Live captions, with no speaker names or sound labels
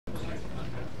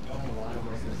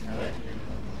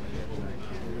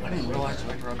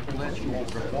Kind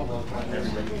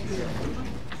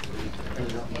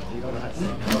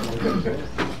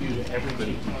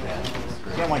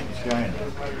of like this guy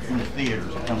in the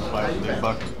theaters that comes by with a big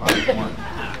bucket of popcorn.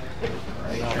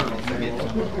 I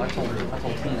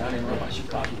told Tina I didn't realize she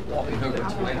thought you were walking over to the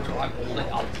manager. I pulled it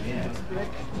out.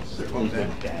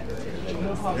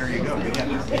 There you go.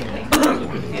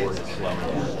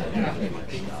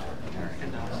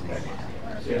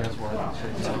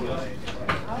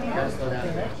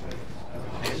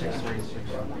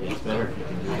 It's better if you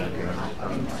can do that.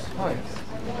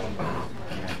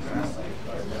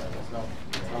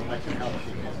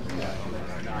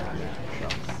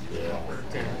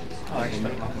 I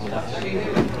expect nothing less.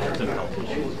 It's a health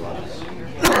issue as well.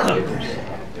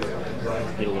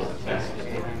 Get a little test.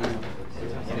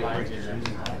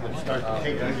 Start to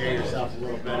take care of yourself a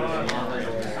little better.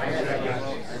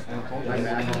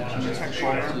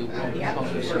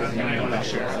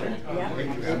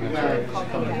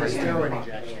 Steroid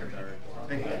injections are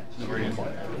very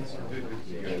important.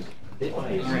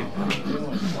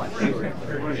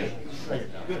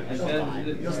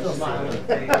 You'll still smile. Good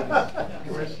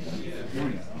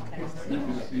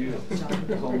to see you. I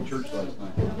was on church last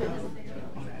night.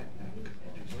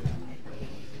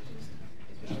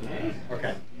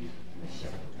 Okay.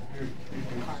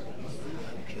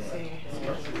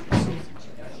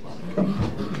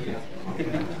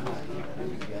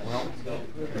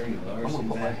 I'm gonna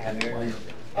put my hat in.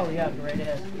 Oh yeah, go right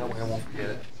ahead. That way I won't forget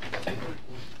it.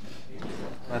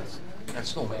 That's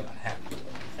still made my hat.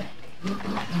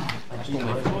 I keep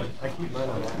mine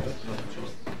on.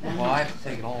 Well, I have to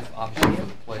take it off, obviously, for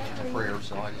the pledge and the prayer,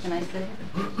 so I just. Can I sit?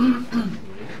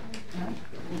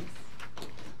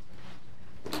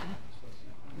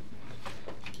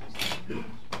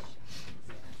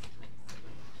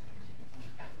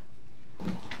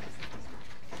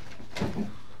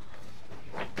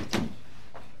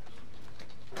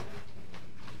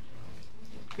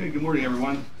 Okay, good morning,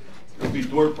 everyone. There'll be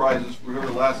door prizes for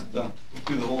whoever lasts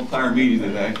through the whole entire meeting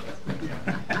today.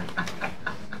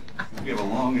 We have a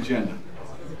long agenda.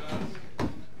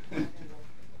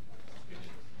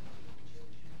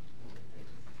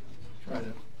 Try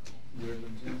to.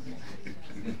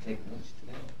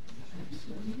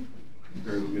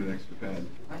 Barry will get an extra pad.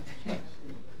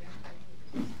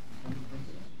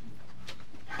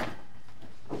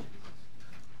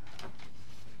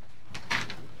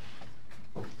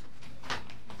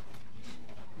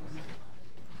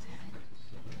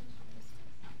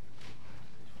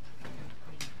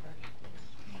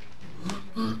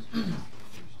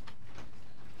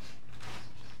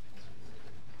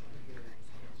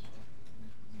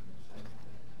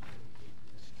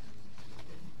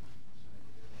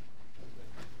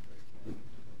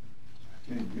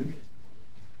 Okay, good.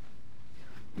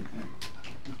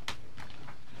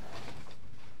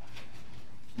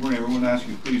 Good morning, everyone. I ask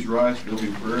you to please rise for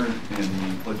the prayer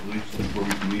and pledge allegiance before we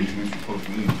convene the Commissioner Post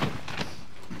meeting.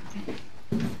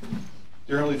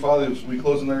 Dear Heavenly Father, as we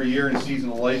close another year and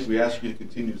season of life, we ask you to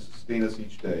continue to sustain us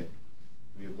each day.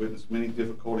 We have witnessed many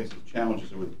difficulties and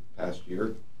challenges over the past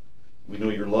year. We know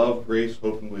your love, grace,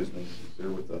 hope, and wisdom is there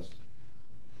with us.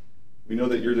 We know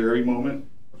that you're there every moment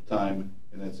of time,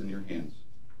 and that's in your hands.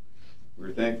 We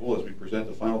are thankful as we present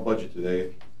the final budget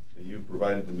today that you've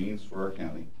provided the means for our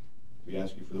county. We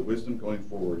ask you for the wisdom going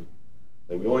forward,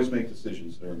 that we always make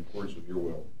decisions that are in accordance with your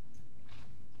will.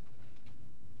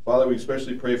 Father, we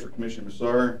especially pray for Commissioner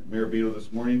Massar and Mayor Beto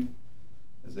this morning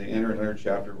as they enter another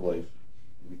chapter of life.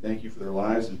 We thank you for their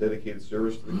lives and dedicated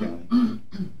service to the county.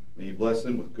 May you bless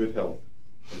them with good health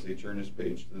as they turn this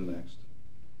page to the next.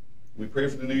 We pray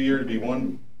for the new year to be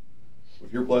one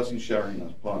with your blessings showering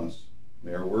upon us.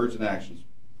 May our words and actions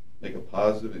make a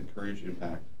positive and encouraging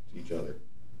impact to each other.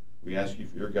 We ask you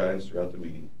for your guidance throughout the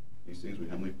meeting. These things we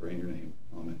humbly pray in your name.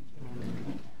 Amen.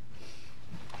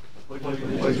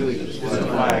 Pledge allegiance to the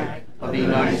flag of the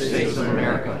United States of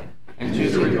America and to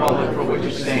the republic for which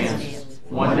it stands,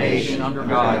 one nation under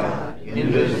God,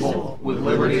 indivisible, with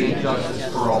liberty and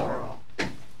justice for all.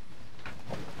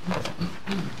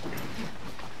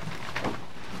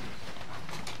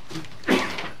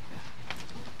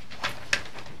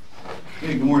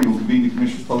 Okay, good morning. We'll convene the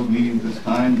Commissioners' Public Meeting at this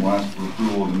time. We'll ask for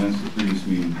approval of the minutes of the previous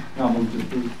meeting. I'll move to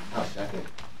approve. I'll second.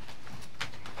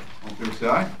 All in favor, say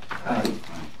aye. Aye.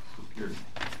 So carried.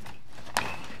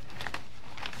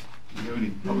 Do you have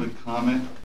any public comment?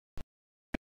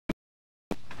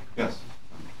 Yes.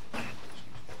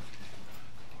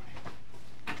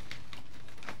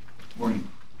 Morning.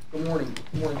 Good morning.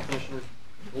 Good morning, Commissioners.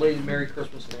 Belated Merry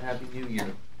Christmas and a Happy New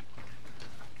Year.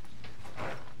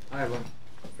 I have a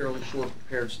fairly short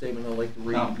prepared statement I'd like to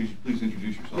read. Tom, could you please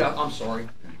introduce yourself? Yeah, I'm sorry.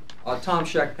 Tom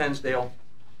Scheck, Pensdale.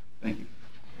 Thank you.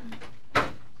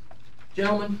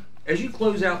 Gentlemen, as you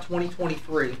close out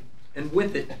 2023, and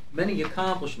with it many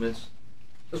accomplishments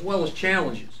as well as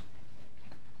challenges,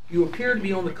 you appear to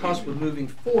be on the cusp of moving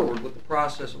forward with the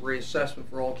process of reassessment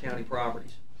for all county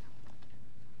properties.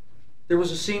 There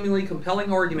was a seemingly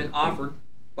compelling argument offered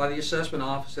by the assessment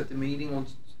office at the meeting on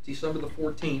December the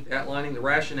 14th, outlining the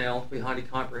rationale behind a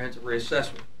comprehensive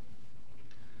reassessment.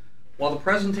 While the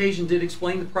presentation did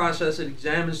explain the process, it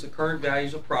examines the current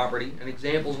values of property and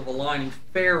examples of aligning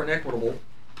fair and equitable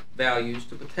values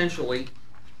to potentially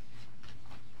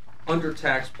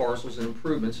undertaxed parcels and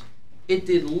improvements. It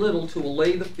did little to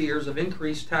allay the fears of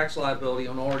increased tax liability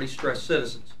on already stressed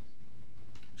citizens.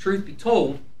 Truth be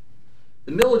told,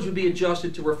 the millage would be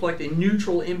adjusted to reflect a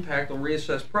neutral impact on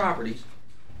reassessed properties.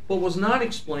 What was not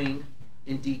explained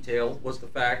in detail was the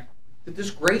fact that this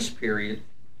grace period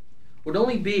would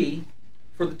only be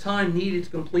for the time needed to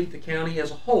complete the county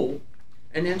as a whole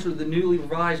and enter the newly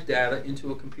revised data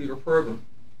into a computer program.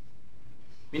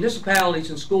 Municipalities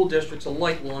and school districts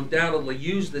alike will undoubtedly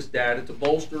use this data to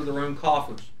bolster their own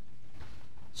coffers.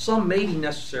 Some may be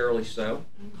necessarily so,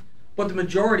 but the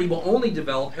majority will only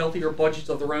develop healthier budgets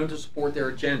of their own to support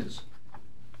their agendas.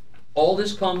 All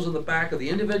this comes on the back of the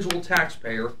individual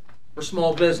taxpayer or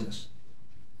small business,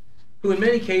 who in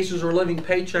many cases are living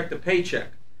paycheck to paycheck,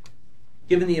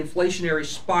 given the inflationary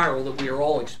spiral that we are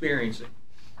all experiencing.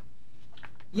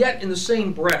 Yet in the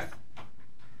same breath,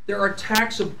 there are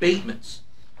tax abatements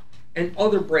and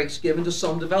other breaks given to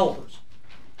some developers,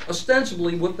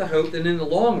 ostensibly with the hope that in the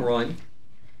long run,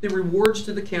 the rewards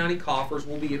to the county coffers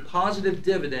will be a positive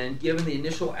dividend given the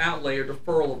initial outlay or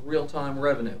deferral of real-time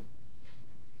revenue.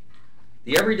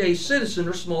 The everyday citizen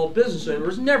or small business owner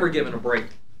is never given a break,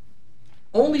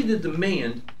 only the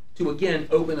demand to again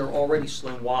open their already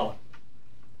slim wallet.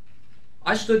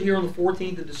 I stood here on the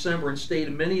 14th of December and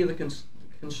stated many of the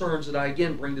concerns that I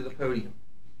again bring to the podium.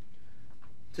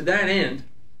 To that end,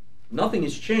 nothing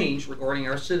has changed regarding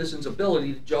our citizens'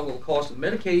 ability to juggle the cost of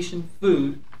medication,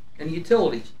 food, and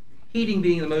utilities, heating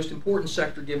being the most important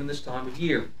sector given this time of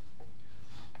year.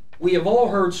 We have all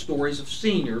heard stories of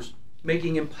seniors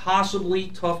making impossibly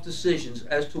tough decisions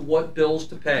as to what bills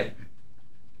to pay,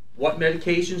 what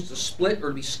medications to split or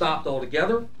to be stopped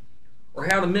altogether, or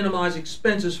how to minimize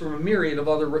expenses from a myriad of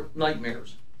other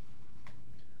nightmares.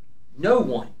 No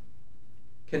one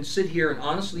can sit here and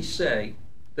honestly say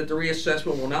that the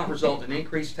reassessment will not result in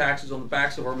increased taxes on the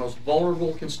backs of our most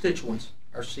vulnerable constituents,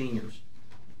 our seniors.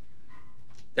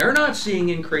 They're not seeing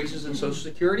increases in Social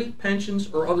Security, pensions,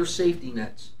 or other safety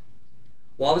nets.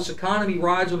 While this economy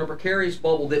rides on a precarious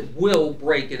bubble that will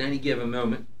break at any given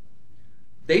moment,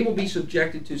 they will be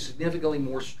subjected to significantly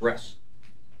more stress.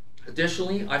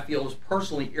 Additionally, I feel it's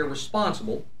personally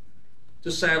irresponsible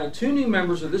to saddle two new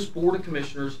members of this Board of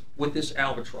Commissioners with this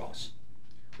albatross,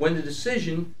 when the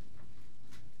decision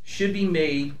should be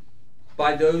made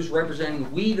by those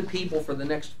representing we the people for the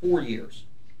next 4 years.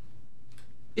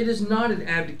 It is not an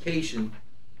abdication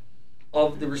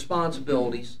of the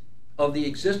responsibilities of the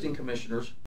existing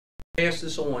commissioners to pass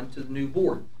this on to the new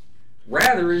board.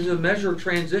 Rather, it is a measure of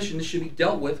transition that should be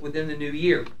dealt with within the new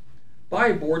year by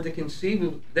a board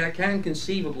that can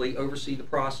conceivably oversee the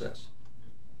process.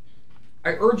 I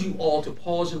urge you all to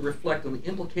pause and reflect on the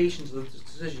implications of this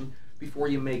decision before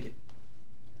you make it.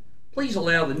 Please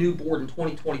allow the new board in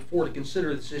 2024 to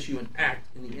consider this issue and act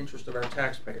in the interest of our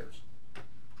taxpayers.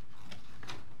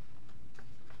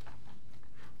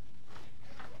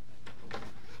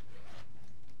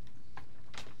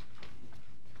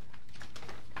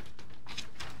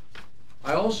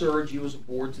 I also urge you as a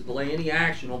board to delay any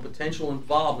action on potential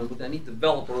involvement with any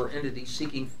developer or entity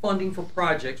seeking funding for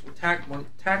projects where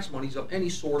tax monies of any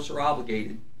source are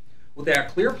obligated without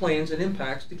clear plans and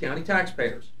impacts to county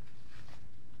taxpayers.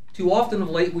 Too often of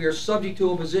late we are subject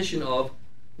to a position of,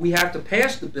 we have to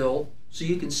pass the bill so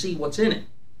you can see what's in it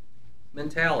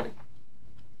mentality.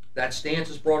 That stance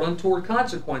has brought untoward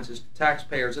consequences to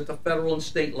taxpayers at the federal and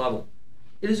state level.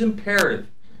 It is imperative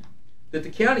that the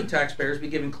county taxpayers be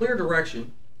given clear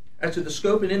direction as to the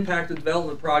scope and impact of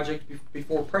development projects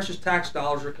before precious tax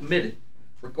dollars are committed,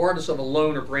 regardless of a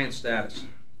loan or grant status.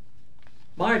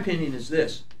 My opinion is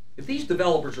this: if these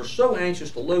developers are so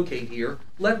anxious to locate here,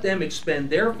 let them expend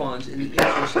their funds in the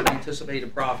interest of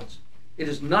anticipated profits. It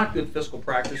is not good fiscal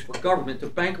practice for government to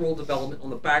bankroll development on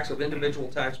the backs of individual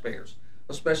taxpayers,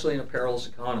 especially in a perilous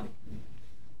economy.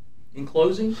 In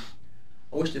closing,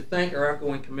 I wish to thank our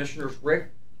outgoing commissioners, Rick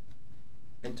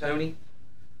and Tony,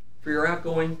 for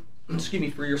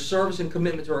your service and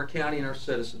commitment to our county and our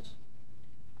citizens.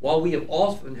 While we have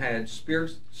often had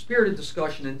spirited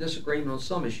discussion and disagreement on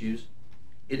some issues,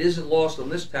 It isn't lost on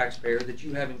this taxpayer that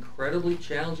you have incredibly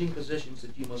challenging positions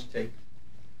that you must take.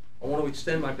 I want to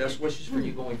extend my best wishes for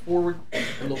you going forward and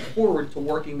look forward to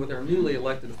working with our newly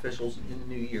elected officials in the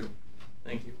new year.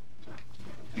 Thank you.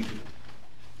 Thank you.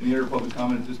 Any other public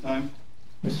comment at this time?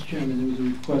 Mr. Chairman, there was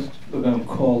a request about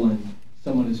call-in.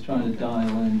 Someone is trying to dial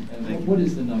in. And what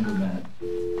is the number, Matt?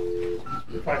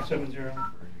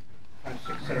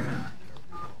 570-567-0051.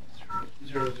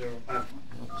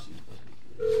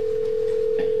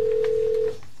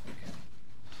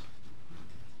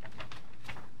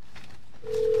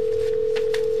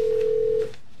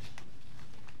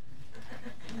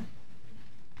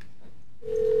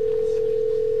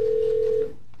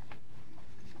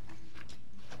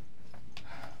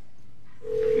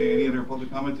 Okay, any other public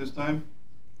comment this time?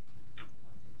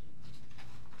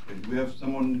 Okay, do we have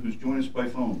someone who's joined us by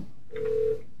phone?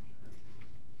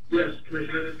 Yes,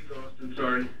 Commissioner, this is Austin,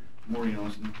 sorry. Morning,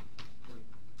 Austin.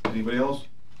 Anybody else?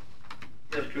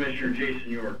 Yes, Commissioner Jason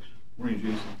Yorks. Morning,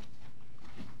 Jason.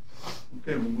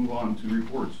 Okay, we'll move on to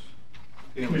reports.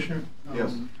 Okay, Commissioner,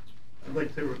 yes. I'd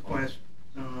like to request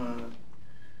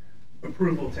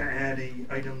approval to add a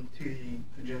item to the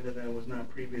agenda that was not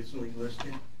previously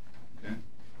listed, Okay.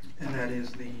 and that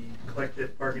is the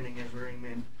collective bargaining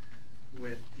agreement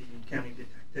with the county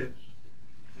detectives,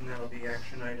 and that'll be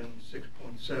action item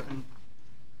 6.7.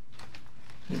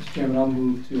 Mr. Chairman, I'll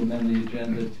move to amend the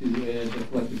agenda to add the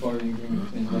collective bargaining agreement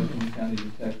between Lycoming County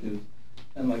Detectives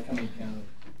and Lycoming County.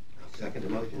 Second the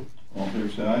motion. All in favor,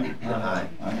 say aye. Aye.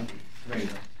 Aye.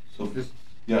 Commissioner, So, just,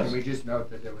 yes. can we just note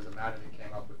that there was a matter that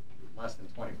came up with less than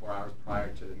 24 hours prior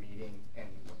to the meeting and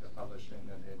was published in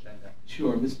the agenda?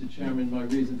 Sure, Mr. Chairman, my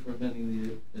reason for amending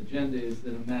the agenda is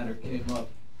that a matter came up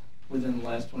within the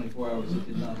last 24 hours that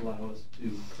did not allow us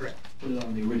to Correct. put it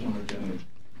on the original agenda.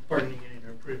 Bargaining unit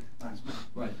approved last month.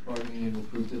 Right, bargaining unit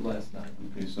approved it last night.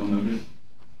 Okay, so noted.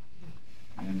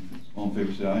 And all in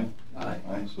favor, say aye. Aye.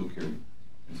 Aye, so carried.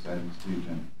 It's added to the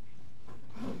agenda.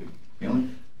 Okay,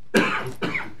 Galen?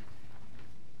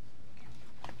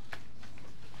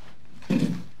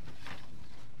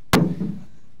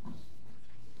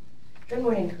 Good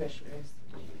morning, Commissioners.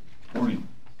 Morning.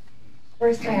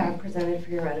 First, I have presented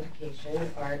for your ratification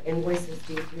our invoices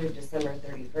due through December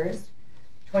 31st,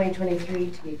 2023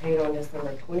 to be paid on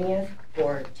December 20th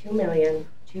for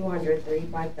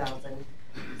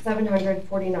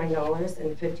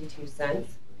 $2,235,749.52.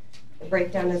 The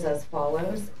breakdown is as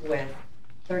follows, with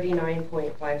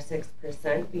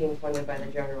 39.56% being funded by the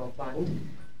general fund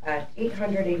at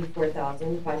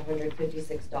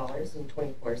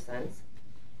 $884,556.24.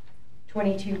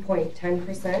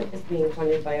 22.10% is being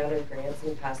funded by other grants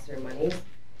and pass-through monies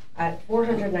at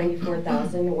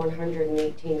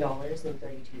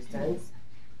 $494,118.32.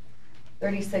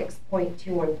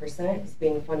 36.21% is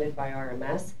being funded by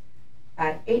RMS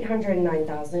at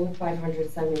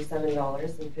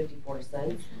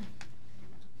 $809,577.54.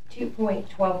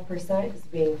 2.12% is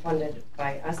being funded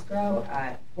by escrow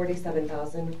at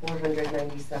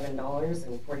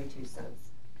 $47,497.42.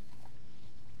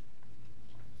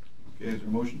 Okay, is there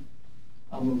a motion?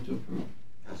 I'll move to approve.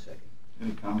 I'll second.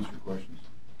 Any comments or questions?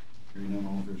 Hearing none,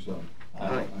 all in favor, say aye.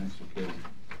 Aye. Aye, so carried.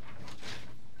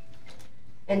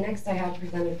 And next I have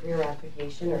presented for your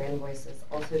ratification our invoices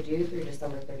also due through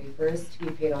December 31st to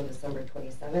be paid on December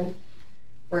 27th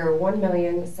for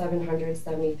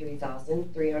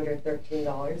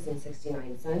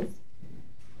 $1,773,313.69.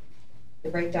 The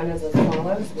breakdown is as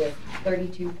follows, with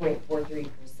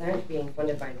 32.43% being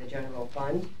funded by the general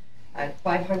fund at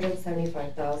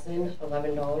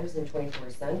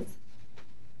 $575,011.24.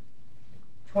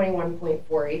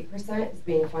 21.48% is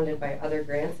being funded by other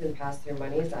grants and pass-through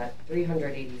monies at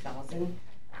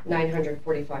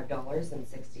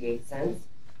 $380,945.68.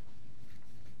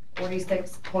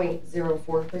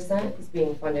 46.04% is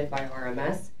being funded by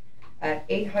RMS at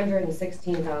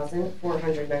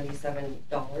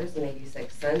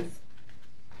 $816,497.86.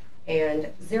 And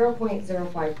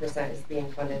 0.05% is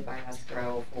being funded by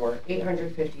escrow for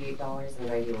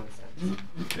 $858.91.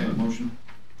 Okay, motion?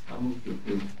 I'll move to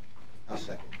approve. I'll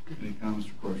second. Any comments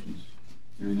or questions?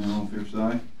 Hearing none, all in favor, say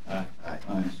aye. Aye. Aye.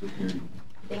 Aye, so carried.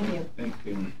 Thank you. Thank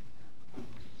you, Caitlin.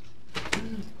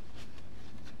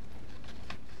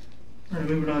 All right,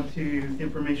 moving on to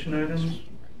information items.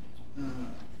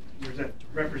 There's that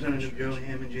Representative Joe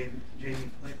Ham and Jamie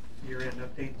Flick, year-end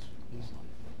updates.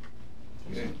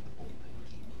 Okay.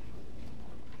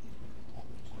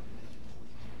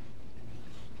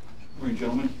 Morning,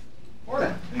 gentlemen.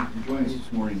 Morning. Thank you for joining us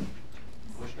this morning.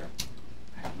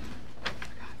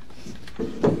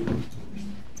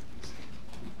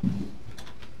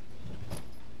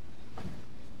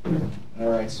 All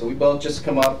right, so we both just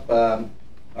come up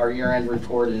our year-end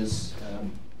report is,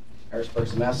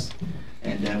 Harrisburg's a mess,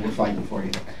 and we're fighting for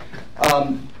you.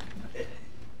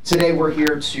 Today we're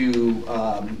here to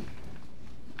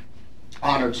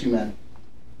honor two men.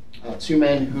 Two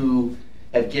men who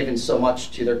have given so much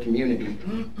to their community.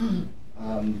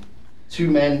 Two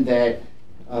men that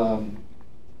I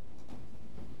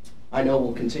know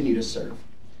will continue to serve.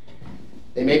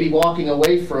 They may be walking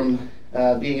away from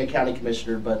being a county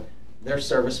commissioner, but their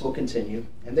service will continue,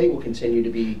 and they will continue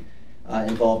to be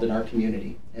involved in our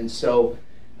community. And so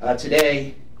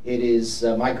today it is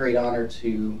my great honor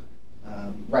to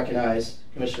recognize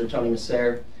Commissioner Tony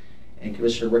Messer and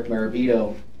Commissioner Rick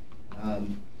Maravito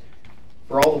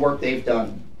for all the work they've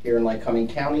done here in Lycoming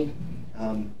County,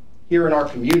 here in our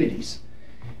communities.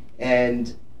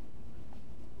 And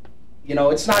you know,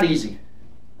 it's not easy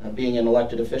being an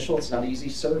elected official. It's not easy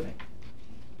serving.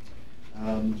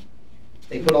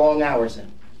 They put long hours in.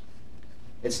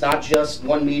 It's not just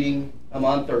one meeting a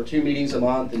month or 2 meetings a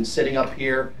month and sitting up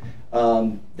here.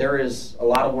 There is a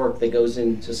lot of work that goes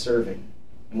into serving.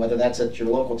 And whether that's at your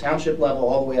local township level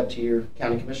all the way up to your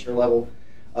county commissioner level,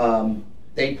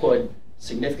 they put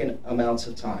significant amounts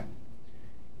of time.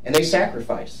 And they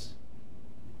sacrifice.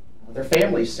 Their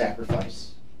families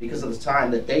sacrifice because of the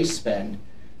time that they spend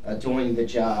doing the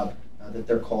job that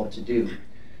they're called to do.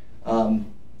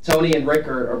 Tony and Rick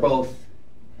are both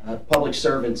public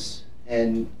servants,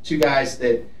 and two guys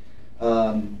that,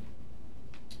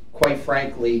 quite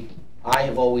frankly, I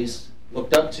have always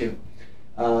looked up to.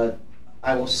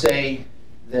 I will say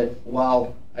that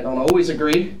while I don't always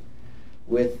agree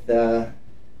with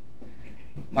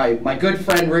my good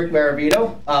friend Rick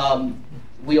Maravito,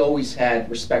 we always had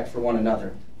respect for one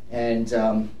another.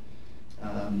 And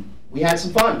we had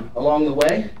some fun along the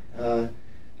way. I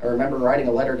remember writing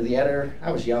a letter to the editor.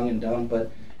 I was young and dumb,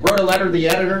 but wrote a letter to the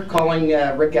editor calling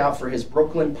Rick out for his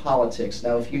Brooklyn politics.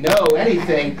 Now, if you know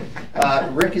anything,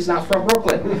 Rick is not from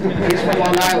Brooklyn. He's from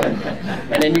Long Island.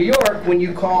 And in New York, when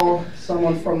you call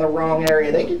someone from the wrong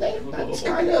area, that's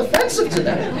kind of offensive to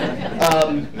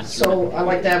them. So I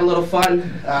like to have a little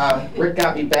fun. Rick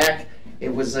got me back.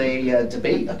 It was a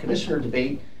debate, a commissioner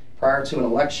debate, prior to an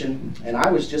election, and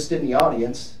I was just in the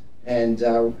audience, and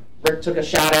Rick took a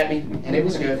shot at me, and it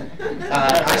was good.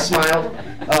 I smiled,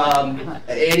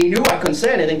 and he knew I couldn't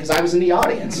say anything because I was in the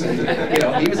audience. And, you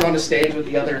know, he was on the stage with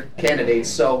the other candidates.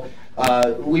 So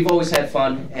we've always had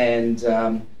fun, and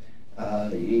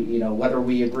you know, whether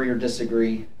we agree or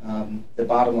disagree, the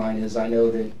bottom line is I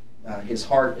know that his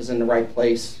heart is in the right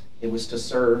place. It was to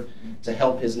serve, to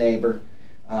help his neighbor,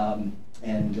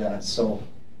 so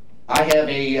I have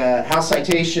a House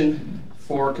citation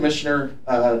for Commissioner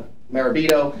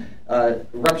Maravito.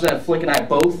 Representative Flick and I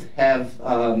both have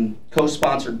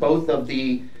co-sponsored both of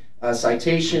the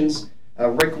citations.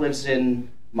 Rick lives in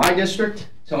my district.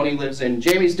 Tony lives in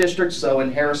Jamie's district. So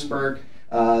in Harrisburg,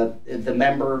 the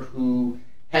member who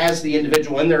has the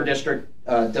individual in their district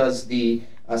does the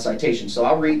citation. So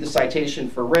I'll read the citation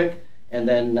for Rick, and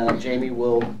then Jamie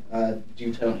will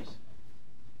do Tony's.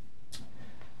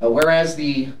 Whereas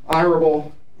the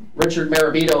Honorable Richard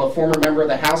Maravito, a former member of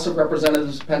the House of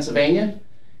Representatives of Pennsylvania,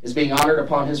 is being honored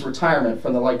upon his retirement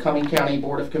from the Lycoming County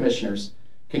Board of Commissioners,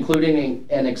 concluding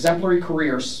an exemplary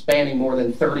career spanning more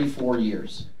than 34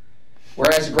 years.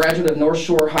 Whereas a graduate of North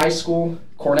Shore High School,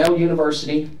 Cornell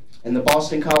University, and the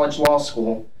Boston College Law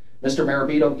School, Mr.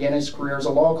 Maravito began his career as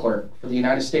a law clerk for the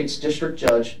United States District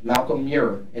Judge Malcolm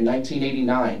Muir in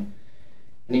 1989,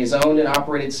 and he has owned and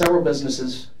operated several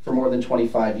businesses for more than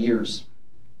 25 years.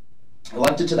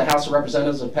 Elected to the House of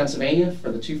Representatives of Pennsylvania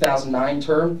for the 2009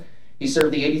 term, he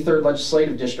served the 83rd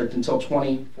Legislative District until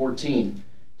 2014.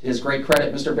 To his great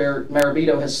credit, Mr.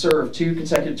 Maravito has served 2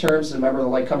 consecutive terms as a member of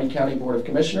the Lycoming County Board of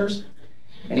Commissioners,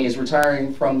 and he is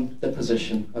retiring from the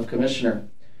position of Commissioner.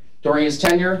 During his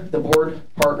tenure, the board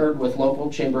partnered with local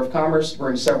Chamber of Commerce to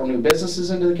bring several new businesses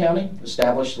into the county,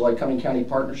 established the Lycoming County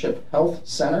Partnership Health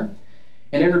Center,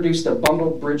 and introduced a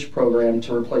bundled bridge program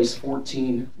to replace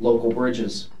 14 local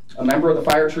bridges. A member of the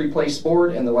Fire to Replace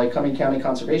Board and the Lycoming County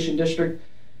Conservation District,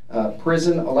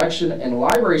 Prison, Election, and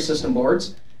Library System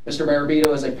Boards, Mr.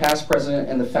 Maravito is a past president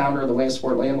and the founder of the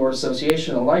Williamsport Landlord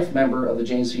Association and a life member of the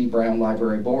James V. Brown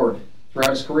Library Board. Throughout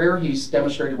his career, he's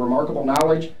demonstrated remarkable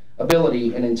knowledge,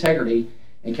 ability, and integrity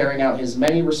in carrying out his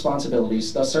many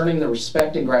responsibilities, thus earning the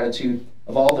respect and gratitude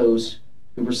of all those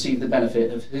who receive the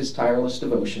benefit of his tireless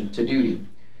devotion to duty.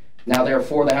 Now,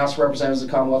 therefore, the House of Representatives of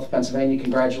the Commonwealth of Pennsylvania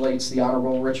congratulates the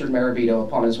Honorable Richard Maravito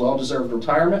upon his well-deserved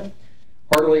retirement,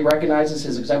 heartily recognizes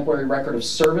his exemplary record of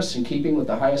service in keeping with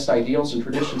the highest ideals and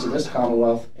traditions of this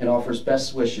Commonwealth, and offers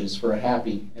best wishes for a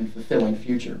happy and fulfilling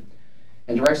future.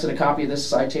 and directs that a copy of this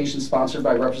citation, sponsored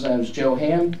by Representatives Joe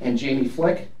Ham and Jamie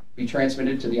Flick, be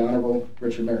transmitted to the Honorable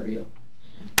Richard Maravito.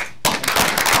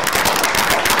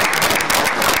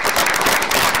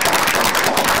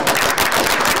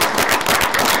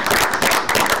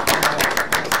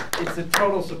 It's a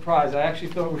total surprise. I actually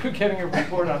thought we were getting a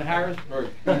report on Harrisburg.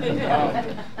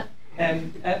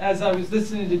 And as I was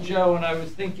listening to Joe, and I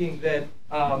was thinking that,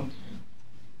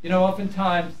 you know,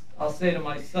 oftentimes I'll say to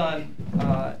my son,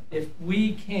 if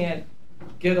we can't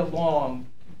get along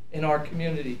in our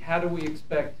community, how do we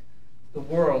expect the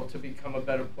world to become a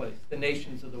better place, the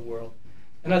nations of the world?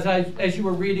 And as you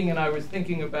were reading and I was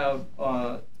thinking about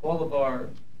all of our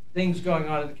things going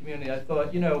on in the community, I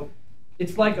thought, you know,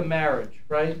 it's like a marriage,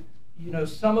 right? You know,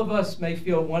 some of us may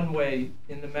feel one way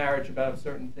in the marriage about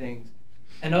certain things,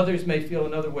 and others may feel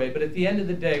another way. But at the end of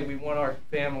the day, we want our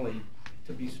family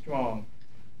to be strong.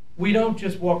 We don't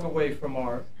just walk away from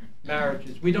our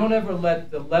marriages. We don't ever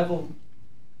let the level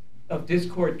of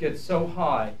discord get so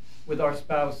high with our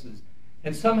spouses.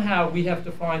 And somehow we have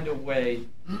to find a way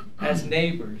as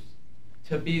neighbors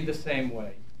to be the same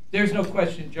way. There's no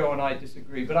question Joe and I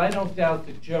disagree, but I don't doubt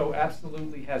that Joe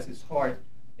absolutely has his heart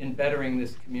in bettering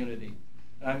this community.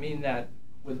 And I mean that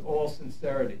with all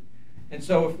sincerity. And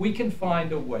so if we can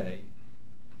find a way,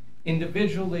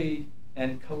 individually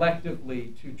and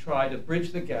collectively, to try to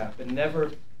bridge the gap and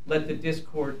never let the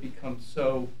discord become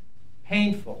so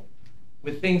painful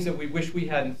with things that we wish we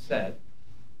hadn't said,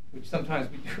 which sometimes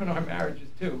we do in our marriages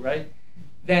too, right?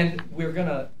 Then we're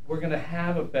gonna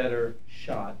have a better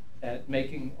shot at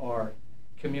making our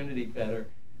community better.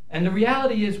 And the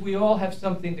reality is we all have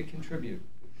something to contribute,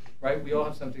 right? We all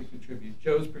have something to contribute.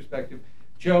 Joe's perspective.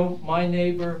 Joe, my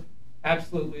neighbor,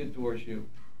 absolutely adores you.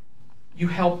 You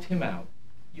helped him out.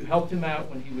 You helped him out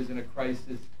when he was in a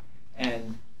crisis,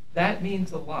 and that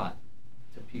means a lot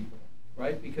to people,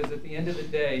 right? Because at the end of the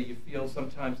day, you feel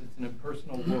sometimes it's an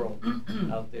impersonal world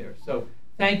out there. So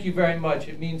thank you very much.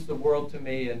 It means the world to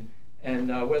me,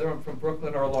 and whether I'm from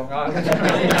Brooklyn or Long Island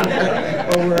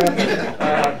or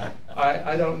wherever,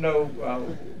 I don't know.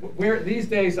 Where these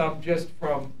days I'm just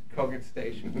from Cogan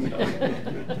Station. So.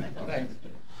 Thanks.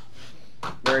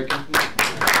 Very good.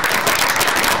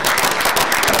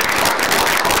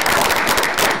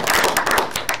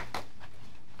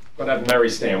 I'm going to have Mary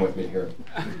stand with me here.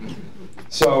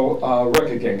 So,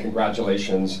 Rick, again,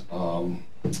 congratulations.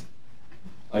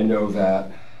 I know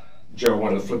that Joe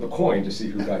wanted to flip a coin to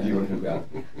see who got you and who got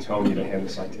Tony to hand the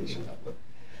citation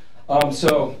out.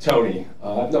 So, Tony,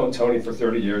 I've known Tony for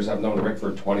 30 years. I've known Rick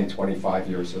for 20, 25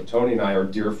 years. So, Tony and I are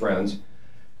dear friends.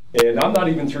 And I'm not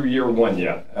even through year one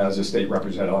yet as a state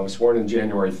representative. I was sworn in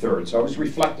January 3rd. So I was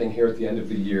reflecting here at the end of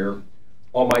the year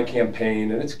on my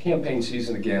campaign, and it's campaign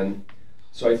season again.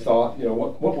 So I thought, you know,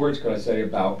 what words could I say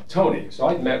about Tony? So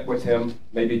I met with him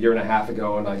maybe a year and a half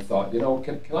ago, and I thought, you know,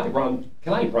 can I run?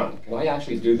 Can I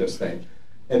actually do this thing?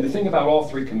 And the thing about all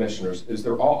three commissioners is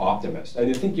they're all optimists. And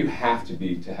I think you have to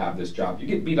be to have this job. You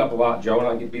get beat up a lot. Joe and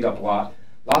I get beat up a lot.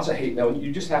 Lots of hate mail.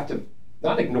 You just have to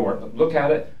not ignore it, but look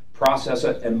at it, process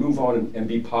it, and move on and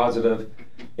be positive.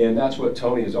 And that's what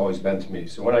Tony has always been to me.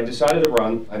 So when I decided to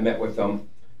run, I met with him. And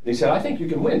he said, I think you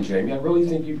can win, Jamie. I really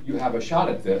think you have a shot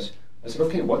at this. I said,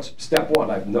 okay, what's step one?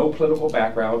 I have no political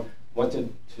background. Went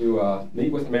to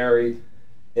meet with Mary.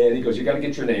 And he goes, you got to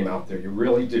get your name out there. You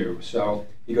really do. So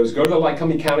he goes, go to the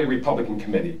Lycoming County Republican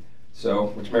Committee, so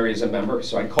which Mary is a member.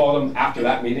 So I called him after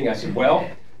that meeting. I said, well,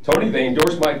 Tony, they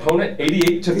endorsed my opponent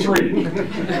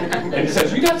 88-3. And he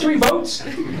says, you got 3 votes?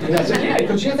 And I said, yeah. He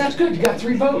goes, yeah, that's good. You got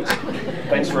 3 votes.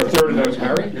 Thanks for a third of those,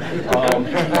 Mary.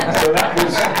 So that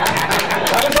was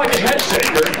like a head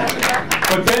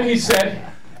shaker. But then he said,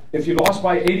 if you lost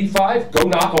by 85, go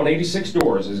knock on 86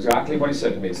 doors, is exactly what he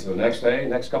said to me. So the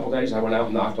next couple days, I went out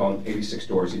and knocked on 86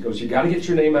 doors. He goes, you got to get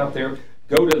your name out there.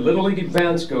 Go to Little League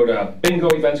events, go to bingo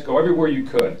events, go everywhere you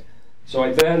could. So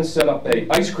I then set up a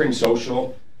ice cream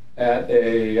social at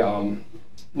a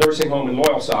nursing home in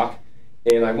Loyalsock,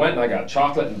 and I went and I got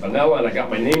chocolate and vanilla, and I got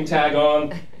my name tag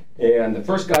on, and the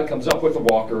first guy comes up with a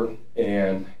walker,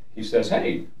 and he says,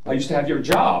 hey, I used to have your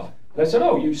job. And I said,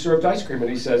 oh, you served ice cream? And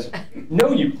he says,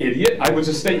 no, you idiot, I was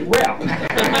a state rep.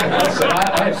 I said,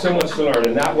 I have so much to learn.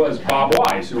 And that was Bob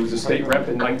Wise, who was a state rep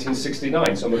in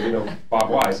 1969. Some of you know Bob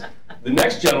Wise. The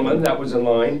next gentleman that was in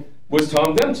line was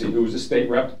Tom Dempsey, who was a state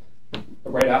rep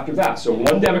right after that. So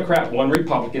 1 Democrat, 1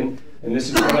 Republican, and this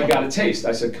is what I got a taste.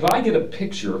 I said, could I get a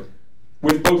picture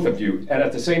with both of you? And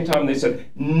at the same time, they said,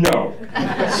 no.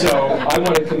 So I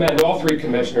want to commend all 3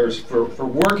 commissioners for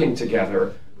working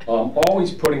together.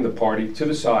 Always putting the party to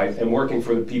the side and working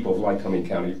for the people of Lycoming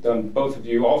County. You've done, both of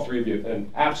you, all 3 of you,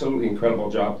 an absolutely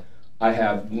incredible job. I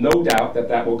have no doubt that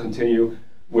that will continue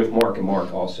with Mark and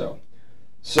Mark also.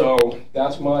 So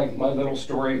that's my little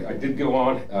story. I did go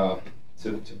on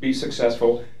to be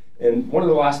successful. And one of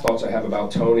the last thoughts I have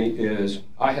about Tony is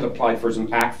I had applied for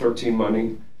some Act 13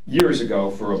 money years ago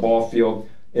for a ball field.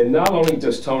 And not only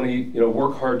does Tony,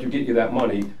 work hard to get you that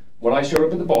money, when I showed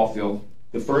up at the ball field,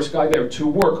 the first guy there to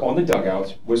work on the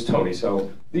dugouts was Tony.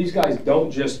 So these guys don't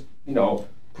just,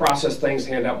 process things,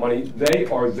 hand out money. They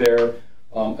are there.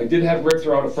 I did have Rick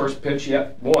throw out a first pitch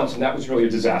once, and that was really a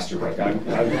disaster, Rick.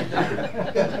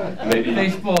 Maybe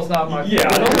Baseball's not my yeah.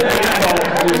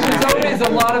 There's always a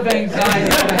lot of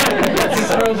anxiety to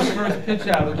throw the first pitch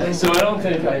out of this. So I don't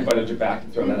think anybody at back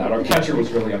can throw that out. Our catcher was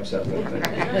really upset with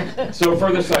that. So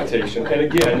further citation, and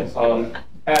again,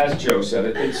 as Joe said,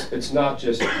 it's not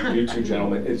just you two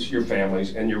gentlemen, it's your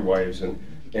families and your wives, and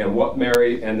what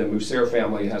Mary and the Musser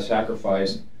family has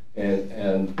sacrificed,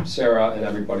 and Sarah and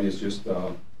everybody is just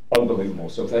unbelievable.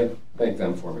 So thank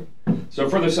them for me. So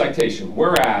further citation,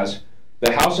 whereas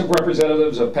the House of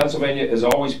Representatives of Pennsylvania is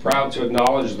always proud to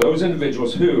acknowledge those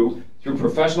individuals who, through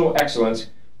professional excellence,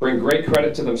 bring great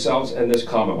credit to themselves and this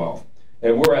Commonwealth.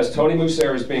 And whereas Tony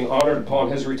Musser is being honored upon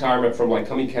his retirement from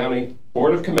Lycoming County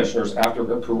Board of Commissioners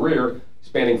after a career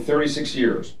spanning 36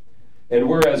 years. And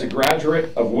whereas a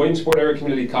graduate of Williamsport Area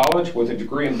Community College with a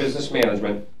degree in business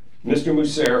management, Mr.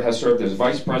 Musser has served as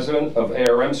Vice President of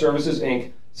ARM Services,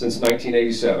 Inc. since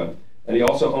 1987. And he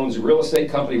also owns a real estate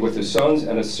company with his sons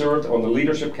and has served on the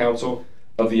Leadership Council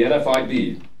of the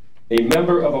NFIB. A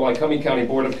member of the Lycoming County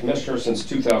Board of Commissioners since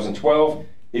 2012,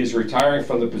 he is retiring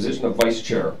from the position of Vice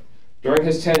Chair. During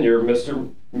his tenure,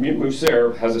 Mr.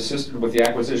 Musser has assisted with the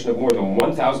acquisition of more than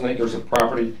 1,000 acres of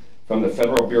property from the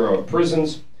Federal Bureau of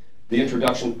Prisons, the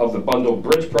introduction of the Bundled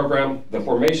Bridge Program, the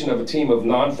formation of a team of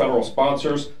non-federal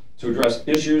sponsors to address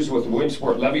issues with the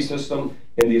Williamsport levee system,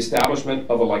 and the establishment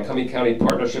of a Lycoming County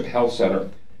Partnership Health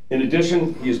Center. In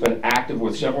addition, he has been active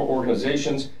with several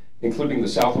organizations, including the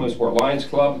South Williamsport Lions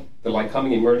Club, the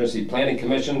Lycoming Emergency Planning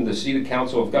Commission, the Seated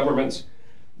Council of Governments,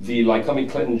 the Lycoming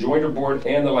Clinton Joiner Board,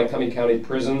 and the Lycoming County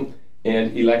Prison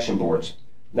and Election Boards.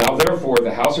 Now, therefore,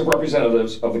 the House of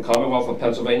Representatives of the Commonwealth of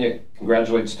Pennsylvania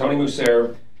congratulates Tony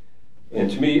Musser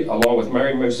and to me, along with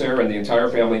Mary Musser and the entire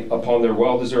family, upon their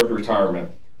well-deserved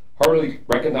retirement. Heartily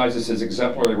recognizes his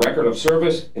exemplary record of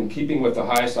service in keeping with the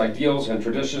highest ideals and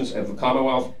traditions of the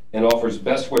Commonwealth and offers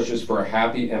best wishes for a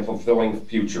happy and fulfilling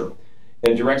future.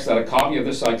 And directs that a copy of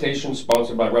this citation,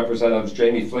 sponsored by Representatives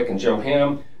Jamie Flick and Joe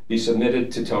Ham, be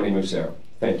submitted to Tony Musser.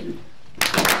 Thank you.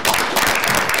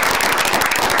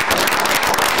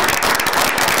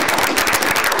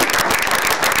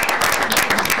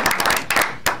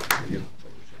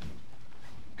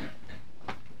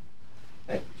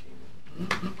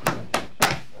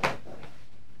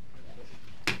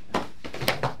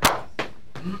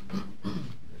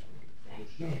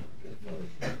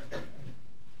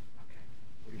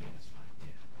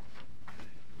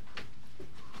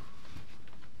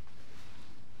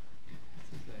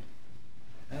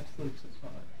 Absolute success.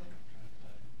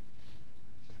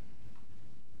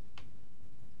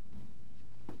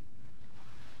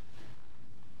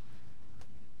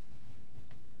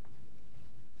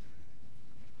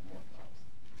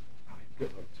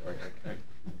 Sorry.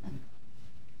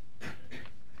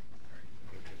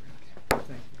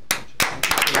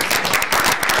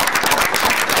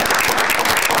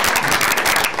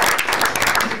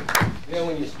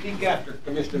 When you speak after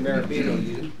Commissioner Marabito,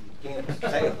 you can't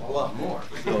say a whole lot more.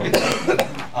 So,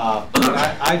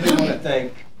 I do want to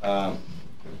thank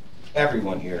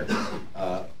everyone here.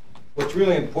 What's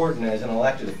really important as an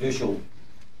elected official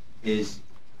is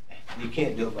you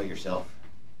can't do it by yourself.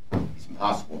 It's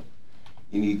impossible.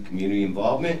 You need community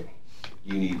involvement.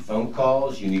 You need phone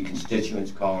calls. You need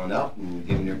constituents calling up and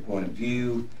giving their point of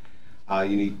view.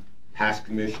 You need past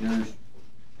commissioners,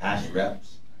 past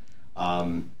reps.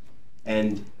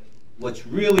 And what's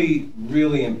really,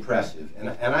 really impressive, and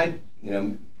I,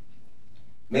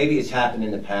 maybe it's happened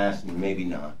in the past and maybe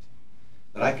not,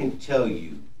 but I can tell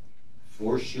you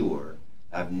for sure,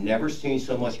 I've never seen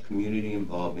so much community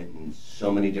involvement in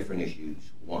so many different issues,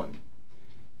 one.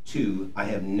 Two, I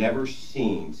have never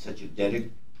seen such a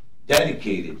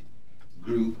dedicated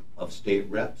group of state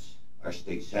reps, our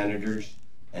state senators,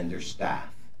 and their staff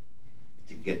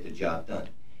to get the job done.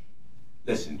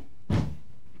 Listen,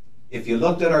 if you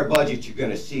looked at our budget, you're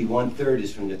going to see 1/3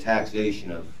 is from the taxation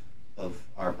of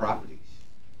our properties.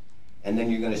 And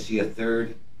then you're going to see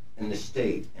 1/3 in the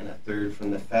state and 1/3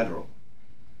 from the federal.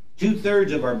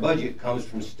 2/3 of our budget comes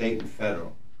from state and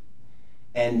federal.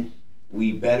 And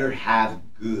we better have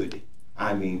good,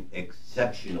 I mean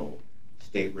exceptional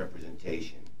state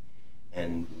representation.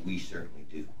 and we certainly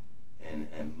do. And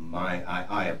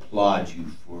I applaud you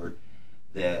for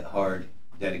the hard,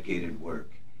 dedicated work.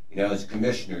 You know, as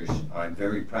commissioners, I'm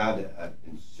very proud that I've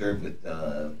been served with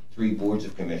 3 boards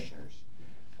of commissioners,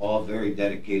 all very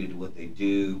dedicated to what they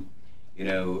do. You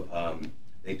know,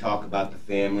 they talk about the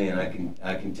family, and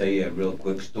I can tell you a real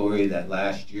quick story that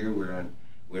last year we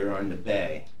were on the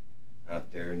bay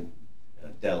out there in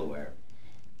Delaware,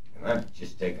 and I'm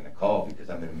just taking a call because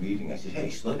I'm in a meeting. I said, "Hey,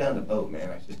 slow down the boat, man."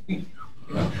 I said, "You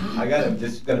know,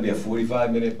 this is going to be a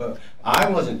 45-minute boat." I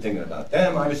wasn't thinking about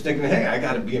them. I was thinking, "Hey, I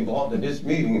got to be involved in this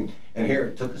meeting." And here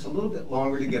it took us a little bit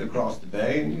longer to get across the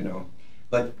bay, and you know,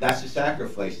 but that's a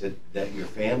sacrifice that your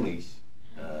families,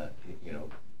 you know,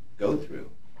 go through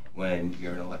when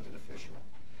you're an elected official.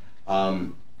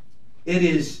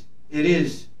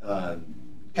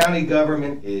 County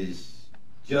government is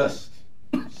just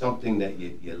something that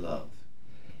you love,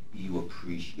 you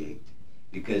appreciate,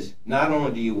 because not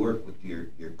only do you work with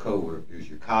your coworkers,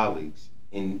 your colleagues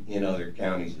in other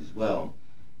counties as well,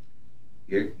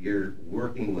 you're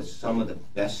working with some of the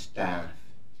best staff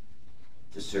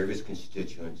to service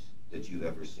constituents that you've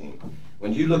ever seen.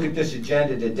 When you look at this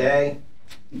agenda today,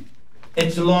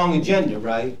 it's a long agenda,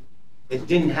 right? It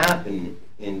didn't happen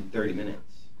in 30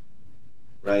 minutes,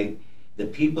 right? The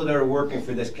people that are working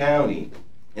for this county,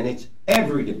 and it's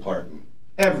every department,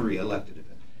 every elected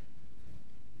official,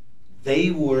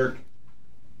 they work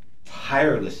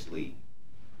tirelessly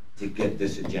to get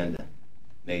this agenda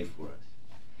made for us.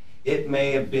 It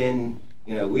may have been,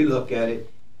 you know, we look at it,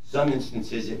 some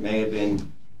instances it may have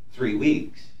been 3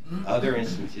 weeks. Other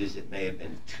instances it may have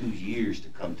been 2 years to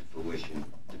come to fruition,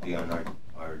 to be on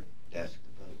our desk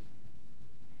to vote.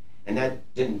 And that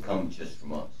didn't come just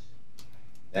from us.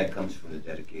 That comes from the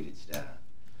dedicated staff.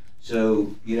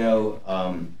 So, you know,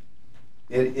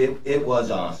 it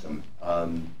was awesome.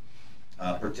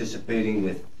 Participating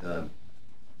with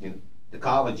you know, the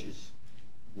colleges,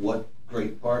 what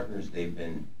great partners they've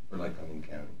been for Lycoming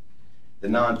County. The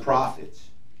nonprofits,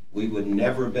 we would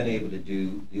never have been able to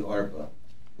do the ARPA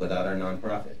without our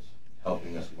nonprofits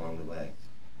helping us along the way.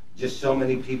 Just so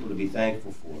many people to be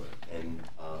thankful for and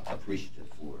appreciative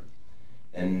for.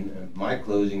 And my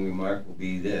closing remark will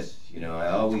be this: you know, I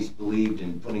always believed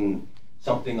in putting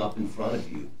something up in front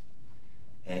of you,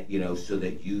 and you know, so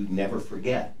that you never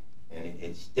forget, and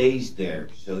it stays there,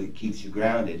 so it keeps you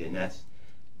grounded. And that's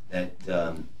that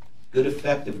good,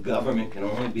 effective government can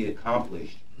only be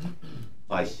accomplished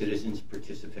by citizens'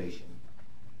 participation.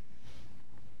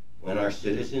 When our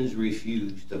citizens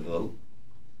refuse to vote,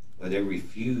 or they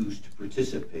refuse to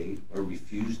participate, or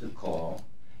refuse to call,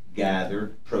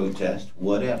 gather, protest,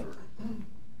 whatever,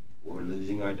 we're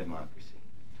losing our democracy.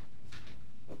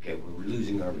 Okay, we're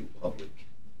losing our republic.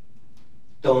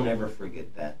 Don't ever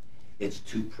forget that. It's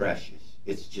too precious.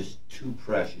 It's just too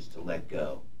precious to let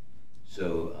go.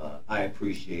 So I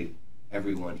appreciate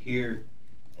everyone here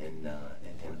and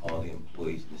all the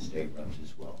employees in the state reps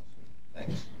as well. So,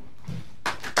 thanks.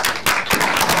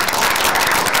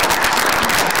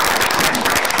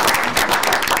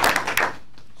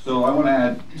 So I want to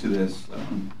add to this,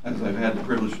 as I've had the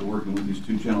privilege of working with these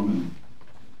 2 gentlemen,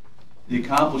 the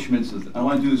accomplishments. I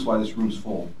want to do this while this room's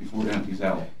full, before it empties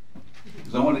out,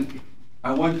 because I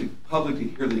want the public to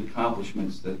hear the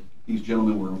accomplishments that these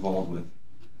gentlemen were involved with.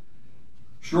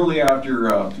 Shortly after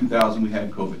 2000, we had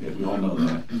COVID hit. We all know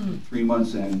that. 3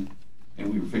 months in,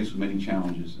 and we were faced with many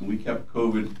challenges, and we kept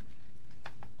COVID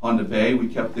on the bay. We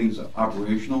kept things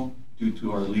operational due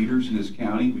to our leaders in this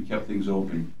county. We kept things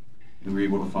open, and we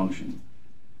were able to function.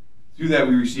 Through that,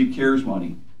 we received CARES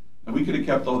money. And we could have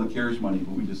kept all the CARES money,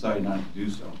 but we decided not to do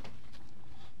so.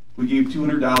 We gave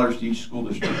 $200 to each school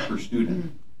district per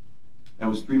student. That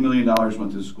was $3 million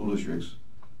went to the school districts.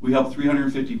 We helped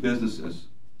 350 businesses.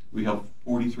 We helped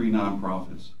 43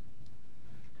 nonprofits.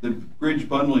 The Bridge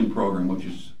Bundling Program, which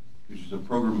is a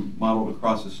program modeled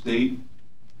across the state,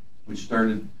 which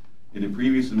started in the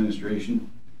previous administration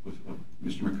with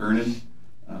Mr. McKernan.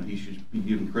 He should be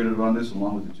given credit on this,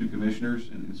 along with the 2 commissioners,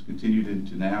 and it's continued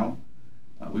into now.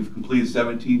 We've completed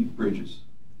 17 bridges.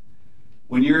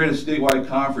 When you're at a statewide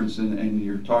conference and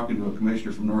you're talking to a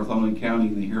commissioner from Northumberland County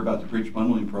and they hear about the Bridge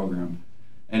Bundling Program,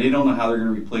 and they don't know how they're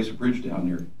going to replace a bridge down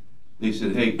there, they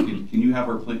said, "Hey, can you have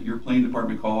your planning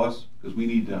department call us, because we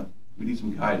need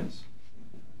some guidance."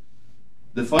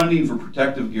 The funding for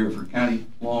protective gear for county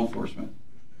law enforcement,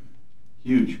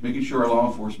 huge. Making sure our law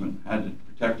enforcement had the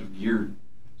protective gear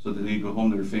so that they could go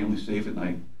home to their families safe at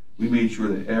night. We made sure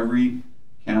that every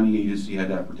county agency had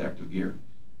that protective gear.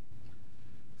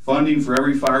 Funding for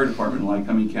every fire department in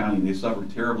Lycoming County. They suffered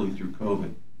terribly through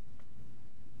COVID.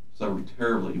 Suffered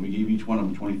terribly. We gave each one of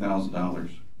them $20,000.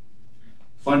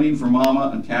 Funding for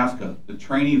MAMA and Kafka, the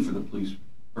training for the police,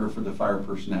 or for the fire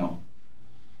personnel.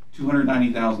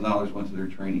 $290,000 went to their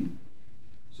training,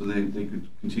 so they could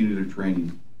continue their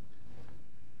training.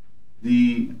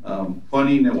 The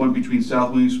funding that went between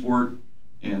South Williamsport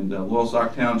and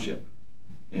Loyalsock Township,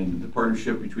 and the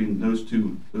partnership between those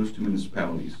two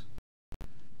municipalities.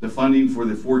 The funding for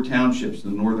the 4 townships, the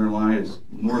Northern Alliance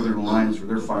for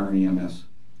their fire and EMS.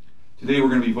 Today we're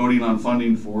going to be voting on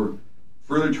funding for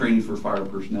further training for fire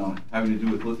personnel having to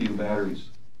do with lithium batteries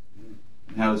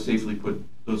and how to safely put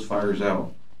those fires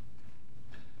out.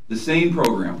 The SANE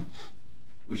program,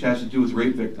 which has to do with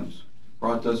rape victims,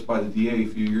 brought to us by the DA a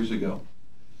few years ago,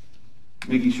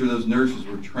 making sure those nurses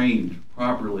were trained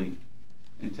properly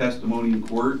in testimony in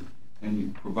court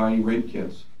and providing rape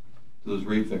kits to those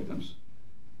rape victims.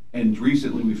 And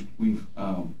recently we've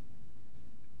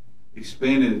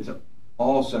expanded it to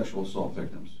all sexual assault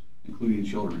victims, including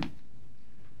children.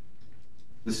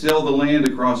 The sale of the land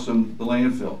across from the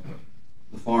landfill,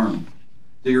 the farm.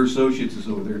 Digger Associates is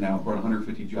over there now, brought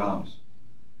 150 jobs.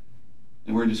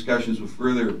 And we're in discussions with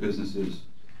further businesses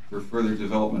for further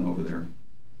development over there.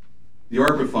 The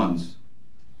ARPA funds.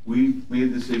 We made a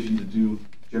decision to do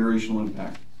generational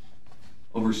impact.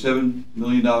 Over $7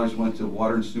 million went to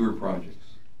water and sewer projects.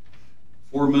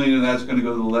 $4 million of that's going to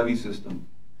go to the levee system.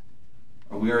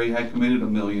 We already had committed $1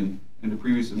 million in the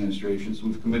previous administration, so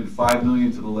we've committed $5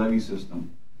 million to the levee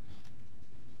system.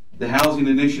 The Housing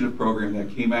Initiative Program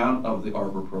that came out of the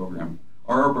ARPA program.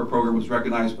 Our ARPA program was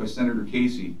recognized by Senator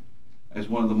Casey as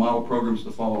one of the model programs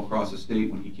to follow across the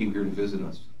state when he came here to visit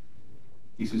us.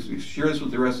 He says, share this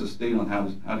with the rest of the state on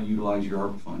how to utilize your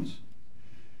ARPA funds.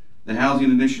 The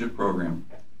Housing Initiative Program.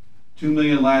 $2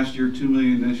 million last year, $2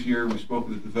 million this year. We spoke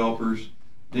with the developers.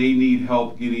 They need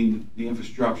help getting the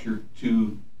infrastructure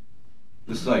to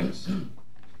the sites.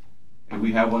 And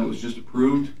we have one that was just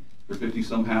approved for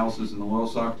 50-some houses in the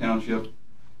Loyalsock Township.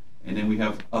 And then we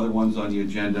have other ones on the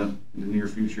agenda in the near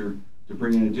future to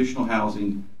bring in additional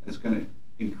housing that's going to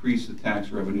increase the tax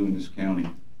revenue in this county.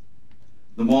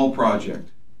 The mall project.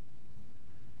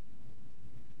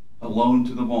 A loan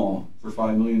to the mall for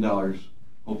 $5 million,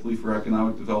 hopefully for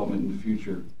economic development in the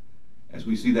future. As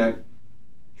we see that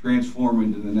transform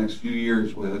into the next few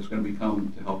years, what that's going to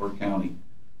become to help our county.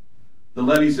 The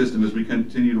levee system, as we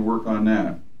continue to work on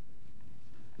that.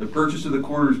 The purchase of the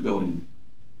Corners building.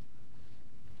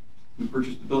 We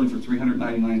purchased the building for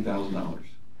 $399,000.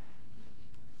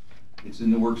 It's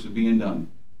in the works of being done.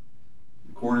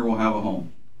 The corner will have a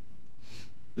home.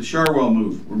 The Charwell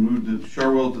move. We're moved to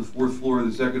Charwell to the 4th floor of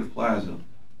the Executive Plaza.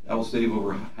 That will save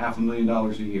over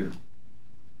 $500,000 a year.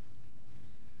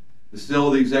 The sale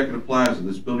of the Executive Plaza,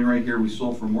 this building right here, we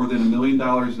sold for more than $1 million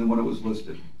than what it was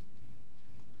listed.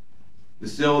 The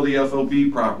sale of the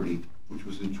FOB property, which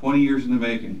was in 20 years in the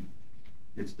making,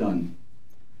 it's done.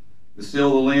 The sale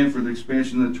of the land for the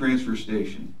expansion of the transfer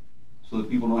station, so that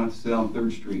people don't have to sit on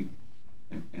 3rd Street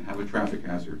and have a traffic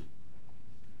hazard.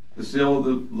 The sale of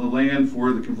the land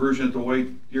for the conversion at the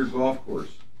White Deer Golf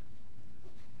Course.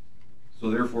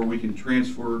 So therefore we can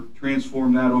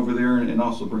transform that over there and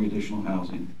also bring additional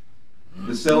housing.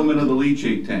 The settlement of the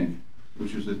leachate tank,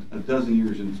 which was a dozen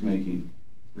years in its making,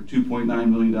 for $2.9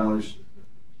 million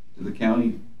to the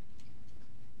county.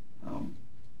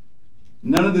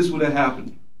 None of this would have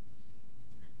happened,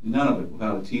 none of it,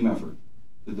 without a team effort.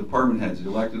 The department heads, the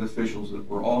elected officials that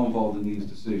were all involved in these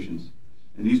decisions.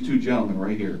 And these 2 gentlemen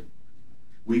right here,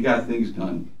 we got things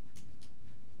done.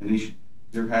 And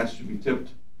their hats should be tipped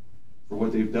for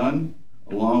what they've done,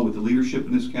 along with the leadership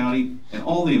in this county and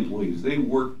all the employees. They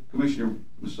work, Commissioner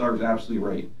Massar is absolutely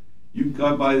right. You can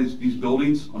come by these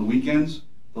buildings on weekends,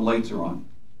 the lights are on.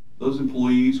 Those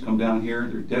employees come down here,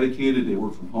 they're dedicated, they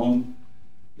work from home,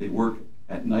 they work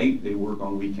at night, they work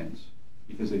on weekends,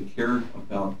 because they care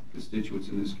about constituents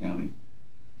in this county.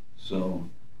 So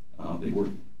they work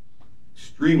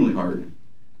extremely hard.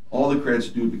 All the credit's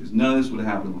due, because none of this would have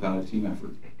happened without a team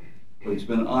effort. But it's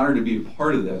been an honor to be a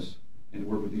part of this and to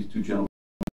work with these 2 gentlemen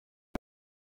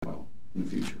in the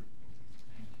future.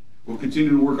 We'll continue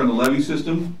to work on the levee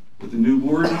system with the new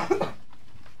board, the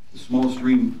small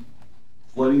stream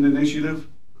flooding initiative,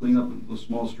 clean up the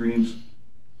small streams,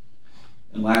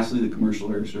 and lastly, the commercial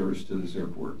air service to this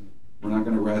airport. We're not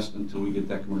going to rest until we get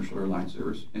that commercial airline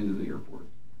service into the airport.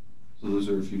 So those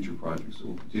are future projects that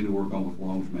we'll continue to work on with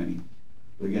long for many.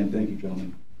 But again, thank you,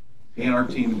 gentlemen, and our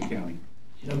team in the county.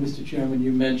 You know, Mr. Chairman,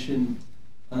 you mentioned,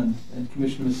 and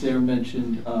Commissioner Massar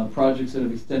mentioned, projects that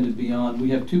have extended beyond.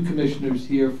 We have 2 commissioners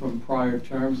here from prior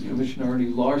terms, Commissioner Ernie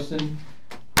Larson,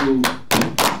 who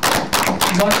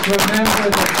must remember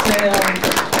the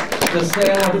sale the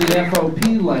sale of the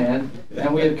FOP land,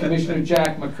 and we have Commissioner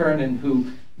Jack McKernan,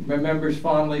 who remembers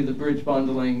fondly the bridge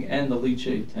bundling and the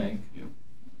leachate tank. Yep.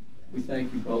 We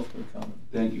thank you both for coming.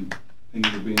 Thank you. Thank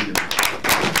you for being here.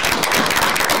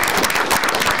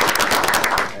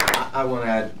 I want to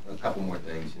add a couple more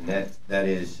things, and that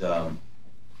is,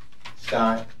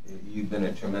 Scott, you've been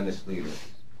a tremendous leader.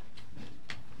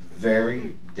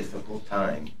 Very difficult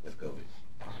time with COVID.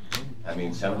 I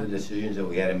mean, some of the decisions that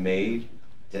we had to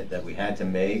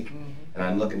make, and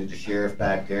I'm looking at the sheriff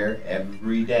back there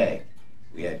every day.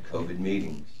 We had COVID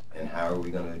meetings, and how are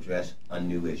we going to address a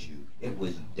new issue? It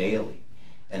was daily,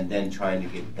 and then trying to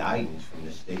get guidance from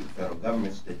the state and federal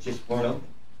governments that just weren't open.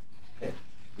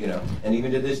 You know, and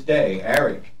even to this day,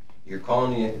 Eric, you're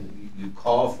calling, you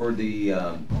call for the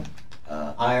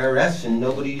IRS and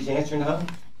nobody's answering the phone.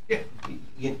 Yeah.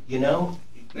 You know,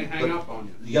 They hang up on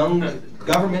you. Young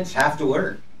governments have to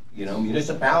work. You know,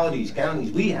 municipalities,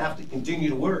 counties, we have to continue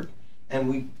to work, and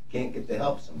we can't get the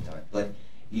help sometimes. But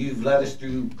you've led us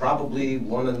through probably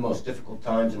one of the most difficult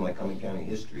times in Lycoming County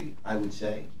history, I would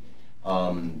say.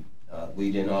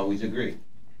 We didn't always agree,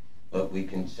 but we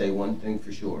can say one thing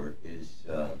for sure is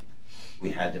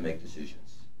we had to make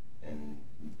decisions, and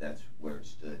that's where it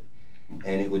stood.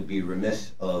 And it would be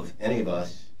remiss of any of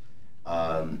us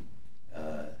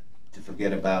to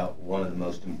forget about one of the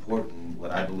most important,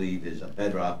 what I believe is a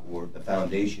bedrock or the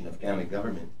foundation of county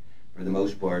government, for the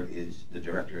most part, is the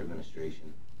Director of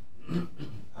Administration.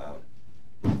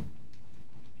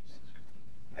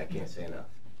 I can't say enough.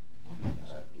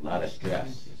 A lot of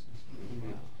stress,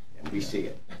 and we see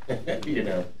it, you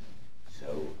know.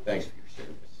 So thanks for your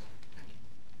service.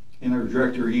 And our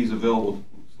director, he's available,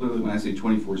 literally when I say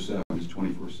 24/7, it's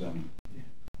 24/7.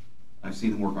 I've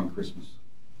seen him work on Christmas.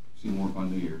 I've seen him work on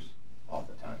New Year's. All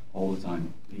the time. All the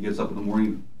time. He gets up in the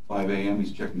morning, 5 a.m.,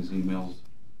 he's checking his emails.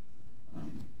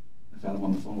 I've had him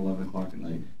on the phone 11 o'clock at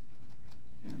night.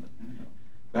 And,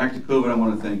 back to COVID, I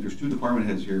want to thank, there's 2 department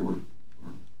heads here who are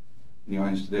in the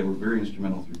audience today, were very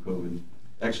instrumental through COVID,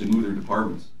 actually moved their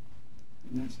departments.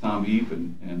 And that's Tom Heap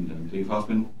and Dave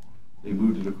Huffman. They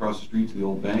moved it across the street to the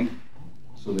old bank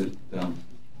so that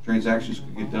transactions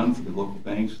could get done for the local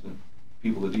banks, the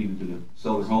people that needed to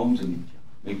sell their homes and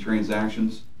make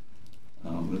transactions.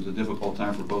 It was a difficult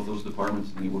time for both those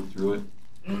departments, and they worked through it.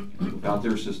 And without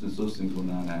their assistance, those things would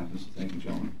not happen. So thank you,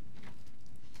 gentlemen.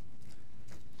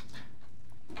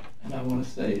 And I want to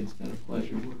say it's been a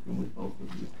pleasure working with both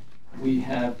of you. We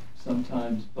have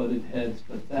sometimes butted heads,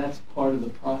 but that's part of the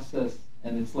process.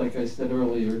 And it's like I said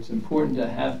earlier, it's important to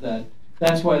have that.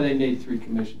 That's why they made 3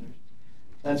 commissioners.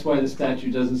 That's why the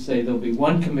statute doesn't say there'll be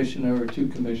 1 commissioner or 2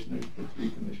 commissioners, but 3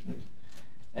 commissioners.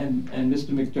 And Mr.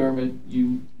 McDermott,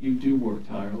 you do work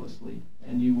tirelessly,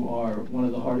 and you are one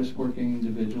of the hardest working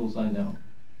individuals I know.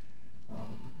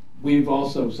 We've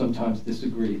also sometimes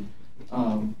disagreed,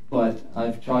 but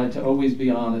I've tried to always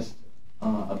be honest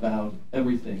about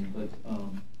everything. But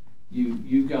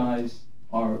you guys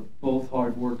are both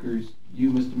hard workers.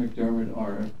 You, Mr. McDermott,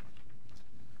 are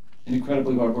an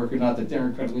incredibly hard worker. Not that they're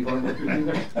incredibly hard workers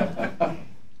either.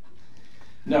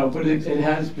 No, but it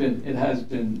has been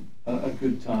a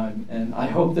good time, and I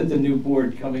hope that the new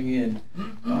board coming in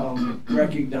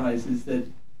recognizes that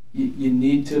you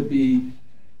need to be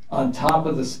on top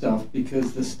of the stuff,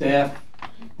 because the staff,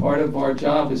 part of our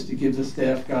job is to give the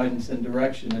staff guidance and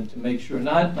direction, and to make sure,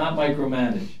 not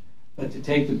micromanage, but to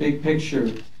take the big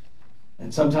picture.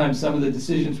 And sometimes some of the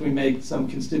decisions we make, some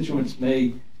constituents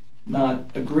may not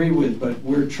agree with, but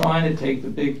we're trying to take the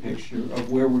big picture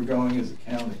of where we're going as a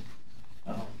county.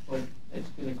 But it's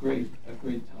been a great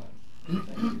time.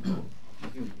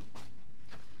 Thank you.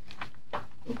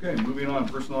 Okay, moving on,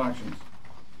 personal actions.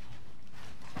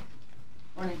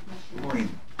 Morning, Commissioner. Morning.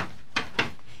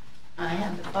 I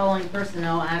have the following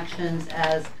personnel actions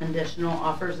as conditional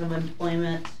offers of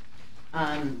employment,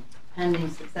 pending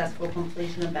successful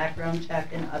completion of background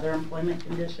check and other employment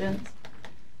conditions.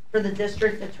 For the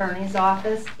District Attorney's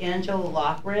Office, Angela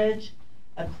Lockridge,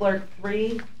 a Clerk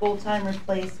 3, full-time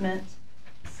replacement,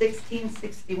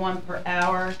 $16.61 per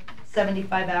hour,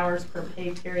 75 hours per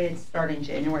pay period starting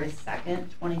January 2nd,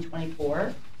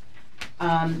 2024.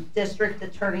 District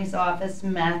Attorney's Office,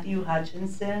 Matthew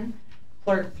Hutchinson,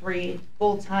 Clerk 3,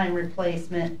 full-time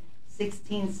replacement,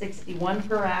 $16.61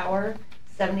 per hour,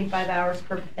 75 hours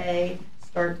per pay,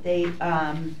 start date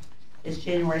is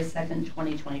January 2nd,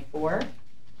 2024.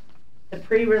 The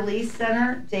Pre-Release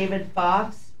Center, David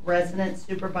Fox, Resident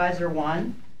Supervisor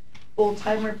 1,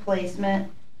 full-time replacement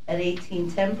at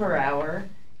 $18.10 per hour,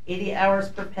 80 hours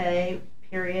per pay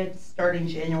period starting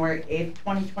January 8th,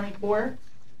 2024.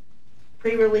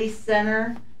 Pre-Release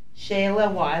Center,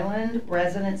 Shayla Wyland,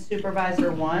 Resident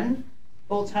Supervisor 1,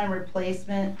 full-time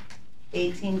replacement,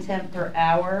 $18.10 per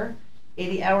hour,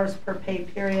 80 hours per pay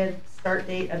period, start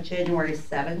date of January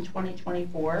 7,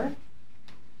 2024.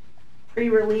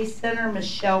 Pre-release center,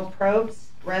 Michelle Probst,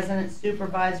 Resident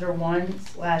Supervisor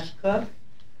 1/cook,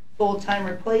 full-time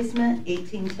replacement,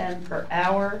 $18.10 per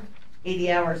hour,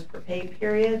 80 hours per pay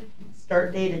period,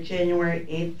 start date of January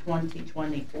 8,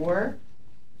 2024.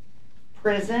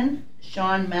 Prison,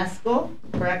 Sean Meskel,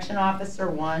 Correction Officer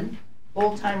 1,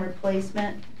 full-time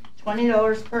replacement,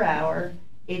 $20 per hour,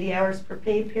 80 hours per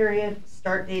pay period,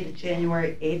 start date of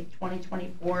January 8,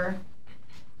 2024.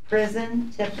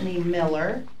 Prison, Tiffany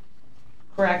Miller,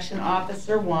 Correction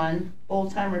Officer 1,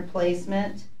 full-time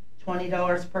replacement,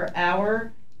 $20 per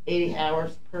hour, 80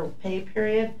 hours per pay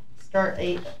period, start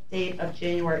date of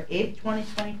January 8,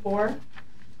 2024.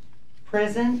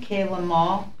 Prison, Kayla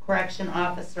Mall, Correction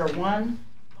Officer 1,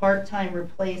 part-time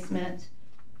replacement,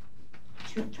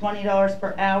 $20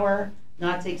 per hour,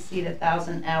 not to exceed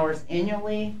 1,000 hours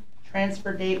annually.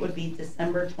 Transfer date would be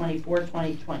December 24,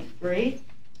 2023.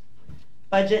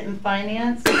 Budget and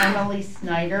Finance, Emily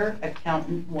Snyder,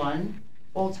 Accountant 1,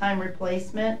 full-time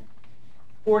replacement,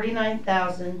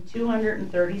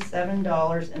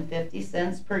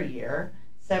 $49,237.50 per year,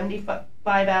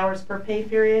 75 hours per pay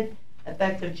period,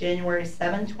 effective January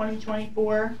 7,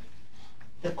 2024.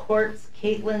 The Courts,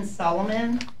 Caitlin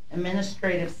Solomon,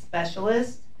 Administrative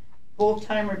Specialist,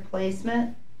 full-time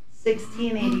replacement,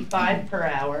 $16.85 per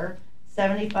hour,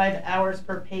 75 hours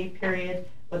per pay period,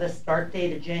 with a start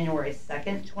date of January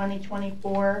 2nd,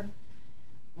 2024.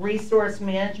 Resource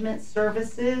Management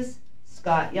Services,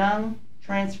 Scott Young,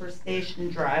 Transfer Station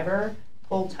Driver,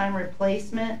 full-time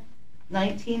replacement,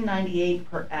 $19.98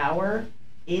 per hour,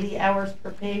 80 hours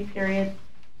per pay period,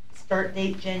 start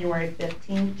date January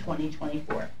 15,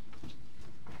 2024.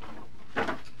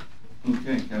 Okay,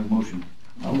 can I have a motion?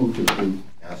 I'll move to approve.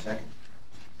 Now second.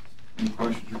 Any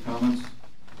questions or comments?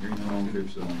 Hearing none, all in favor,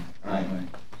 say aye. Aye.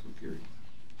 So carried.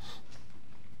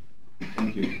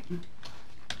 Thank you.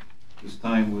 This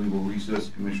time we will recess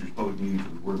Commissioners' public meeting for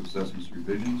the Board of Assessments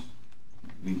revisions.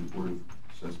 Meeting the Board of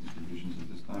Assessments revisions at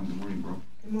this time. Good morning, bro.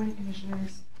 Good morning,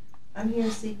 Commissioners. I'm here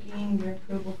seeking your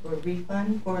approval for a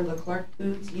refund for Leclerc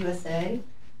Foods USA.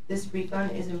 This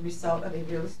refund is a result of a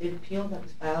real estate appeal that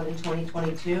was filed in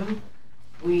 2022.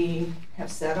 We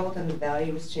have settled and the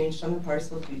value was changed on the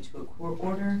parcel due to a court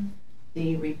order.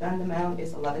 The refund amount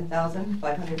is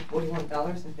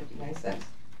 $11,541.59.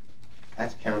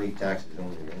 That's county taxes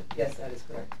only, right? Yes, that is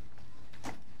correct.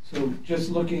 So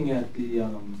just looking at the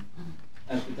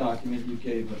document you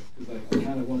gave us, because I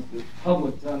kind of want the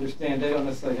public to understand, they don't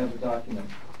necessarily have the document.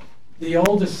 The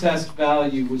old assessed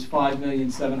value was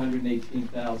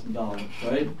 $5,718,000,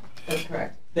 right? That's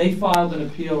correct. They filed an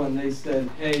appeal and they said,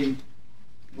 hey,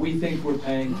 we think we're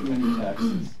paying too many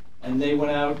taxes. And they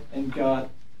went out and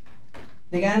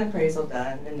They got an appraisal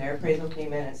done, and their appraisal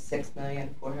came in at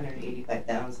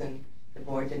 $6,485,000. The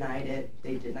board denied it.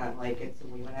 They did not like it, so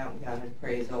we went out and got an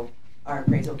appraisal. Our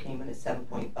appraisal came in at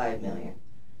 $7.5 million.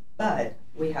 But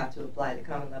we have to apply the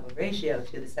common level ratio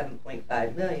to the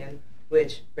 $7.5 million,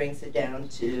 which brings it down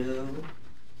to,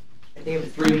 I think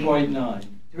it was 3.9.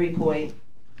 3.9,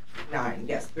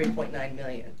 yes, 3.9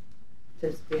 million.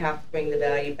 So we have to bring the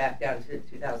value back down to the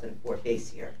 2004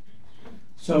 base year.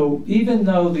 So even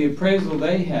though the appraisal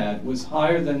they had was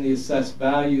higher than the assessed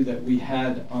value that we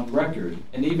had on record,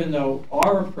 and even though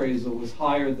our appraisal was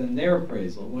higher than their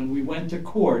appraisal, when we went to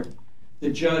court, the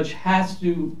judge has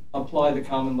to apply the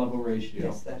common level ratio.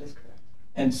 Yes, that is correct.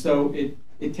 And so it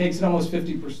takes it almost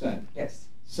 50%. Yes.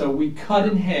 So we cut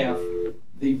in half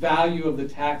the value of the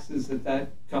taxes that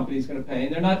company is going to pay.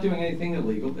 And they're not doing anything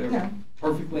illegal. They're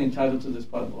perfectly entitled to this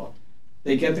by law.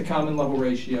 They get the common level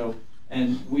ratio.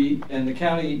 And the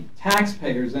county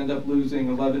taxpayers end up losing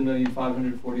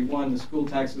 $11,541,000. The school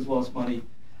taxes lost money.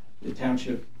 The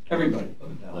township, everybody.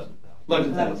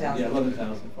 11,000. Yeah,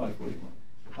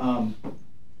 11,541.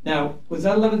 Now, was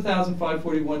that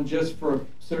 11,541 just for a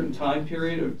certain time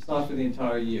period, or it's not for the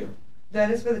entire year?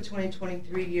 That is for the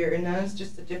 2023 year, and that is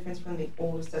just the difference from the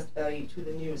old assessed value to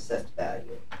the new assessed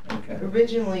value. Okay.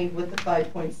 Originally, with the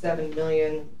 5.7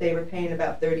 million, they were paying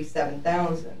about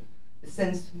 37,000.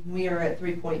 Since we are at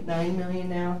 3.9 million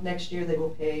now, next year they will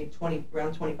pay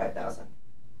around 25,000.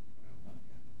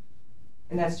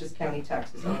 And that's just county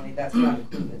taxes only. That's not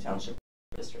including the township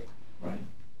district. Right.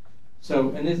 So,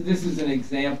 and this is an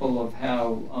example of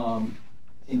how,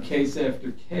 in case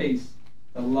after case,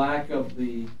 the lack of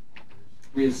the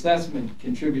reassessment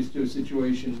contributes to a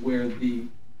situation where the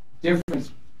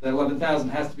difference, that 11,000,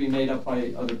 has to be made up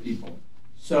by other people.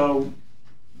 So,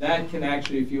 that can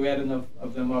actually, if you add enough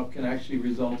of them up, can actually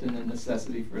result in a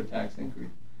necessity for a tax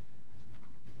increase.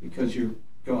 Because you're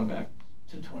going back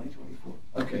to 2024.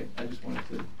 Okay, I just wanted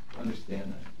to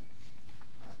understand that.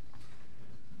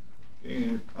 Okay,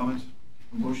 any comments?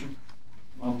 Motion?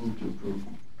 I'll move to approve.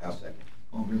 I'll second.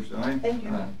 All in favor, say aye. Thank you.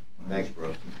 Aye. Thanks, bro.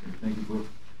 Okay, thank you, folks.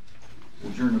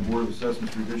 We'll adjourn the Board of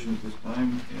Assessments revision at this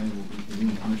time, and we'll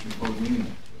reconvene the Commission closed meeting.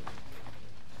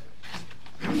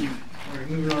 All right,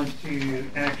 moving on to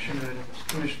action items.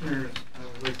 Commissioners, I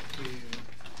would like to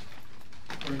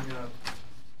bring up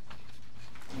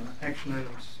action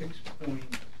item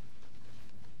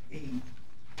 6.8.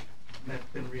 That's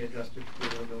been readjusted for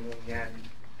the one we added.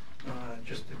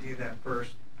 Just to do that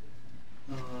first.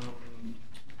 And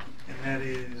that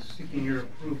is seeking your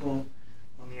approval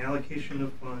on the allocation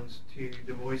of funds to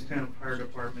the Boys Town Fire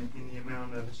Department in the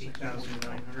amount of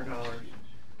 $8,900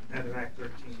 out of Act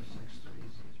 13.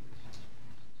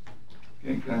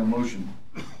 Okay, can I have a motion?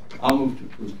 I'll move to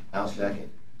approve. I'll second.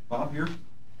 Bob here?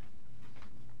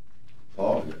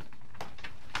 Paul here.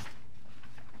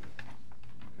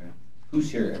 Okay. Who's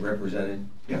here represented?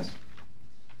 Yes.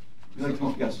 You like to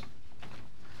come? Yes.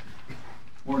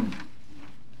 Morning.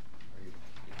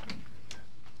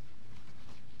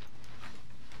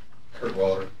 Kurt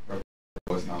Waller,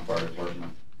 Boys Town Fire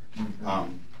Department.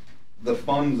 The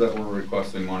funds that we're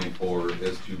requesting money for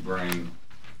is to bring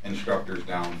instructors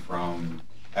down from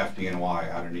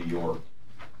FDNY out of New York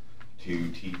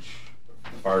to teach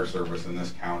the fire service in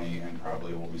this county, and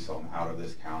probably will be some out of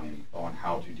this county, on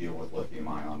how to deal with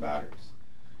lithium-ion batteries.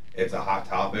 It's a hot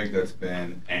topic that's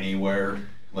been anywhere,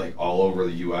 like all over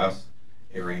the U.S.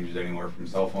 It ranges anywhere from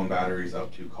cell phone batteries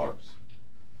up to cars.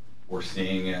 We're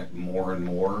seeing it more and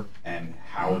more, and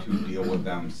how to deal with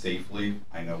them safely.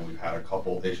 I know we've had a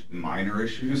couple minor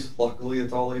issues, luckily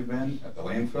it's all they've been, at the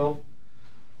landfill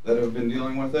that have been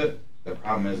dealing with it. The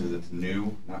problem is it's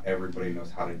new. Not everybody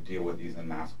knows how to deal with these in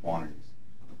mass quantities.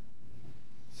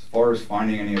 As far as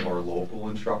finding any of our local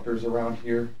instructors around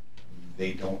here,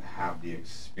 they don't have the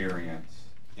experience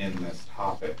in this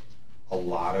topic. A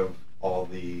lot of all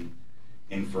the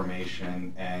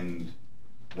information and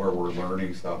where we're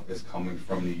learning stuff is coming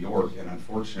from New York, and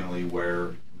unfortunately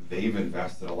where they've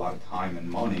invested a lot of time and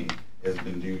money has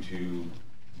been due to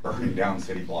burning down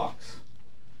city blocks.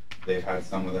 They've had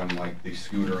some of them, like the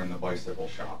scooter and the bicycle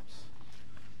shops,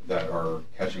 that are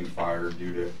catching fire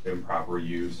due to improper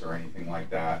use or anything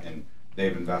like that, and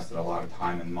they've invested a lot of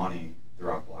time and money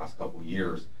throughout the last couple of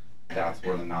years. That's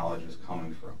where the knowledge is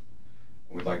coming from.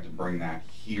 We'd like to bring that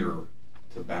here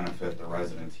to benefit the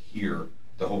residents here,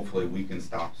 so hopefully we can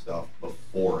stop stuff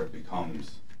before it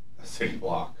becomes a city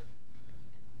block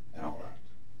and all that.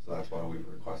 So that's why we've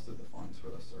requested the funds for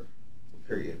this, sir.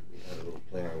 Period. We had a little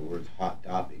play on words, hot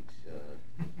topics.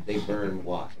 They burn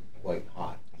what? Quite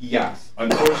hot. Yes.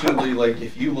 Unfortunately, like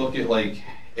if you look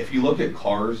at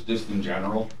cars just in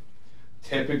general,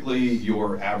 typically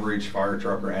your average fire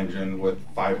truck or engine with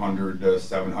 500 to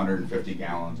 750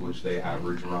 gallons, which they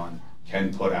average run,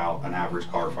 can put out an average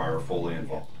car fire fully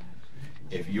involved.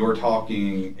 If you're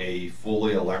talking a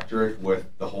fully electric with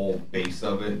the whole base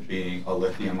of it being a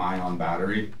lithium-ion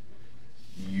battery,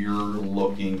 you're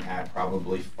looking at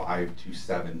probably 5 to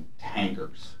 7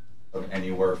 tankers of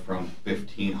anywhere from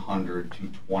 1,500 to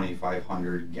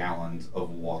 2,500 gallons of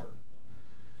water.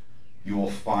 You will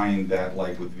find that,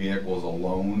 like with vehicles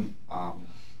alone,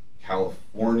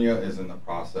 California is in the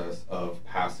process of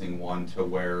passing one to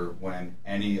where when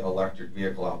any electric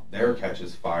vehicle out there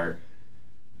catches fire,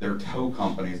 their tow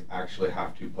companies actually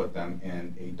have to put them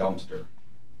in a dumpster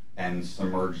and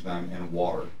submerge them in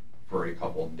water for a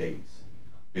couple of days,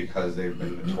 because they've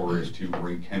been notorious to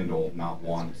rekindle not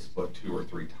once but 2 or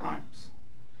 3 times.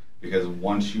 Because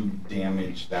once you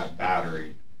damage that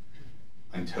battery,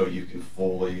 until you can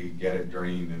fully get it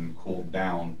drained and cooled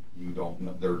down, you don't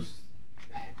know,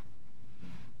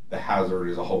 the hazard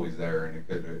is always there, and it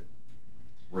could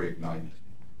reignite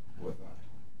with that.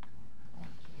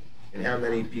 And how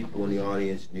many people in the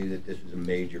audience knew that this was a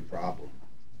major problem?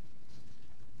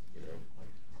 You know,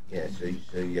 yeah.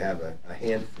 So you have a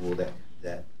handful that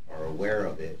are aware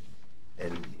of it,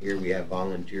 and here we have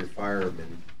volunteer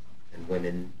firemen and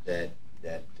women that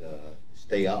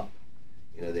stay up.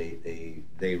 You know,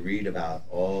 they read about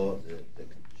all the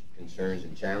concerns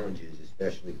and challenges,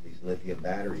 especially with these lithium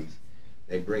batteries.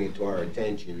 They bring it to our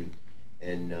attention,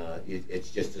 and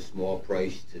it's just a small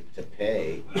price to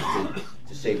pay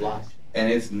to save lives.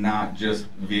 And it's not just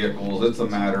vehicles, it's a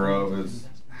matter of is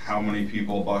how many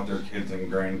people bought their kids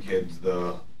and grandkids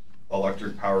the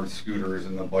electric powered scooters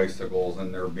and the bicycles,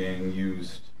 and they're being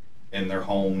used in their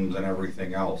homes and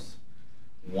everything else.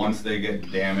 Once they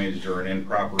get damaged or an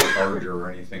improper charger or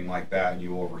anything like that and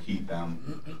you overheat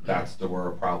them, that's to where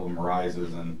a problem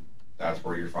arises, and that's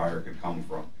where your fire could come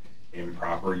from.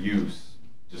 Improper use,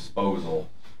 disposal.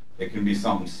 It can be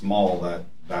something small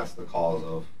that's the cause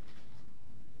of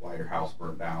why your house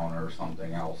burnt down or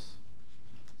something else.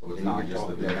 So it's not just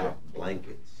the big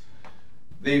blankets.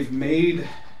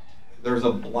 There's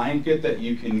a blanket that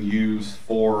you can use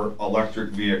for electric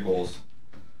vehicles.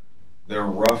 They're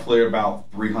roughly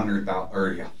about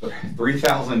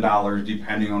 $3,000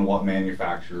 depending on what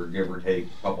manufacturer, give or take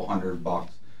a couple $100.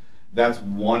 That's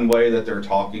one way that they're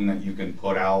talking that you can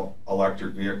put out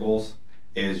electric vehicles,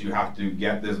 is you have to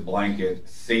get this blanket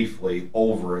safely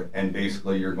over it, and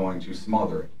basically you're going to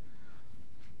smother it.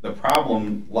 The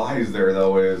problem lies there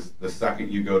though is the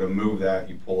second you go to move that,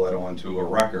 you pull it onto a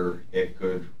wrecker, it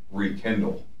could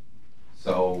rekindle.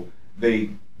 So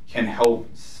they can help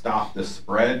stop the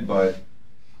spread, but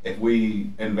if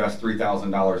we invest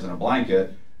 $3,000 in a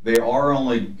blanket, they are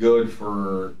only good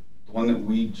for, the one that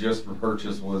we just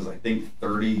purchased was I think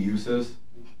 30 uses,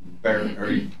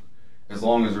 as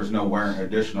long as there's no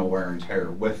additional wear and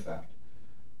tear with that.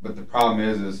 But the problem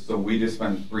is so we just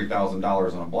spent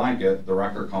 $3,000 on a blanket, the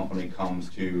wrecker company comes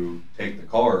to take the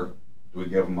car, do we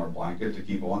give them our blanket to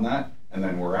keep on that, and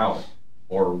then we're out?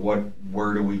 Or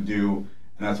where do we do?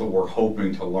 And that's what we're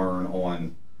hoping to learn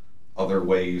on other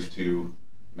ways to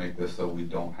make this so we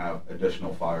don't have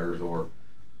additional fires, or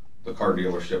the car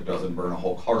dealership doesn't burn a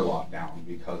whole car lot down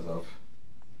because of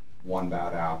one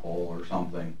bad apple or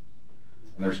something.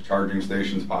 And there's charging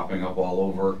stations popping up all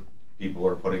over. People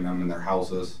are putting them in their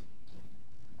houses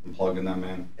and plugging them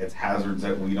in. It's hazards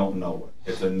that we don't know.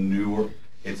 It's new,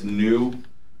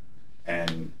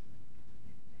 and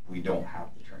we don't have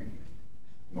the training,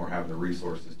 nor have the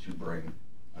resources to bring,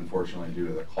 unfortunately, due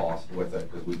to the cost with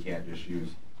it, because we can't just use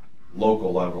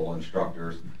local level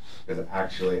instructors, because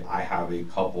actually I have a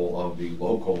couple of the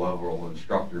local level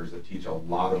instructors that teach a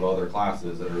lot of other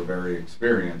classes that are very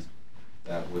experienced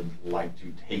that would like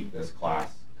to take this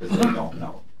class because they don't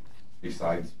know.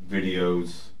 Besides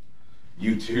videos,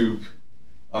 YouTube,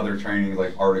 other training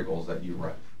like articles that you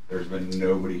read, there's been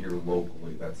nobody here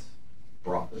locally that's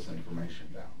brought this information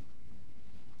down.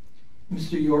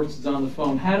 Mr. Yorks is on the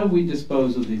phone. How do we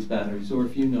dispose of these batteries? Or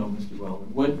if you know, Mr.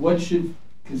 Weldon, what should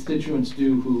constituents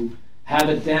do who have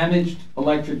a damaged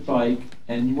electric bike,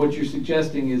 and what you're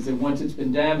suggesting is that once it's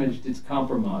been damaged, it's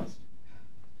compromised?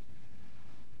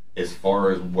 As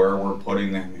far as where we're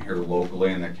putting them here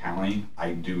locally in the county,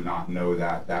 I do not know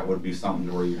that. That would be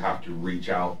something where you have to reach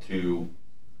out to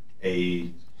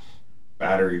a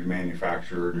battery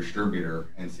manufacturer or distributor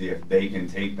and see if they can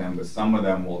take them, but some of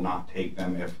them will not take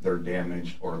them if they're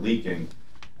damaged or leaking.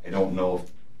 I don't know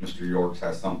if Mr. Yorks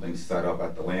has something set up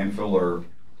at the landfill, or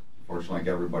unfortunately like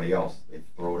everybody else, they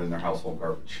throw it in their household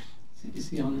garbage. Is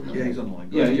he on the line? Yeah, he's on the line.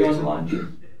 Yeah, you're on the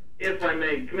line. If I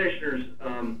may, Commissioners,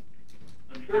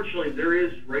 unfortunately, there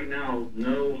is right now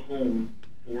no home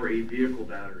for a vehicle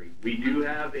battery. We do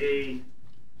have a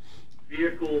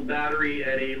vehicle battery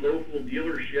at a local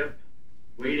dealership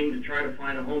waiting to try to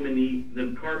find a home, and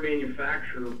the car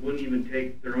manufacturer wouldn't even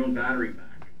take their own battery back.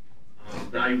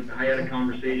 I had a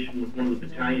conversation with one of the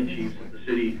battalion chiefs at the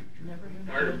city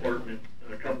fire department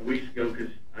a couple weeks ago,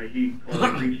 because he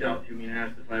reached out to me and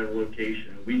asked if I have a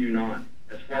location. We do not.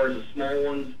 As far as the small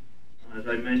ones, as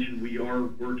I mentioned, we are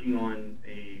working on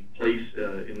a place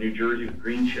in New Jersey with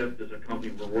Green Chip. Is a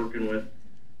company we're working with,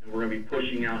 and we're going to be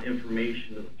pushing out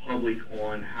information to the public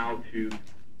on how to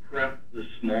prep the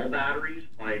small batteries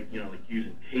by, like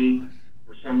using tape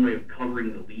or some way of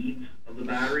covering the leads of the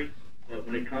battery. But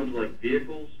when it comes to like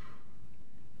vehicles,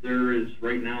 there is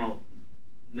right now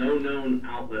no known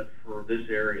outlet for this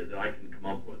area that I can come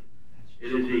up with.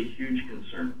 It is a huge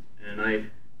concern, and I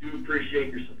do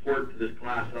appreciate your support for this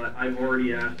class. I've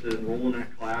already asked to enroll in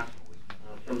that class,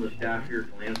 some of the staff here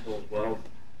at the landfill as well,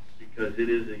 because it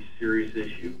is a serious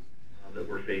issue that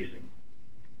we're facing.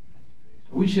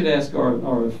 We should ask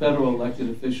our federal elected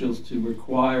officials to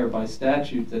require by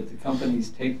statute that the companies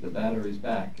take the batteries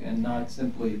back, and not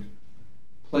simply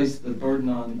place the burden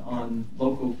on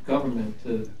local government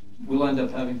to, we'll end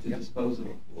up having to dispose of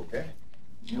them. Okay.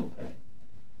 You'll pay.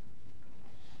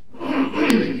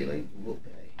 Regulate, we'll pay.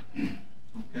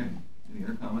 Okay, any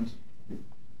other comments?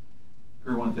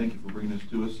 Kurt, I want to thank you for bringing this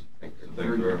to us. Thank you. It's a Thank you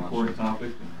very very much. important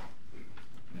topic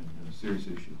and a serious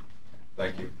issue.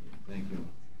 Thank you. Thank you.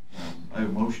 I have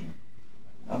a motion.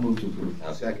 I move to approve.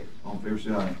 I'll second. All in favor,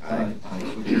 say aye. Aye. Aye,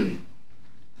 so carried.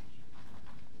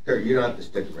 Kurt, you don't have to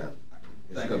stick around.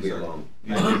 It's Thank going to you, be sir. long.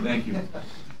 Thank you.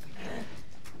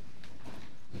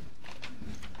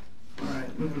 All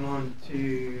right, moving on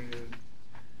to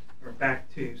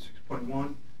back to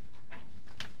 6.1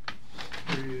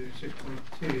 through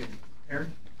 6.2. Eric?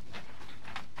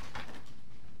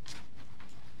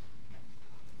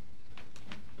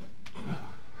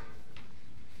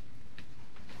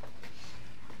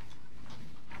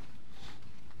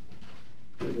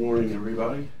 Good morning,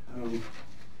 everybody.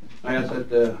 I ask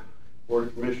that the Board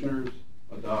of Commissioners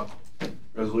adopt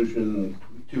Resolution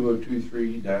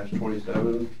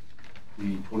 2023-27,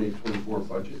 the 2024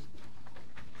 budget.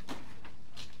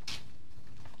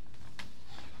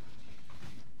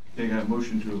 Okay, got a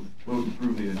motion to vote and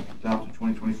approve the adopted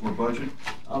 2024 budget.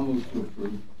 I'll move to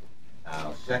approve.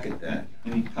 I'll second that.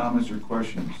 Any comments or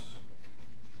questions?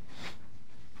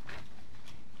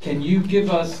 Can you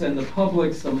give us and the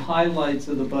public some highlights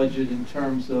of the budget in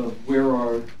terms of where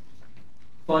our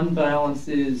fund balance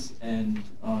is and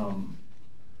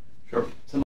Sure.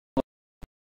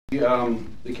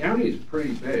 The county is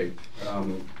pretty big.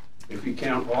 If you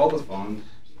count all the funds,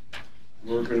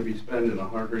 we're going to be spending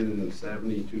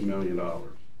 $172 million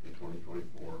in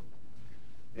 2024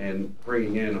 and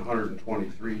bringing in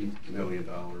 $123 million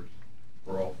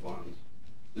for all funds.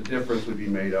 The difference would be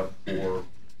made up for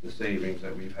the savings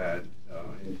that we've had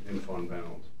in fund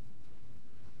balance.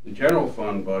 The general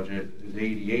fund budget is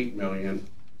 $88 million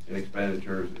in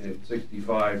expenditures and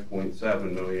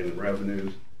 $65.7 million in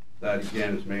revenues. That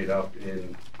again is made up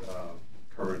in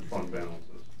current fund balances.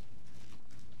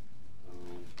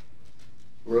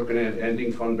 We're looking at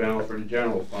ending fund balance for the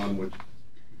general fund, which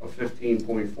of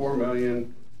 $15.4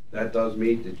 million. That does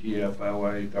meet the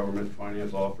GFLA, Government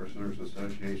Finance Officers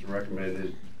Association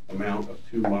recommended amount of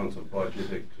 2 months of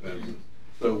budget expenses.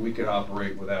 So we could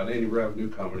operate without any revenue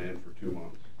coming in for 2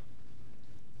 months.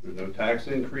 There's no tax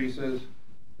increases.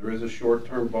 There is a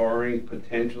short-term borrowing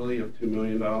potentially of $2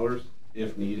 million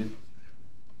if needed.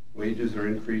 Wages are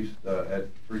increased at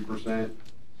 3%.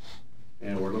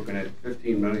 And we're looking at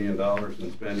 $15 million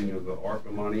in spending of the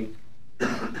ARPA money.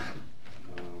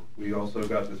 We also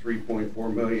got the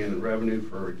 $3.4 million in revenue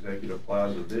for Executive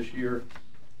Plaza this year.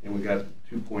 And we got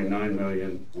 $2.9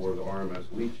 million for the RMS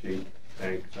leachate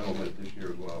tank settlement this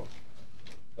year as well.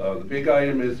 The big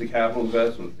item is the capital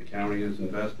investments. The county is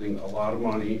investing a lot of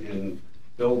money in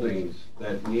buildings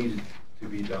that needed to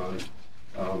be done.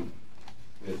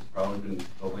 It's probably been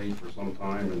delayed for some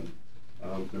time, and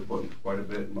they're putting quite a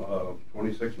bit,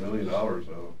 $26 million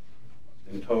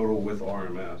in total with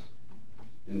RMS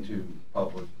into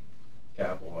public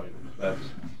capital items. That's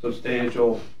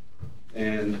substantial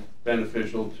and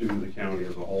beneficial to the county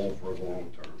as a whole for the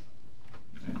long term.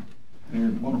 Okay.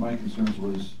 And one of my concerns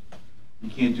was you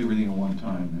can't do everything at one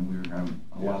time, and we were having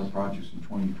a lot of projects in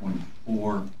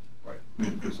 2024. Right. We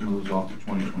had to put some of those off to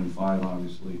 2025,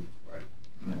 obviously. Right.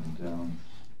 And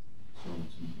so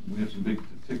we have some big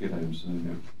ticket items.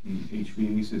 The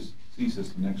HVAC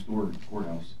system next door to the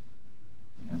courthouse,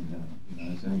 and you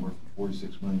know, it's anywhere from $4 to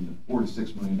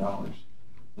 $6 million.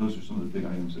 Those are some of the big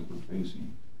items that we're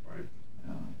facing. Right.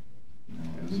 You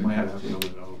know, we might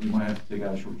have to take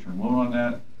out a short-term loan on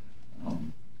that.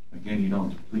 Again, you don't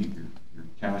deplete your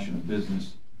cash in a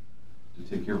business to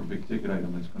take care of a big ticket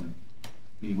item that's going to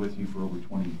be with you for over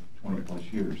 20 plus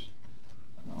years.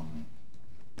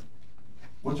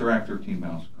 What's our Act 13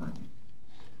 balance currently?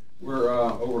 We're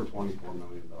over $24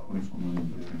 million. 24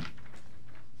 million.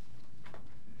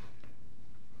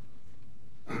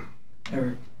 Okay.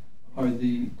 Eric, are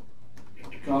the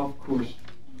golf course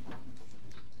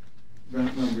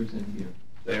rent numbers in here?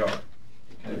 They are.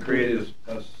 I created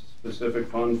a specific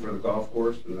fund for the golf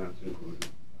course, and that's included.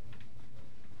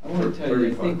 I want to tell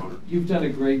you, I think you've done a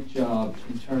great job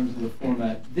in terms of the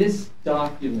format. This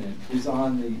document is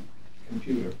on the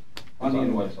computer. On the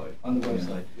website. On the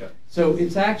website. Yeah. So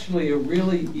it's actually a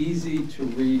really easy to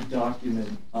read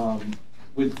document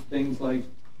with things like,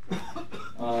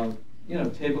 you know,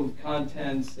 table of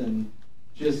contents and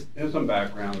just There's some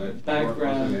background that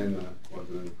wasn't in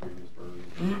the previous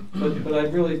version. But I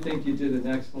really think you did an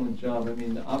excellent job. I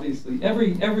mean, obviously,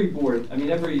 every board, I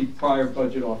mean, every prior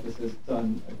budget office has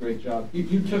done a great job.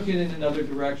 You took it in another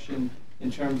direction in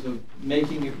terms of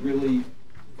making it really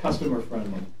customer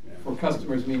friendly. For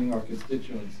customers, meaning our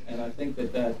constituents, and I think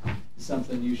that is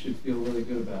something you should feel really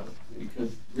good about,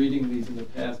 because reading these in the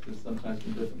past has sometimes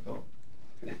been difficult.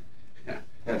 Yeah,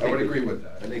 I would agree with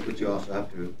that. I think what you also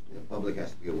have to, the public has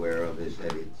to be aware of is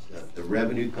that it's the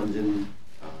revenue comes in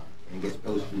and gets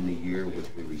posted in the year which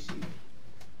we receive.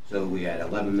 So we had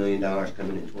 $11 million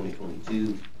coming in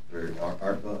 2022 for our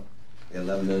ARPA. We had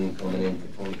 $11 million coming in for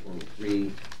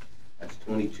 2023. That's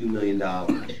 $22 million.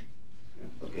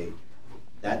 Okay.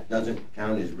 That doesn't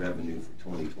count as revenue for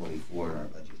 2024 in our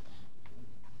budget.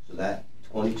 So that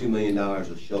 $22 million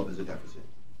will show up as a deficit.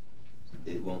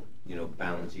 it won't, you know,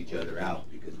 balance each other out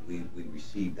because we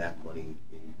received that money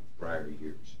in prior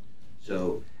years.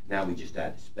 So now we just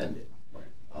had to spend it.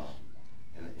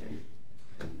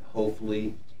 And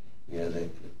hopefully, you know,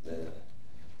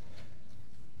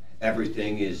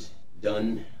 everything is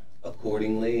done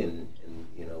accordingly, and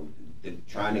you know,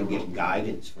 trying to get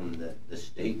guidance from the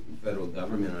state and federal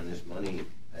government on this money,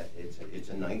 it's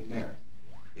a nightmare.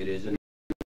 It is a nightmare.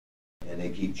 And they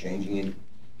keep changing it.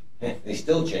 They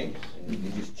still change it. They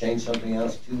just changed something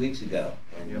else 2 weeks ago.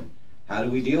 And how do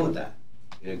we deal with that?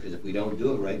 You know, because if we don't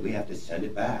do it right, we have to send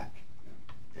it back.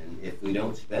 And if we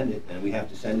don't spend it, then we have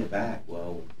to send it back.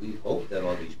 Well, we hope that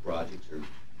all these projects are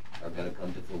going to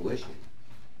come to fruition.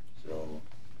 So.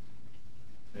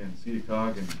 And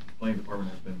CEDACOG and the planning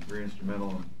department has been very instrumental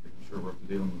in making sure we're up to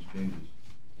date on those changes.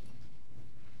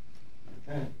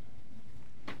 Okay.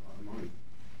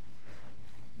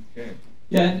 Okay.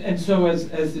 Yeah, and so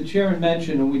as the chairman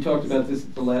mentioned, and we talked about this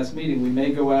at the last meeting, we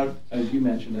may go out, as you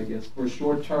mentioned, I guess, for a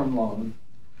short-term loan,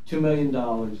 $2 million,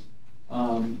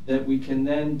 that we can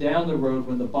then, down the road,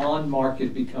 when the bond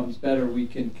market becomes better, we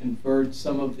can convert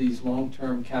some of these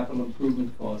long-term capital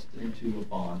improvement costs into a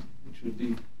bond, which would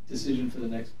be a decision for the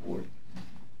next board.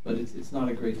 But it's not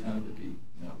a great time to be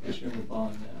issuing a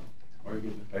bond now. Or you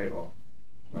get to pay it off.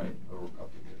 Right. Over a couple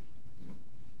of years.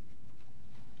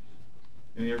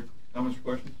 Any other comments or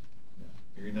questions?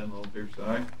 Hearing none, all in favor say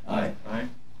aye. Aye. Aye.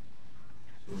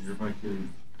 So hereby carried.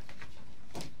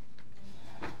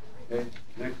 Okay,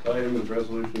 next item is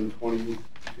resolution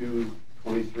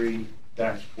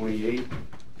 2223-28,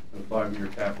 a 5-year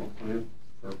capital plan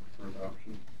for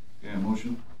adoption. Okay, a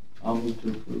motion? I'll move to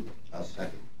approve. I'll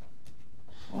second.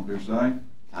 All in favor say aye.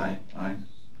 Aye. Aye.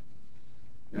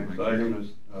 Next item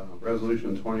is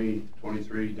resolution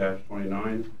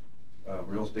 2023-29,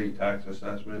 real estate tax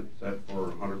assessment set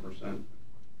for 100%.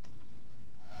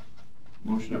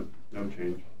 Motion? No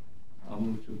change. I'll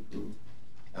move to approve.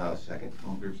 Second.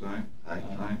 All in favor say aye. Aye.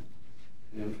 Aye.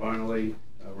 And finally,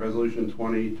 resolution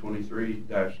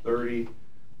 2023-30,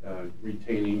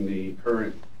 retaining the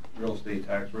current real estate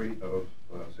tax rate of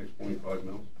 6.5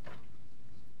 mils.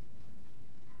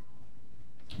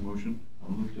 Motion?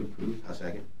 I'll move to approve. I'll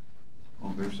second.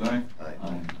 All in favor say aye. Aye.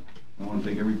 Aye. I want to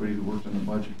thank everybody who worked on the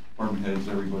budget, department heads,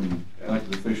 everybody,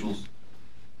 elected officials,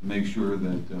 to make sure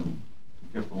that we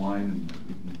kept the line and that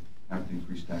we can have to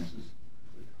increase taxes.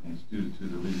 And it's due to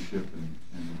the leadership and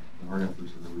the hard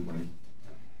efforts of everybody.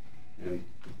 And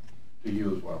to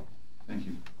you as well. Thank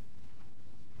you.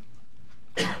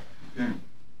 Okay,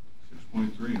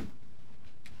 6.3.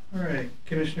 All right,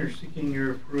 Commissioner, seeking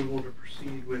your approval to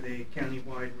proceed with a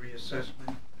countywide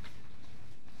reassessment.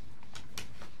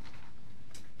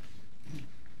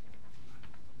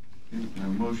 Okay, can I have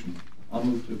a motion? I'll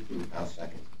move to approve. I'll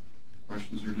second.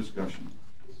 Questions or discussion?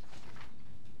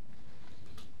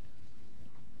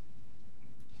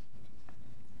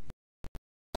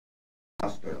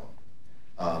 Hospital.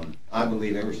 I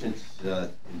believe ever since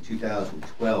in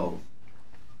 2012,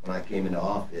 when I came into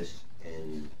office,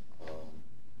 and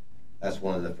that's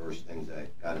one of the first things I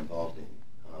got involved in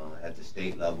at the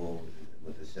state level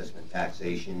with assessment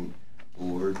taxation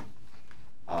board.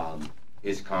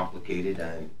 It's complicated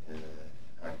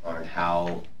on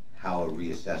how a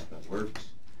reassessment works.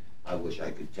 I wish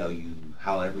I could tell you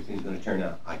how everything's going to turn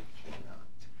out. I cannot.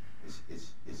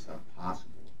 It's not possible.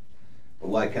 But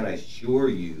what I can assure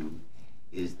you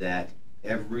is that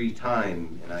every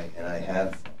time, and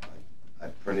I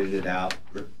printed it out,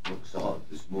 Brooke saw it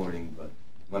this morning, but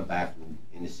went back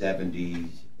in the 70s,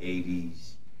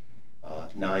 80s,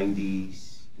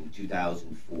 90s, and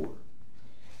 2004.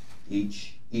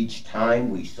 Each time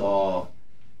we saw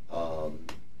the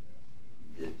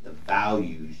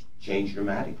values change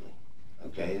dramatically.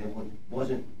 Okay, and it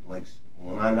wasn't like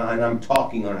when I'm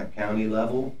talking on a county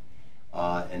level,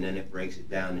 and then it breaks it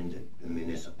down into the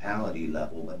municipality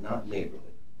level, but not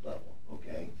neighborhood level.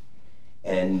 Okay,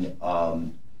 and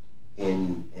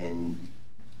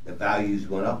the values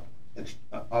went up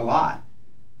a lot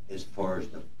as far as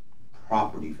the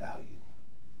property value.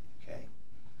 Okay,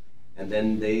 and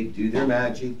then they do their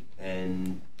magic,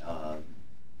 and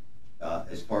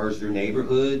as far as their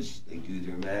neighborhoods, they do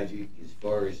their magic as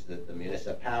far as the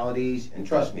municipalities. And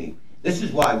trust me, this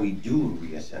is why we do a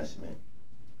reassessment.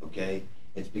 Okay,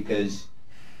 it's because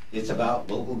it's about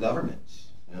local governments.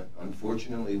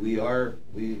 Unfortunately, we are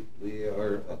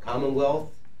a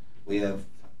commonwealth. We have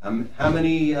how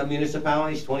many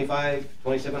municipalities?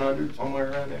 2,700,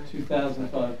 somewhere around there.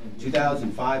 2,500.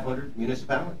 2,500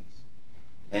 municipalities,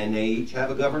 and they each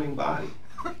have a governing body.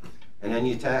 And then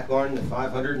you tack on the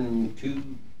 502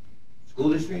 school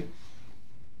districts,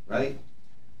 right?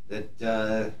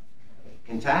 That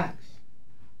can tax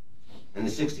in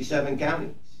the 67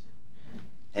 counties.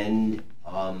 And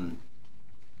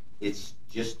it's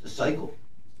just a cycle.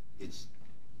 It's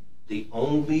the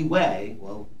only way,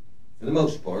 well, for the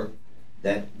most part,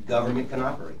 that government can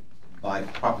operate, by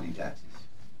property taxes.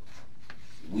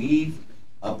 We've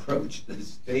approached the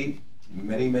state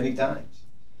many, many times.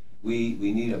 We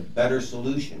need a better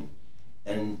solution,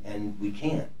 and we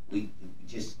can't. We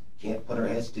just can't put our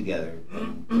heads together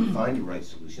and find the right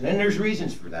solution. And there's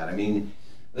reasons for that. I mean,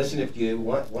 listen, if you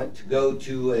want to go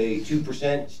to a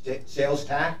 2% sales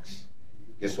tax,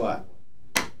 guess what?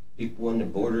 People in the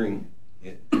bordering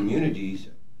communities,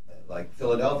 like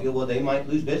Philadelphia, well, they might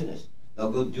lose business.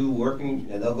 They'll go do working,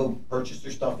 and they'll go purchase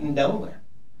their stuff in Delaware.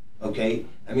 Okay?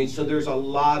 I mean, so there's a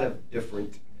lot of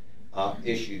different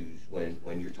issues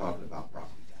when you're talking about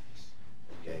property tax.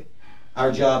 Okay?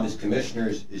 Our job as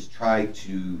commissioners is try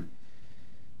to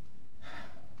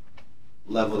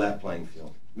level that playing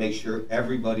field. Make sure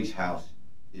everybody's house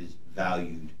is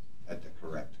valued at the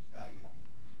correct value.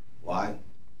 Why?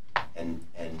 And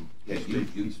yes, you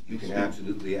can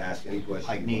absolutely ask any question.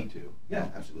 I need to. Yeah,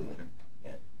 absolutely.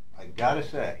 Yeah. I gotta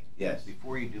say, yes,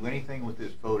 before you do anything with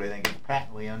this vote, I think it's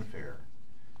patently unfair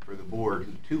for the board,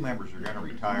 whose 2 members are going to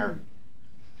retire,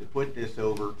 to put this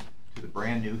over to the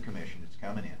brand new commission that's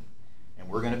coming in, and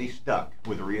we're going to be stuck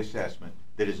with a reassessment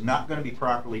that is not going to be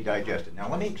properly digested. Now,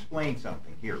 let me explain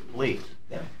something here, please,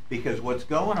 because what's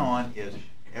going on is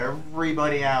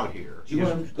everybody out here. Do you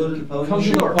want to go to the podium? Come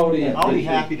to the podium. I'll be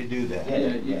happy to do that.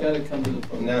 Yeah, you got to come to the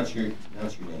podium. Announce your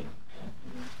name.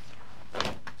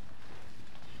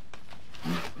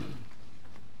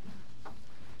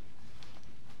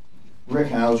 Rick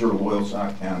Hauser,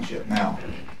 Loyalsock Township. Now,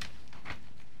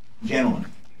 gentlemen,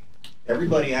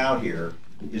 everybody out here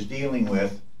is dealing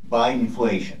with Biden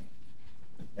inflation.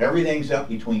 Everything's up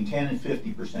between 10 and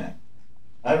 50%.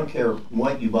 I don't care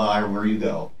what you buy or where you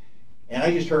go. And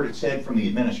I just heard it said from the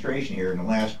administration here in the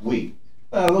last week,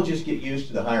 well, we'll just get used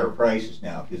to the higher prices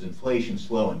now because inflation's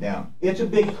slowing down. It's a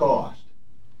big cost.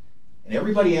 And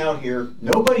everybody out here,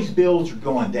 nobody's bills are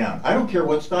going down. I don't care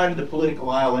what side of the political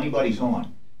aisle anybody's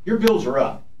on. Your bills are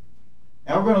up.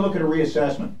 Now we're going to look at a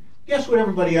reassessment. Guess what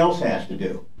everybody else has to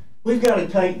do? We've got to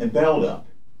tighten the belt up.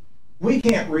 We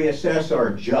can't reassess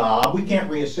our job. We can't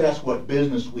reassess what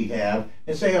business we have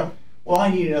and say, oh, well,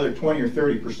 I need another 20 or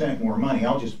 30% more money.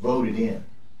 I'll just vote it in.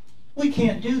 We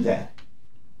can't do that.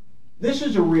 This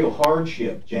is a real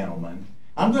hardship, gentlemen.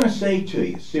 I'm going to say to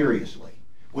you, seriously,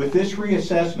 with this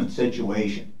reassessment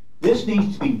situation, this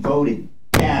needs to be voted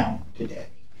down today.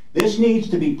 This needs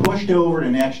to be pushed over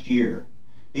to next year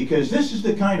because this is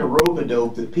the kind of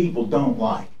rope-a-dope that people don't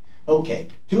like. Okay,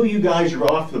 2 of you guys are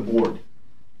off the board.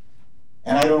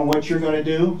 And I don't know what you're going to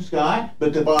do, Scott,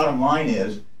 but the bottom line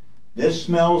is this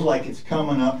smells like it's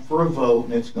coming up for a vote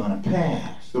and it's going to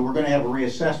pass. So we're going to have a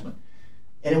reassessment.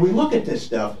 And then we look at this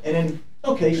stuff and then,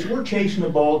 okay, so we're chasing the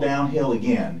ball downhill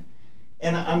again.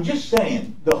 And I'm just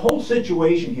saying, the whole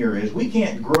situation here is we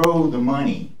can't grow the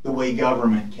money the way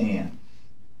government can.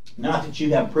 Not that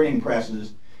you have printing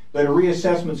presses, but a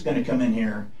reassessment's going to come in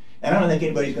here, and I don't think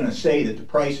anybody's going to say that the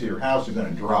price of your house is going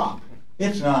to drop.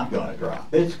 It's not going to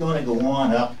drop. It's going to go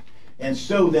on up, and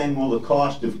so then will the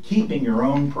cost of keeping your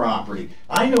own property.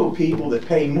 I know people that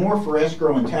pay more for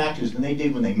escrow and taxes than they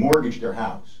did when they mortgaged their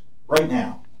house, right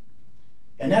now.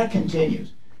 And that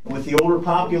continues. And with the older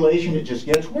population, it just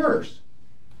gets worse.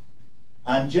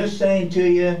 I'm just saying to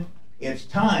you, it's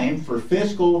time for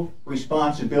fiscal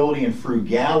responsibility and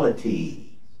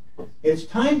frugality. It's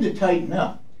time to tighten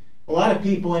up. A lot of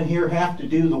people in here have to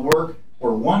do the work,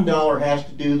 or $1 has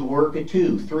to do the work at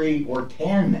 2, 3, or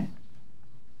 10.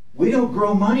 We don't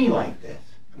grow money like this.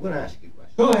 I'm going to ask you a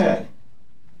question. Go ahead.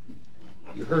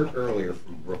 You heard earlier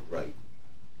from Brooke Wright.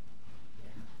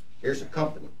 Here's a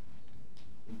company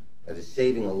that is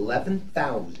saving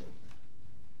 11,000. Let me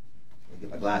get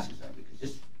my glasses on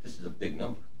because this is a big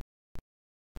number.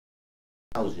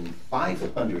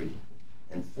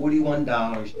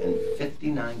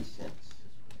 $1,541.59.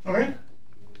 All right.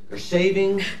 They're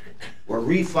saving, we're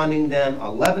refunding them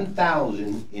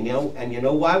 $11,000, and you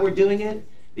know why we're doing it?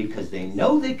 Because they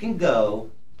know they can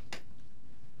go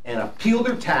and appeal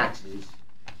their taxes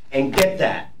and get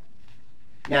that.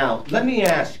 Now, let me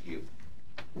ask you,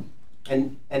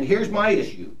 and here's my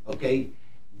issue, okay?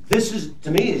 This is,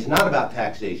 to me, is not about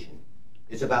taxation.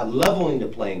 It's about leveling the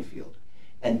playing field.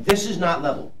 And this is not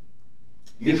level.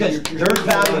 Because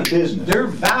their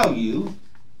value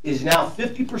is now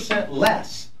 50%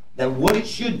 less than what it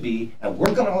should be, and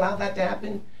we're going to allow that to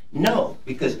happen? No,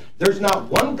 because there's not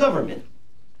one government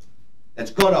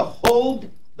that's going to hold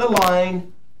the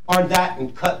line on that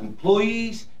and cut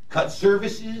employees, cut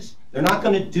services. They're not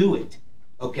going to do it,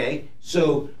 okay?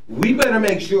 So we better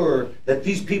make sure that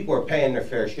these people are paying their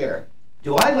fair share.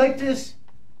 Do I like this?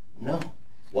 No.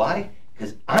 Why?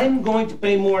 Because I'm going to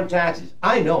pay more in taxes.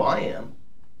 I know I am.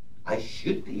 I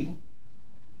should be.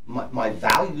 My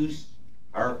values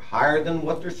are higher than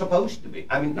what they're supposed to be.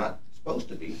 I mean, not supposed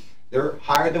to be. They're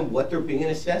higher than what they're being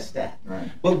assessed at.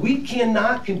 Right. But we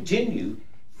cannot continue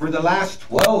for the last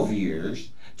 12 years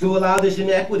to allow this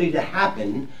inequity to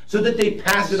happen so that they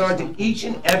pass it on to each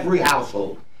and every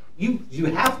household. You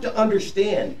have to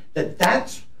understand that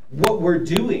that's what we're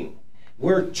doing.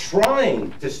 We're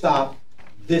trying to stop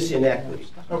this inequity.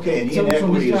 Okay, and the So,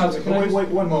 inequity Mr. House, is, can I wait, just wait,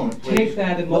 one moment, please. Take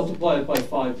that and multiply it by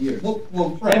 5 years.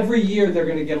 right. Every year they're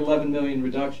going to get 11 million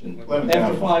reduction. 11,000.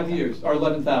 After 5 years, or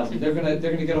 11,000. They're going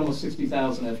to get almost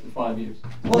 60,000 after 5 years.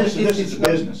 Well, This is a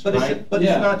business, but right? But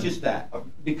Yeah. it's not just that,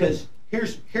 because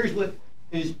here's what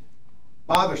is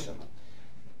bothersome.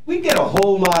 We get a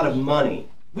whole lot of money.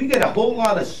 We get a whole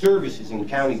lot of services in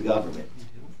county government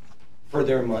for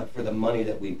the money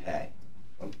that we pay.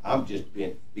 I'm just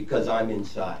being, because I'm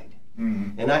inside.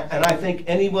 Mhm. And I think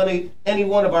any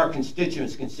one of our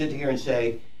constituents can sit here and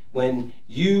say, when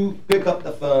you pick up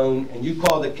the phone and you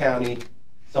call the county,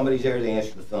 somebody's there to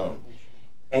answer the phone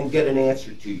and get an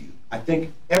answer to you. I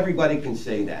think everybody can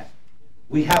say that.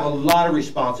 We have a lot of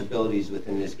responsibilities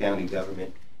within this county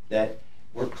government that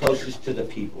we're closest to the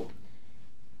people.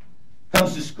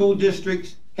 Comes to school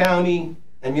districts, county,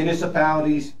 and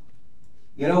municipalities,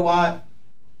 you know what?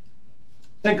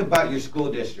 Think about your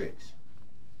school districts.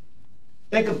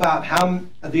 Think about how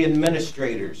the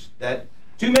administrators, that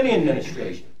too many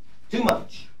administration, too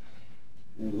much.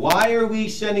 Why are we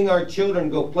sending our children to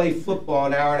go play football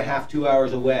an hour and a half, 2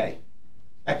 hours away?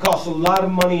 That costs a lot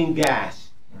of money in gas.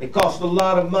 It costs a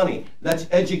lot of money. Let's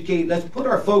educate, let's put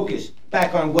our focus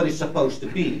back on what it's supposed to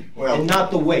be, and not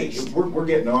the waste. We're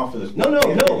getting off of this. No,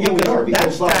 Yeah, we are, because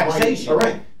that's bottom line- taxation. All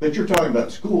right, but you're talking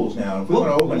about schools now. If we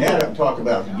want to open that up and talk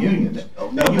about the unions,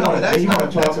 then you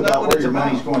want to talk about where your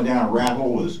money's going down a rat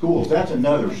hole with the schools. That's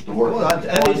another story. Well,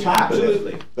 that On is top of this.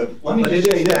 absolutely. But let me But just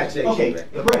it say is this. taxation, Okay,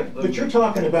 Rick. right, but you're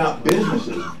talking about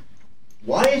businesses.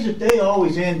 Why is it they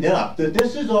always end up, that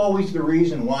this is always the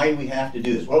reason why we have to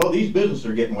do this? Well, these businesses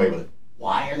are getting away with it.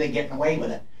 Why are they getting away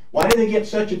with it? Why do they get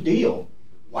such a deal?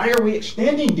 Why are we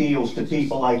extending deals to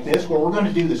people like this where we're going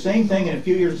to do the same thing in a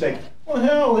few years and say, well,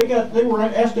 hell, they were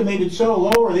estimated so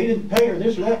low, or they didn't pay, or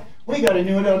this or that. We got to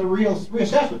do another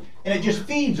reassessment. And it just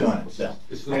feeds on itself.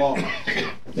 It's the law.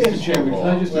 Mr. Chairman, can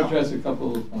I just address a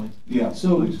couple of points? Yeah.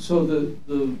 So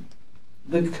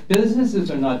the businesses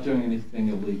are not doing anything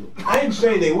illegal. I didn't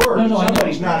say they were. No, no, I know.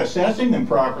 Somebody's not assessing them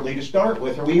properly to start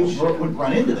with, or we would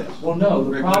run into this. Well, no,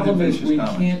 the Rick, problem let me is finish we this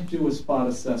comment. can't do a spot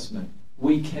assessment.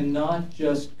 We cannot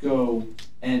just go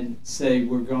and say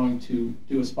we're going to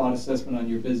do a spot assessment on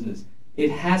your business.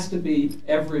 It has to be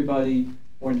everybody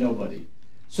or nobody.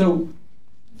 So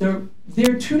there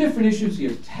are two different issues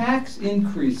here. Tax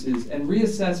increases and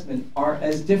reassessment are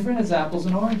as different as apples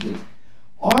and oranges.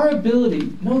 Our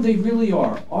ability, no, they really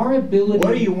are. Our ability.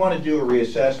 What do you want to do a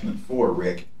reassessment for,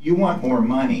 Rick? You want more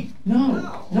money.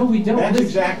 No, we don't. That's Listen,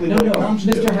 exactly no, what it no, comes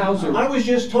to. Mr. Hauser. I was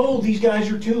just told these guys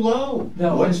are too low.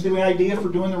 No, What's the idea for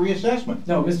doing the reassessment?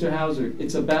 No, Mr. Hauser,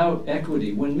 it's about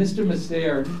equity. When Mr.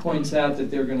 Masser points out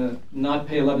that they're going to not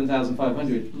pay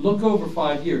 $11,500, look over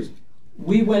 5 years.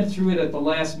 We went through it at the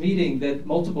last meeting that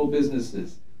multiple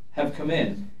businesses have come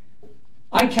in.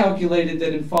 I calculated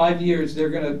that in 5 years they're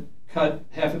going to cut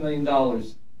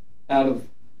 $500,000 out of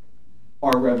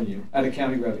our revenue, out of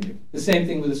county revenue. The same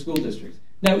thing with the school districts.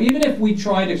 Now, even if we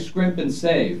try to scrimp and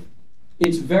save,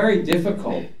 it's very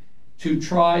difficult to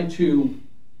try to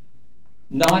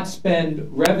not spend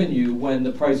revenue when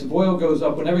the price of oil goes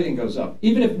up, when everything goes up.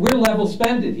 Even if we're level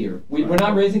spended here, we're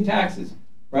not raising taxes,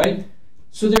 right?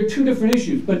 So there are two different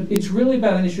issues, but it's really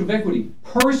about an issue of equity.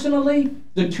 Personally,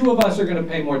 the two of us are going to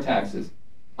pay more taxes.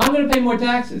 I'm going to pay more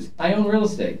taxes. I own real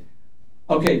estate.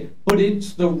 Okay, but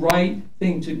it's the right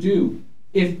thing to do.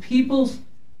 If people's,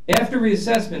 after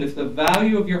reassessment, if the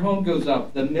value of your home goes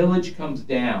up, the millage comes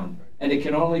down, and it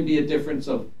can only be a difference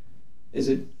of, is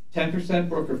it 10%,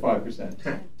 Brooke, or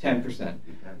 5%? 10%.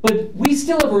 But we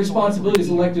still have a responsibility as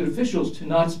elected officials to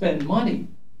not spend money.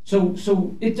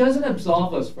 So it doesn't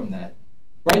absolve us from that,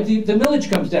 right? The millage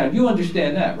comes down. You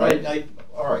understand that, right?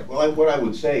 All right. Well, what I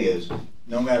would say is,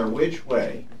 no matter which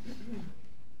way,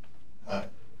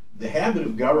 the habit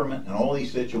of government in all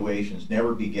these situations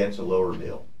never begets a lower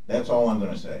bill. That's all I'm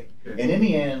going to say. Okay. And in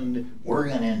the end, we're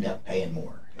going to end up paying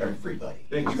more. Everybody.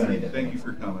 Thank you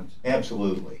for your comments.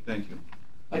 Absolutely. Thank you.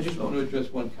 I just want to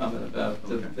address one comment about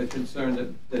the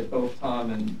concern that both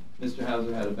Tom and Mr.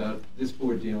 Hauser had about this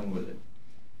board dealing with it.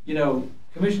 You know,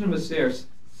 Commissioner Masser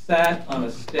sat on a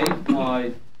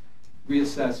statewide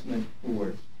reassessment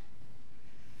board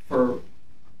for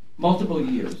multiple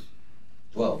years.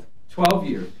 12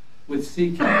 years with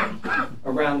CCAP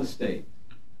around the state.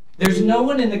 There's no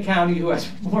one in the county who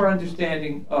has more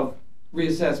understanding of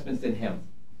reassessments than him.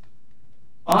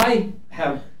 I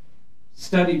have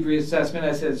studied reassessment,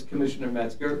 as has Commissioner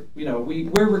Metzger. You know,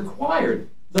 we're required,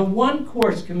 the one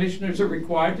course commissioners are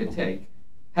required to take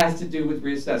has to do with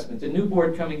reassessment. The new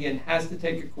board coming in has to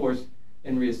take a course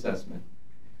in reassessment.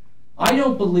 I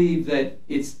don't believe that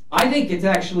I think it's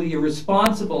actually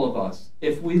irresponsible of us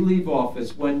if we leave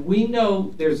office when we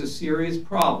know there's a serious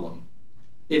problem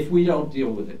if we don't deal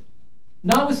with it.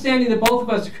 Notwithstanding that both of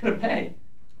us are going to pay.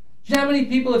 Do you know how many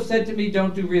people have said to me,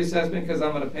 don't do reassessment because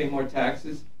I'm going to pay more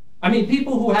taxes? I mean,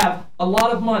 people who have a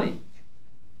lot of money.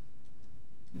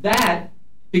 That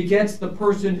begets the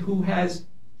person who has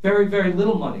very, very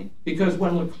little money. Because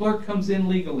when the clerk comes in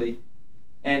legally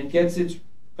and gets its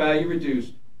value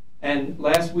reduced, and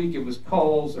last week it was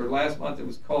Kohl's, or last month it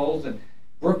was Kohl's, and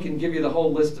Brooke can give you the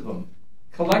whole list of them.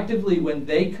 Collectively, when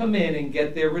they come in and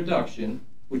get their reduction,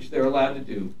 which they're allowed to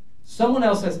do, someone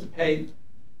else has to pay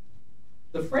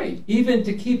the freight, even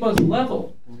to keep us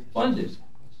level funded,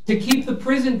 to keep the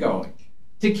prison going,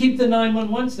 to keep the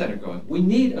 911 center going. We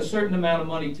need a certain amount of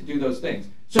money to do those things.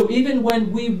 So even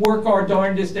when we work our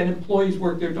darndest and employees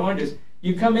work their darndest,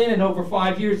 you come in and over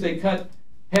 5 years they cut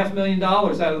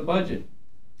 $500,000 out of the budget.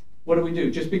 What do we do?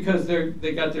 Just because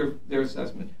they got their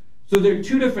assessment. So there are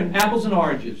two different apples and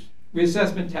oranges.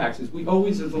 Reassessment taxes. We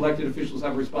always, as elected officials,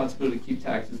 have a responsibility to keep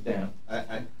taxes down.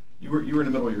 You were in the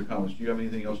middle of your comments. Do you have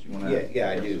anything else you want to add? Yeah,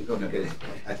 I do. Go ahead. Because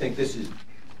I think this is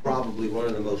probably one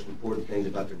of the most important things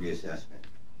about the reassessment,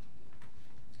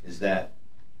 is that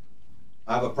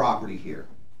I have a property here,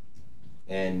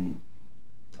 and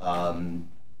my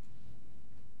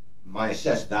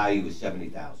assessed value is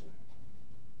 $70,000.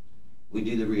 We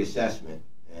do the reassessment,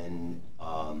 and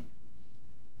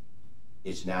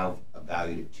it's now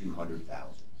valued at $200,000.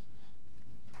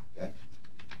 Okay.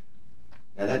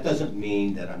 Now that doesn't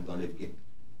mean that I'm going to get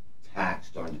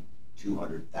taxed on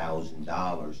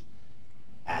 $200,000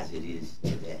 as it is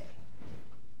today,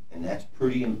 and that's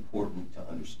pretty important to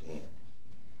understand.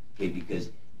 Okay,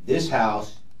 because this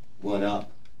house went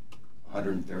up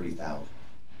 $130,000.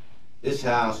 This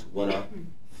house went up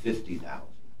 $50,000.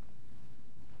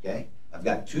 Okay, I've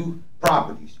got two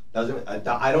properties.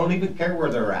 I don't even care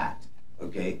where they're at.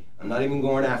 Okay, I'm not even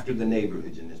going after the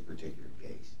neighborhoods in this particular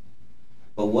case.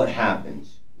 But what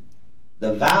happens?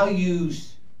 The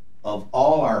values of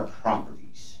all our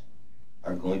properties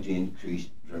are going to increase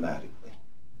dramatically.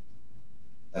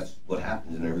 That's what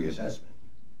happens in a reassessment.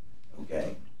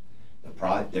 Okay,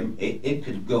 it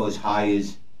could go as high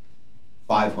as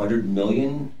 500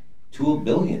 million to $1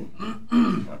 billion.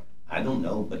 I don't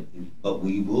know, but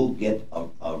we will get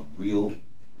a real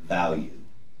value.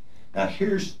 Now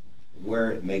here's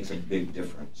where it makes a big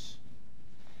difference.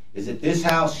 Is that this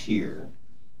house here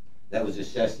that was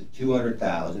assessed at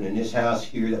 $200,000, and this house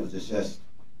here that was assessed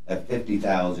at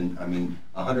 $50,000, I mean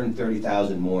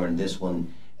 $130,000 more, and this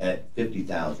one at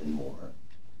 $50,000 more,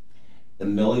 the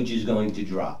millage is going to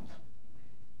drop.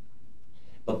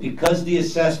 But because the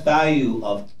assessed value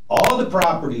of all the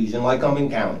properties in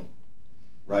Lycoming County,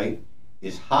 right,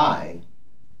 is high,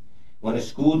 when a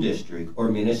school district or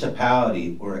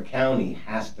municipality or a county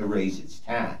has to raise its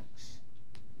tax,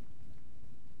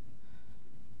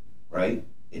 right,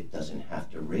 it doesn't have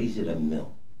to raise it a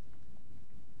mil.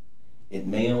 It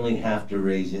may only have to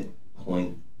raise it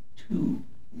 0.2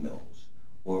 mils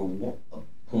or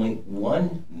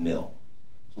 0.1 mil.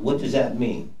 So what does that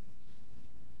mean?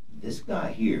 This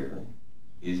guy here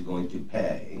is going to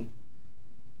pay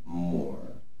more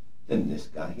than this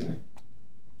guy here.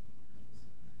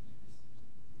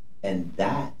 And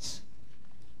that's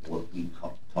what we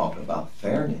talk about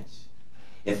fairness.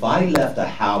 If I let a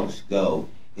house go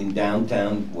in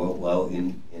downtown, well,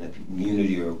 in a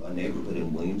community or a neighborhood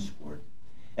in Williamsport,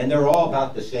 and they're all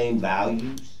about the same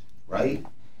values, right?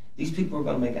 These people are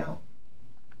going to make out.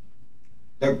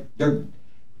 They're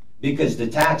because the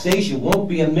taxation won't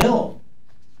be a mil.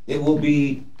 It will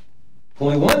be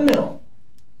 0.1 mil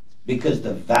because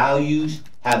the values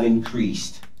have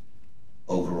increased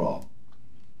overall.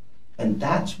 And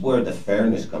that's where the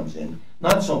fairness comes in.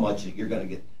 Not so much that you're going to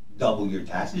get double your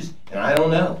taxes, and I don't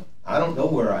know. I don't know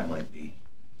where I might be.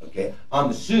 Okay,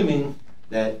 I'm assuming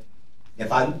that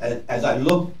as I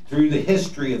look through the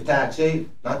history of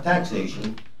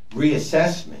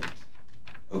reassessment,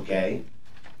 okay,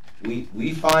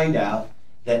 we find out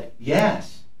that,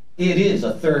 yes, it is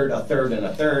a third, and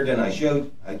a third, and I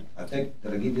think,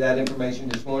 did I give you that information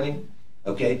this morning?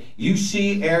 Okay, you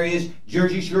see areas,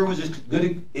 Jersey Shore was a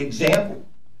good example,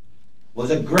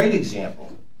 was a great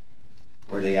example,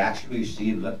 where they actually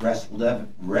received less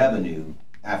revenue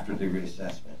after the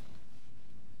reassessment.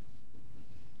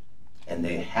 And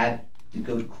they had to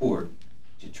go to court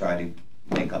to try to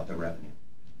make up the revenue.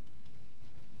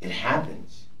 It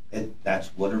happens. That's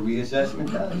what a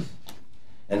reassessment does.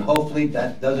 And hopefully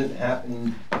that doesn't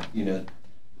happen, you know,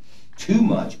 too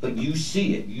much, but you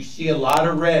see it. You see a lot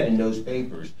of red in those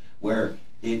papers where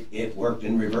it worked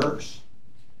in reverse.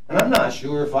 And I'm not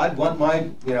sure if I'd want my,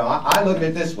 you know, I look at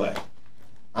it this way.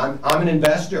 I'm an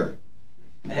investor.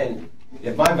 And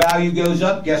if my value goes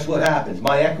up, guess what happens?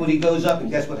 My equity goes up, and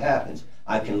guess what happens?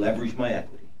 I can leverage my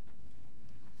equity.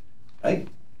 Right?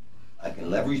 I can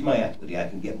leverage my equity. I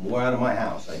can get more out of my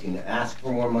house. I can ask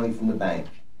for more money from the bank.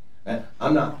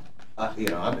 I'm not, you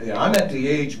know, I'm at the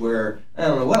age where I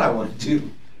don't know what I want to do,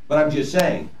 but I'm just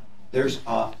saying there's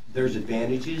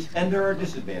advantages and there are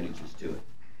disadvantages to it.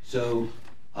 So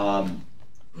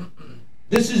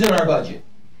this is in our budget.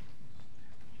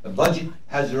 The budget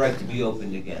has the right to be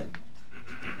opened again.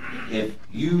 If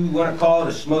you want to call it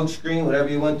a smoke screen, whatever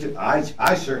you want to,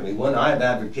 I certainly want. I have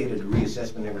advocated a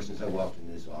reassessment ever since I walked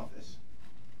in this office.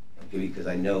 Okay, because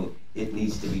I know it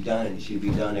needs to be done, and it should be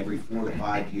done every 4 to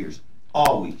 5 years.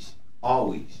 Always,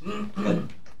 always.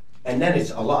 And then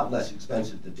it's a lot less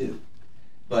expensive to do.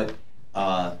 But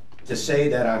to say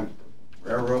that I'm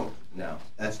railroad, no,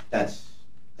 that's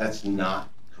not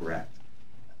correct.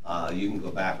 You can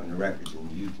go back on the records,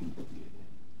 and you can.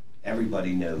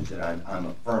 Everybody knows that I'm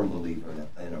a firm believer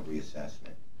in a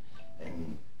reassessment.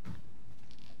 And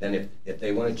then if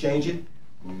they want to change it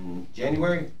in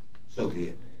January, so be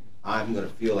it. I'm going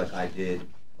to feel like I did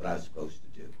what I was supposed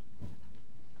to do.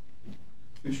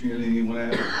 Commissioner, anything you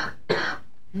want to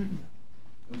add?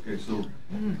 Okay, so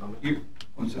here,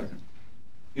 1 second.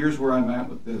 Here's where I'm at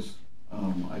with this.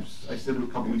 I said it a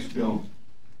couple weeks ago.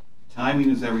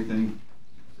 Timing is everything.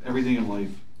 It's everything in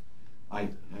life. I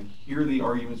hear the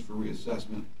arguments for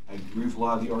reassessment. I agree with a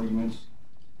lot of the arguments,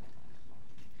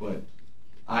 but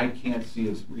I can't see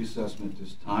a reassessment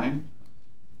this time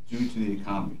due to the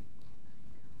economy.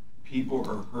 People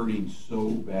are hurting so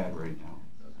bad right now.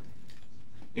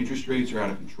 Interest rates are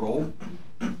out of control.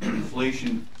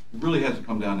 Inflation really hasn't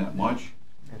come down that much.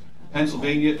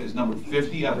 Pennsylvania is number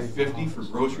 50 out of 50 for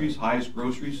groceries, highest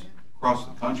groceries across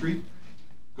the country.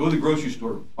 Go to the grocery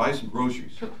store, buy some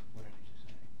groceries.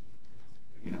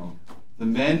 You know, the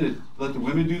men that let the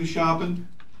women do the shopping,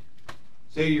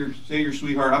 say your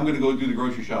sweetheart, I'm going to go do the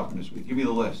grocery shopping this week. Give me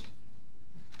the list.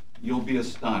 You'll be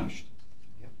astonished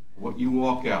what you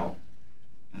walk out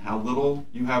and how little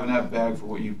you have in that bag for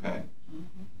what you pay.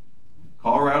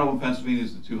 Colorado and Pennsylvania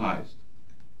is the two highest.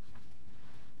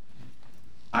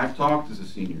 I've talked to the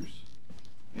seniors,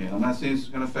 and I'm not saying this is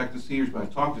going to affect the seniors, but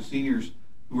I've talked to seniors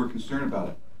who are concerned about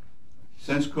it.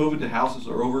 Since COVID, the houses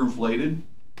are overinflated.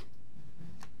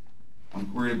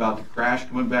 I'm worried about the crash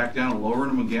coming back down and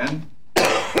lowering them again.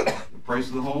 The price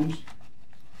of the homes.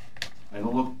 I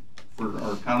don't look for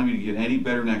our economy to get any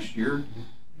better next year.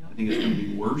 I think it's going to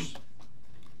be worse.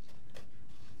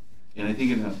 And I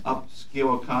think in an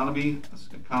upscale economy,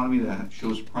 an economy that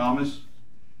shows promise,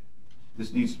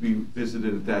 this needs to be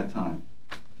visited at that time.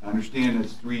 I understand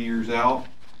that's 3 years out.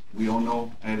 We don't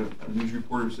know. I had a news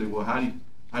reporter say, well, how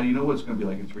do you know what it's going to be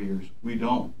like in 3 years? We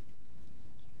don't.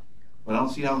 But I don't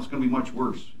see how it's going to be much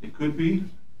worse. It could be,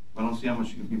 but I don't see how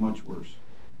much it could be much worse.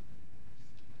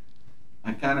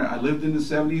 I lived in the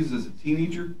 70s as a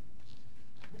teenager.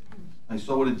 I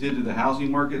saw what it did to the housing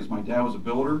market as my dad was a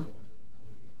builder.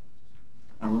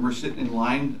 I remember sitting in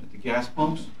line at the gas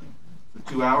pumps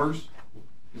for 2 hours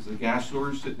because the gas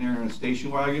stores sitting there in a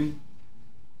station wagon,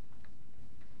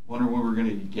 wondering when we were going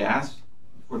to get gas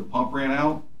before the pump ran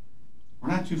out. We're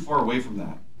not too far away from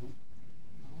that.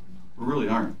 We really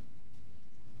aren't.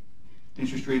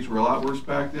 Interest rates were a lot worse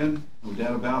back then, no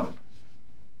doubt about it.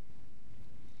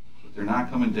 But they're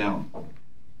not coming down.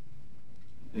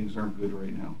 Things aren't good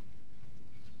right now.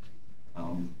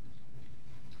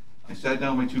 I sat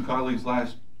down with my 2 colleagues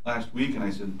last week and I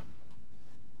said,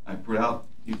 I put out,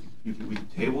 we can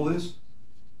table this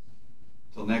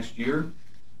till next year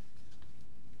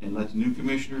and let the new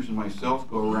commissioners and myself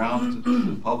go around to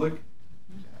the public,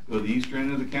 go to the eastern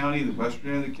end of the county, the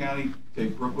western end of the county,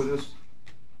 take Brooke with us,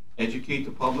 educate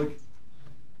the public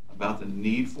about the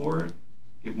need for it,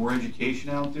 get more education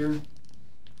out there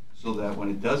so that when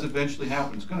it does eventually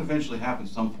happen, it's going to eventually happen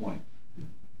at some point,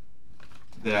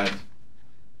 that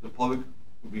the public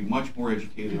would be much more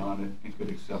educated on it and could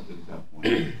accept it at that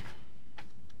point.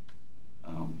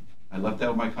 I left that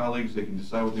with my colleagues. They can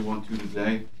decide what they want to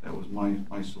today. That was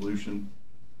my solution.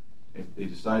 If they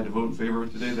decide to vote in favor of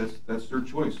it today, that's their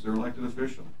choice. They're elected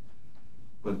official.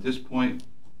 But at this point,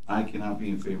 I cannot be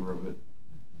in favor of it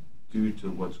due to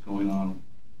what's going on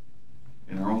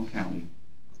in our own county.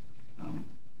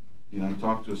 You know, I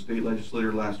talked to a state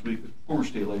legislator last week, a former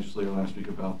state legislator last week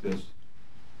about this.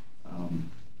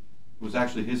 It was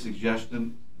actually his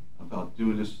suggestion about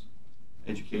doing this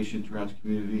education throughout the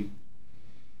community.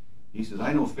 He says,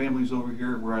 I know families over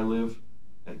here where I live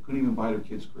that couldn't even buy their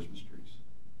kids Christmas trees.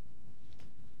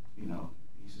 You know,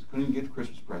 he says, couldn't even get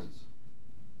Christmas presents.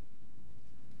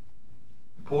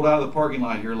 I pulled out of the parking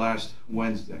lot here last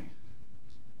Wednesday.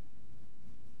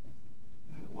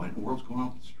 What in the world's going on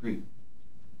with the street?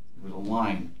 There was a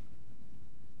line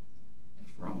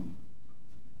from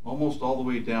almost all the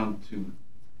way down to,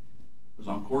 it was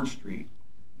on Court Street.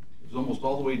 It was almost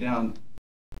all the way down,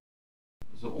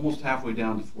 it was almost halfway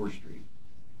down to 4th Street.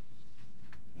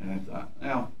 And I thought,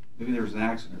 well, maybe there was an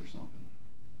accident or something.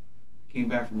 I came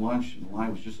back from lunch and the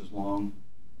line was just as long.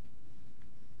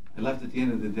 I left at the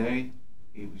end of the day,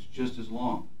 it was just as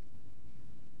long.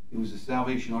 It was the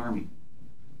Salvation Army.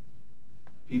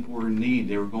 People were in need.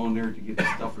 They were going there to get the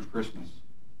stuff for Christmas.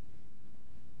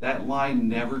 That line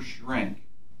never shrank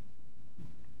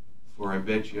for, I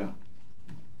bet you,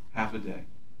 half a day.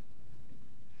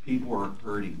 People are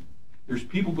hurting. There's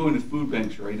people going to food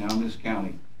banks right now in this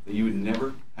county that you would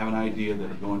never have an idea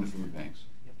that are going to food banks.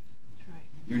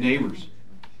 Your neighbors.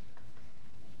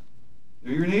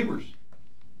 They're your neighbors.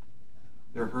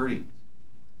 They're hurting.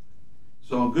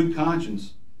 So in good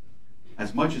conscience,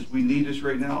 as much as we need this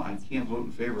right now, I can't vote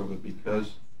in favor of it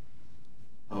because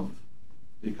of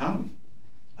the economy.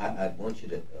 I want you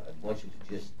to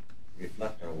just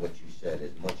reflect on what you said.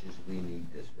 As much as we need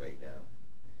this right now.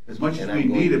 As much as we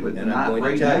need it, but not right now. And I'm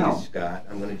going to tell you, Scott.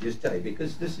 I'm going to just tell you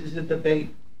because this is a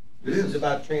debate. This is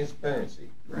about transparency.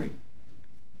 Right.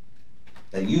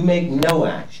 That you make no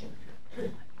action,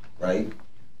 right?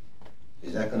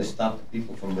 Is that going to stop the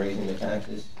people from raising the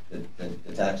taxes?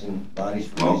 The taxing bodies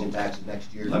from raising taxes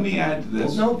next year? Let me add to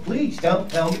this. Well, no, please tell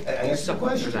me. Answer the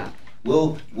question.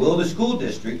 Will the school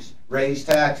districts raise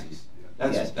taxes?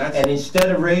 Yes. And instead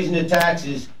of raising the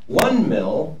taxes 1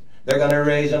 mil, they're going to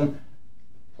raise them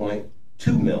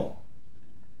 0.2 mil.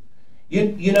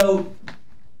 You know,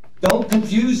 don't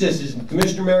confuse this, as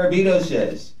Commissioner Marabito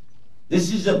says.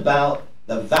 This is about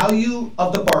the value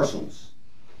of the parcels,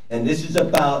 and this is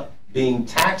about being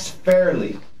taxed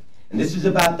fairly, and this is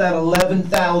about that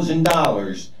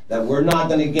 $11,000 that we're not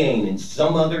going to gain in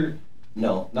some other,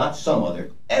 no, not some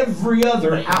other, every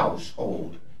other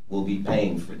household will be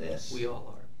paying for this. We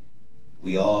all are.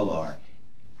 We all are,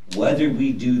 whether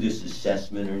we do this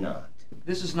assessment or not.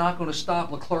 This is not going to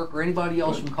stop Leclerc or anybody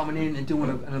else from coming in and doing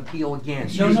an appeal again.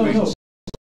 No.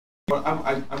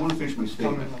 I want to finish my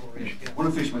statement.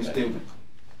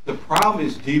 The problem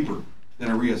is deeper than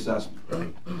a reassessment.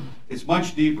 Right. It's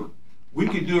much deeper. We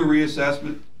could do a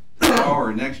reassessment now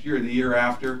or next year or the year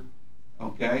after,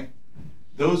 okay?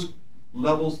 Those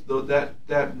levels, that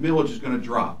millage is going to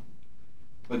drop.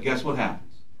 But guess what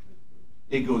happens?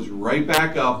 It goes right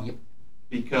back up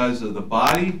because of the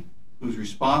body who's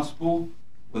responsible,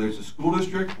 whether it's a school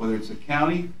district, whether it's a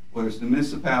county, whether it's the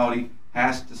municipality,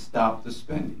 has to stop the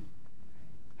spending.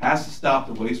 Has to stop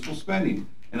the wasteful spending.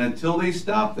 And until they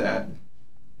stop that,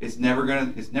 it's never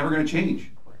gonna change.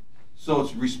 So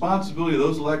it's the responsibility of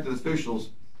those elected officials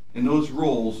in those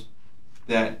roles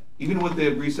that even when the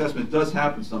reassessment does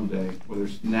happen someday, whether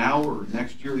it's now or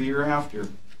next year or the year after,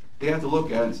 they have to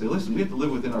look at it and say, listen, we have to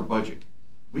live within our budget.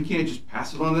 We can't just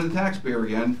pass it on to the taxpayer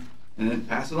again and then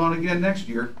pass it on again next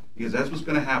year, because that's what's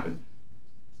going to happen.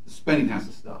 The spending has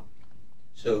to stop.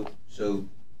 So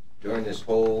during this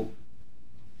whole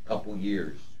couple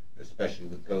years, especially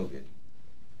with COVID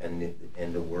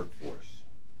and the workforce,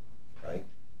 right?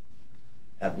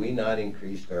 Have we not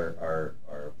increased our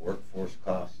workforce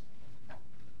costs?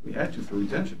 We had to for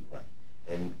retention. Right.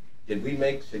 And did we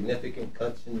make significant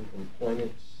cuts in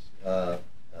employment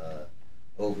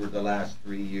over the last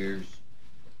 3 years?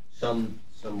 Some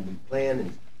we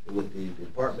planned with the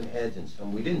department heads, and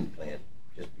some we didn't plan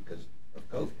just because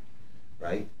of COVID,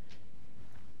 right?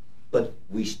 But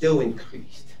we still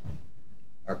increased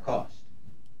our cost.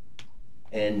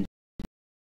 And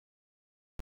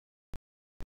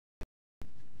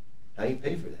how do you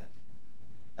pay for that?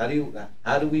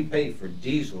 How do we pay for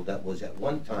diesel that was at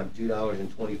one time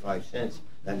 $2.25,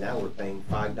 and now we're paying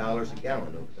 $5 a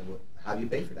gallon? How do you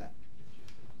pay for that?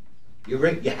 You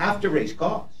have to raise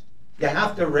costs. You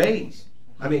have to raise.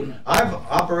 I mean, I've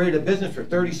operated a business for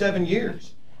 37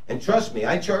 years. And trust me,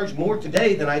 I charge more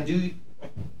today than I do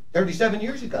 37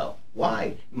 years ago.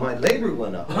 Why? My labor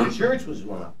went up, my insurance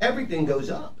went up, everything goes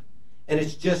up. And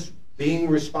it's just being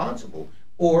responsible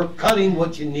or cutting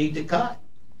what you need to cut.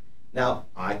 Now,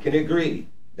 I can agree,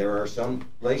 there are some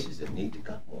places that need to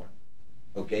cut more.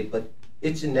 Okay, but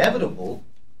it's inevitable,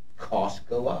 costs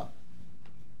go up.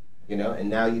 You know, and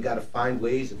now you got to find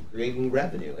ways of creating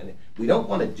revenue. And we don't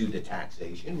want to do the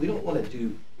taxation. We don't want to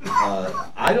do,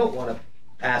 I don't want to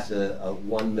pass a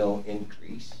 1 mil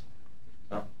increase.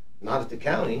 Not at the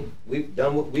county. We've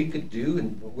done what we could do,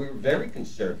 and we're very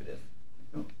conservative.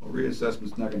 Well,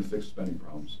 reassessment's not going to fix spending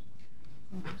problems.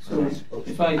 So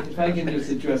if I can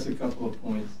just address a couple of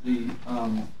points.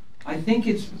 I think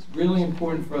it's really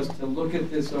important for us to look at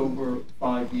this over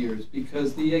 5 years,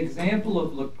 because the example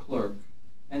of Leclerc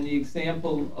and the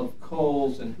example of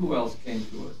Kohl's and who else came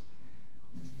to us,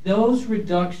 those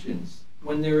reductions,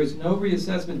 when there is no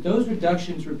reassessment, those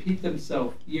reductions repeat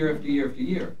themselves year after year after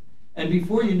year. And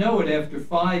before you know it, after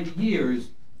 5 years,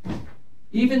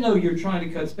 even though you're trying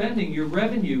to cut spending, your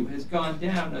revenue has gone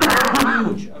down a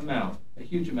huge amount, a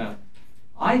huge amount.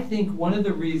 I think one of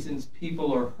the reasons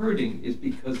people are hurting is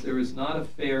because there is not a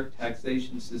fair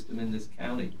taxation system in this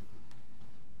county.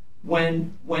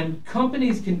 When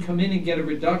companies can come in and get a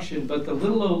reduction, but the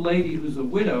little old lady who's a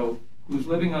widow, who's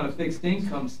living on a fixed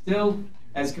income, still,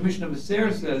 as Commissioner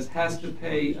Becerra says, has to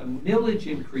pay a millage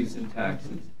increase in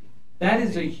taxes, that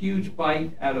is a huge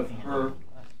bite out of her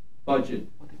budget.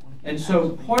 And so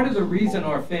part of the reason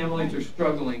our families are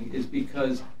struggling is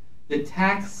because the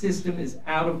tax system is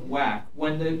out of whack.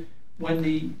 When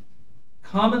the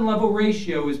common level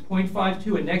ratio is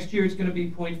 0.52 and next year it's going to be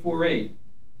 0.48,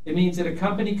 it means that a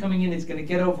company coming in is going to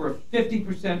get over a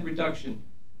 50% reduction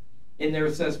in their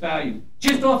assessed value,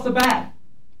 just off the bat.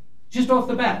 Just off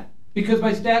the bat. Because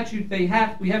by statute, we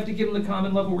have to give them the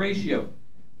common level ratio.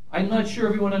 I'm not sure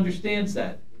everyone understands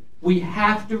that. We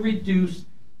have to reduce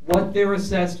what their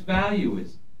assessed value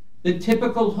is. The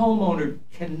typical homeowner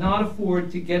cannot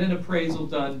afford to get an appraisal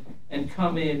done and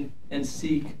come in and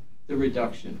seek the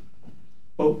reduction.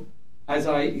 But as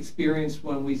I experienced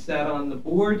when we sat on the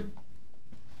board,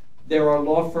 there are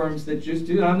law firms that just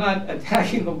do. I'm not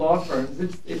attacking the law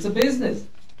firms. It's a business.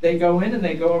 They go in and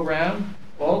they go around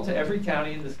all to every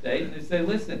county in the state and they say,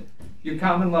 listen, your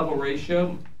common level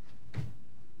ratio,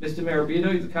 Mr.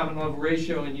 Marabito, the common level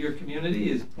ratio in your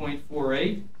community is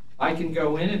 0.48. I can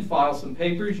go in and file some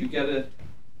papers. You get an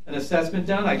assessment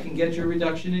done. I can get your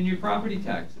reduction in your property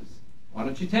taxes. Why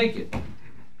don't you take it?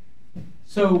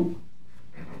 So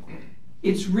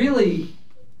it's really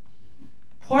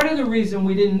part of the reason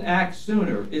we didn't act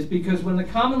sooner is because when the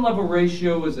common level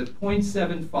ratio was at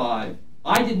 0.75,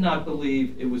 I did not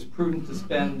believe it was prudent to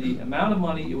spend the amount of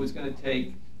money it was going to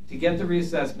take to get the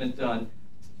reassessment done,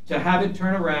 to have it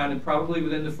turn around and probably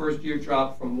within the first year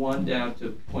drop from 1 down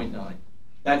to 0.9.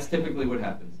 That's typically what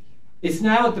happens. It's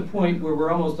now at the point where we're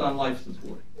almost on life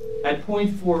support. At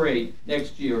 0.48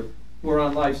 next year, we're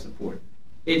on life support.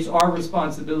 It's our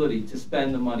responsibility to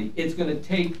spend the money. It's going to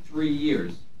take 3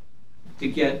 years to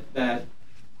get that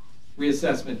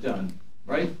reassessment done.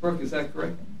 Right, Brooke, is that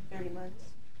correct? 30 months.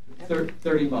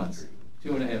 30 months,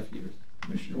 2.5 years.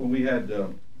 Commissioner, when we had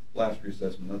last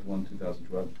reassessment, not the one in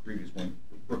 2012, the previous one,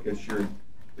 Brooke had shared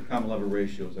the common level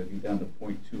ratios, I think, down to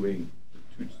 0.28,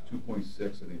 2.6, I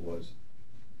think it was.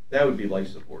 That would be life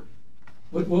support.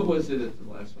 What was it at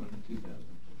the last one in 2000?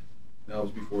 No, it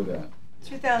was before that.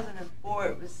 2004,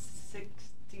 it was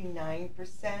 69%.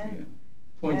 Yeah.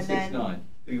 0.69. I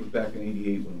think it was back in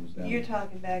 '88 when it was down. You're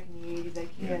talking back in the 80s. I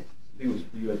can't. Yeah. I think it was,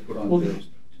 you had put on Well, theirs.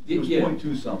 It was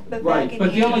 0.2 something. But right,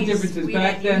 but the only difference is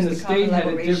back then the state had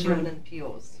a different.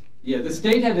 Appeals. Yeah,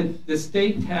 the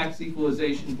state tax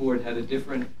equalization board had a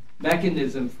different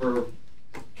mechanism for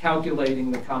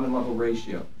calculating the common level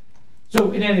ratio.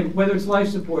 So in any, whether it's life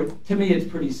support, to me it's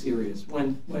pretty serious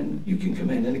when you can come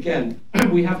in. And again,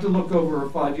 we have to look over a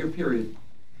 5-year period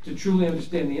to truly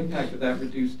understand the impact of that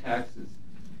reduced taxes.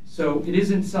 So it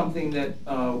isn't something that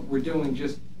we're doing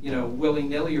just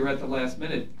willy-nilly or at the last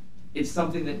minute. It's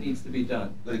something that needs to be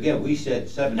done. But again, we said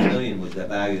 $7 million was the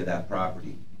value of that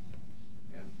property.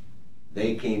 Yeah.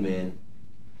 They came in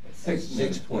at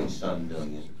 6 point some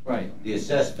million. Right. The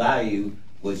assessed value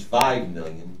was $5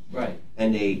 million. Right.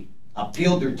 And they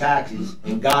appealed their taxes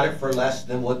and got it for less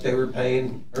than what they were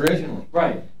paying originally.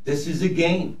 Right. This is a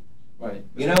game. Right.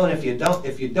 You know, and if you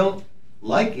don't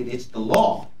like it, it's the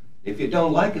law. If you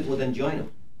don't like it, well then join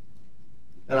them.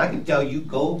 And I can tell you,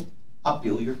 go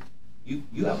appeal your.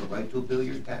 You have a right to appeal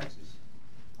your taxes.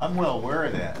 I'm well aware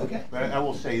of that. Okay. But I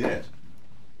will say this.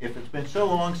 if it's been so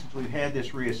long since we've had this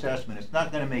reassessment, it's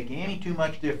not gonna make any too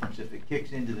much difference if it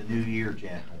kicks into the new year,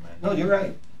 gentlemen. No, you're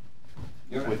right.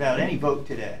 You're right. Without any vote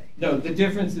today. No, the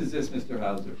difference is this, Mr.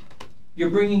 Hauser. You're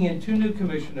bringing in 2 new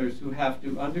commissioners who have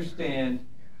to understand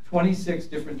 26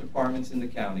 different departments in the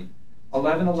county,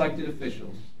 11 elected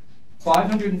officials,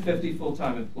 550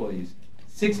 full-time employees,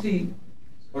 60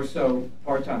 or so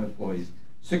part-time employees,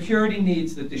 security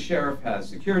needs that the sheriff has,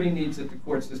 security needs that the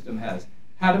court system has,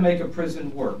 how to make a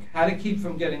prison work, how to keep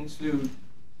from getting sued,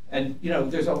 and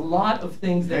there's a lot of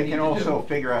things they need can to also do.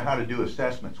 figure out how to do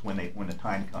assessments when the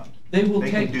time comes. They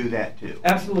can do that too.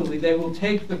 Absolutely, they will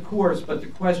take the course, but the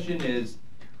question is,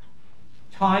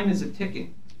 time is a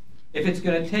ticking. If it's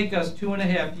going to take us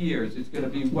 2.5 years, it's going to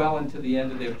be well into the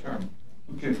end of their term.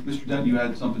 Okay, Mr. Dent, you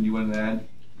had something you wanted to add?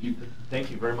 Thank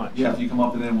you very much. Yeah, if you come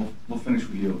up and then we'll finish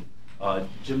with you.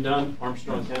 Jim Dunn,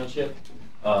 Armstrong Township.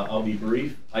 I'll be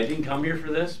brief. I didn't come here for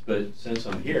this, but since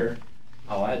I'm here,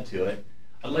 I'll add to it.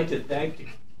 I'd like to thank the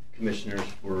commissioners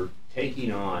for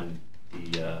taking on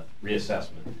the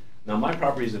reassessment. Now, my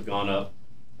properties have gone up.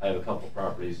 I have a couple of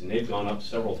properties, and they've gone up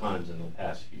several times in the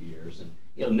past few years. And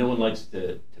no one likes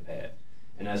to pay it.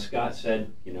 And as Scott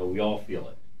said, we all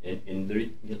feel it,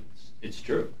 and it's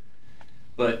true.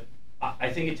 But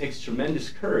I think it takes tremendous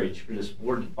courage for this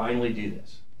board to finally do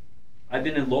this. I've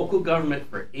been in local government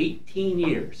for 18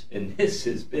 years, and this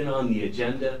has been on the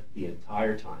agenda the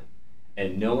entire time,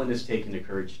 and no one has taken the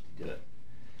courage to do it.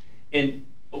 And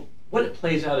what it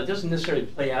plays out, it doesn't necessarily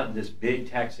play out in this big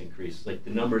tax increase. Like, the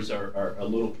numbers are a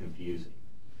little confusing.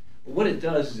 But what it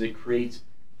does is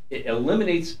it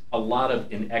eliminates a lot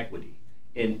of inequity.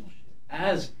 And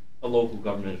as a local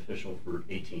government official for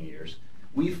 18 years,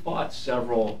 we fought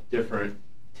several different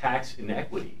tax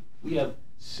inequity. We have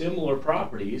similar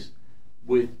properties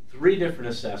with 3 different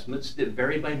assessments that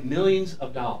vary by millions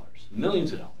of dollars.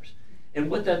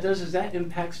 And what that does is that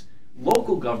impacts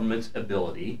local government's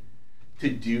ability to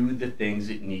do the things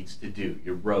it needs to do,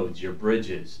 your roads, your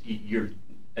bridges, your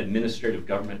administrative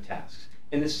government tasks.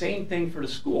 And the same thing for the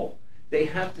school. They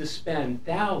have to spend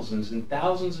thousands and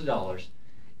thousands of dollars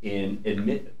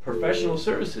in professional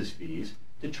services fees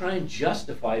to try and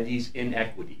justify these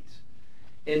inequities.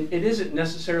 And it isn't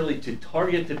necessarily to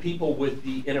target the people with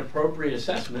the inappropriate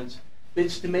assessments, but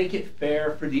it's to make it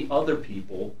fair for the other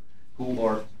people who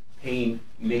are paying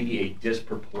maybe a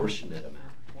disproportionate amount.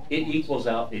 It equals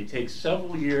out. It takes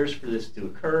several years for this to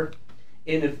occur.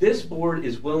 And if this board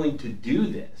is willing to do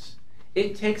this,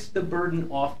 it takes the burden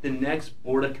off the next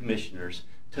Board of Commissioners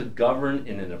to govern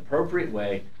in an appropriate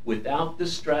way without the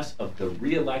stress of the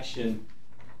re-election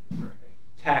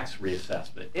tax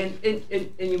reassessment. And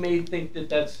you may think that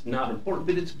that's not important,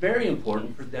 but it's very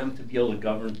important for them to be able to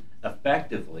govern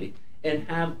effectively and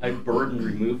have a burden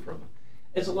removed from them.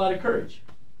 It's a lot of courage.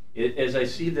 As I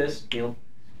see this,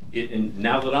 and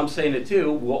now that I'm saying it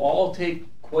too, we'll all take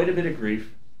quite a bit of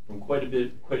grief from quite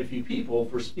a few people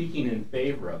for speaking in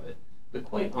favor of it. But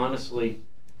quite honestly,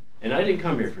 and I didn't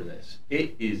come here for this,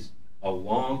 it is a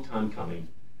long time coming.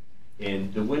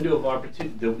 And the window of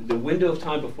opportunity, the window of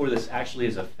time before this actually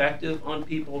is effective on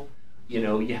people, you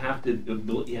have to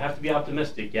be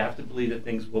optimistic. You have to believe that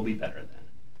things will be better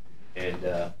then.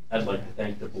 And I'd like to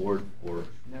thank the board for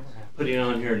putting it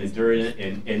on here and enduring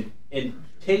it, and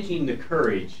taking the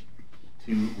courage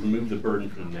to remove the burden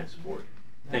from the next board.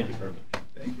 Thank you very much.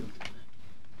 Thank you.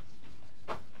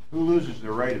 Who loses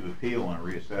the right of appeal on a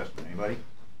reassessment? Anybody?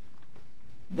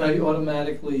 They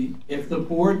automatically, if the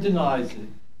board denies it,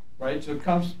 right? So it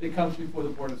comes before the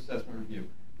Board of Assessment Review.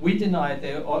 We deny it,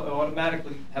 they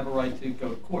automatically have a right to go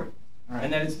to court. Right.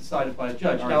 And then it's decided by a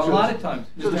judge. Right, now, so a lot of times...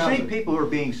 So the same people who are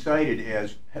being cited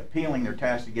as appealing their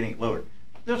tax and getting it lowered,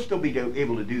 they'll still be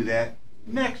able to do that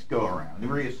next go around. They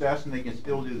reassess and they can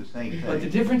still do the same thing. But the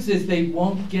difference is they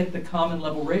won't get the common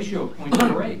level ratio of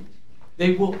 0.48.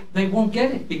 They won't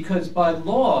get it because by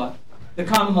law, the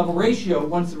common level ratio,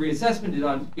 once the reassessment is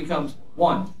done, becomes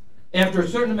 1. After a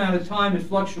certain amount of time, it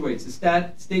fluctuates.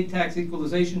 The State Tax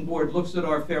Equalization Board looks at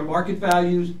our fair market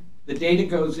values, the data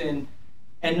goes in,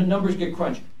 and the numbers get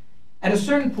crunched. At a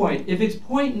certain point, if it's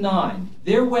 0.9,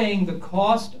 they're weighing the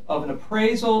cost of an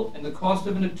appraisal and the cost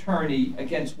of an attorney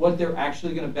against what they're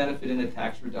actually going to benefit in a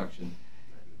tax reduction.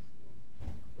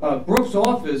 Brooks'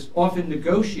 office often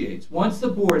negotiates. Once the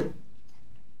board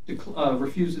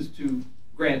refuses to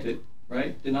grant it,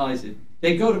 right, denies it,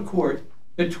 they go to court.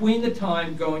 Between the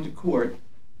time going to court,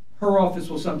 her office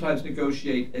will sometimes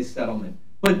negotiate a settlement.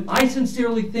 But I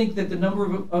sincerely think that the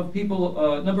number of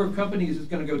people, number of companies is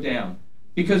going to go down.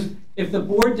 Because if the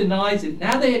board denies it,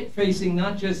 now they're facing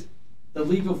not just the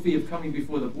legal fee of coming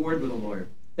before the board with a lawyer.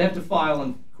 They have to file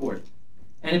in court.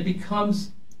 And it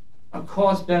becomes a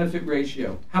cost-benefit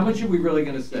ratio. How much are we really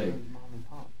going to save?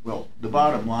 Well, the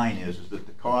bottom line is that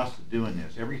the cost of doing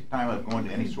this, every time I've gone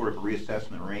to any sort of a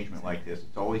reassessment arrangement like this,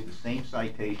 it's always the same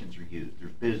citations are used.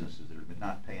 There's businesses that are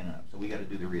not paying enough, so we got to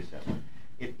do the reassessment.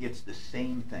 It's the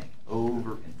same thing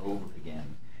over and over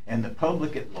again. And the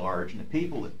public at large and the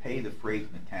people that pay the freight in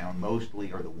the town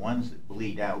mostly are the ones that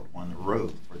bleed out on the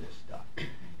road for this stuff.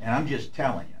 And I'm just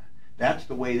telling you, that's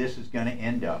the way this is going to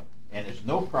end up. And it's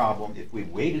no problem if we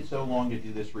waited so long to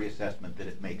do this reassessment that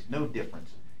it makes no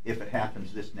difference if it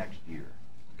happens this next year.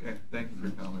 Okay, thank you for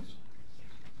your comments.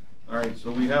 All right,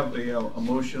 so we have a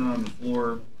motion on the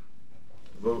floor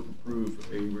to vote and approve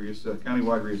a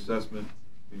countywide reassessment.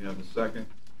 We have a second.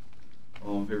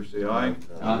 All in favor say aye.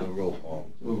 Aye. Roll call.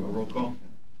 Roll call.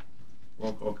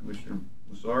 Roll call, Commissioner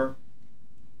Massar.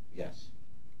 Yes.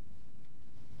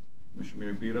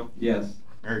 Commissioner Mirabito. Yes.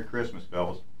 Merry Christmas,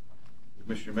 fellas.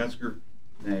 Commissioner Metzger.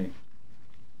 Nay.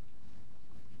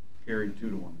 Carried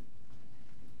 2-1.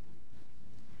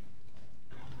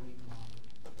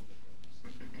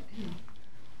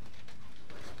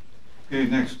 Okay,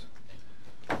 next.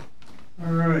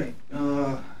 All right,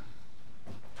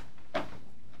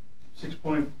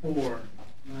 6.4.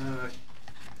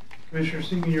 Commissioner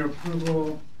seeking your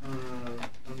approval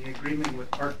on the agreement with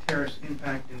Arc Terrace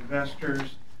Impact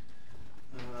Investors.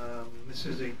 This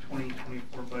is a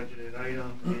 2024 budgeted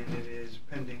item, and it is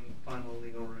pending final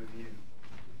legal review.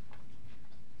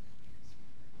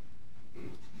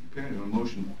 Okay, a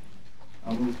motion.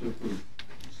 I'll move to approve.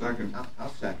 Second.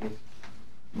 I'll second.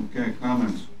 Okay,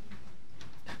 comments.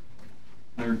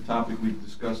 Another topic we've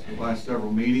discussed the last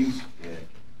several meetings.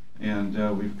 And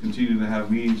we've continued to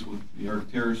have meetings with the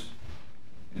Arcteris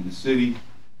and the city,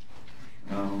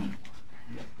 all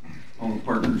the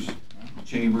partners, the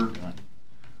chamber,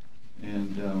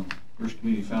 and First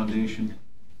Community Foundation.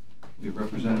 We have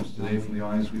representatives today from the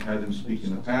audience. We've had them speak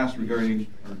in the past regarding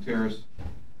Arcteris.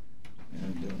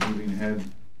 And moving ahead, so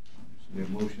we have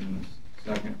a motion and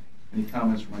a second. Any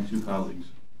comments from my two colleagues?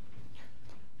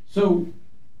 So,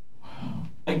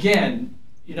 again,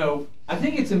 you know, I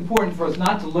think it's important for us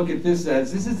not to look at this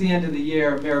as this is the end of the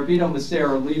year, Marabito and Massera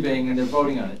are leaving and they're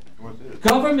voting on it.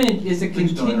 Government is a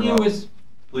continuous...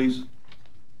 Please.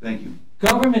 Thank you.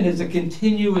 Government is a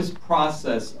continuous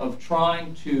process of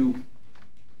trying to,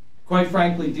 quite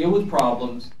frankly, deal with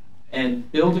problems and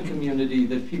build a community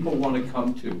that people want to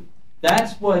come to.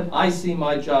 That's what I see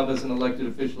my job as an elected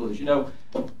official is. You know,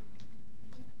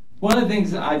 one of the things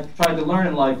that I've tried to learn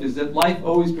in life is that life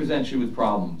always presents you with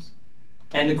problems.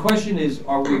 And the question is,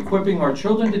 are we equipping our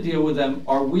children to deal with them?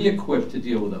 Are we equipped to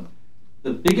deal with them?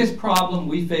 The biggest problem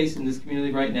we face in this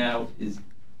community right now is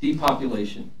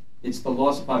depopulation. It's the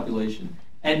loss of population.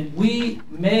 And we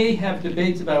may have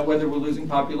debates about whether we're losing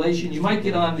population. You might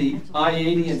get on the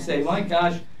I-80 and say, my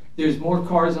gosh, there's more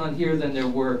cars on here than there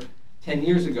were 10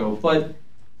 years ago. But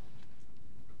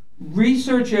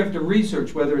research after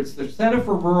research, whether it's the Center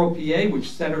for Rural PA,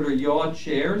 which Senator Yaw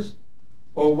chairs,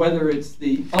 or whether it's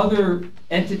the other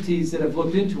entities that have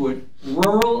looked into it,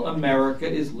 rural America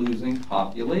is losing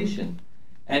population.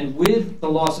 And with the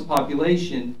loss of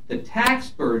population, the tax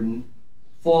burden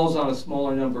falls on a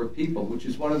smaller number of people, which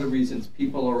is one of the reasons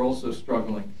people are also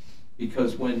struggling.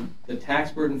 Because when the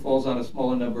tax burden falls on a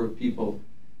smaller number of people,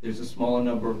 there's a smaller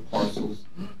number of parcels.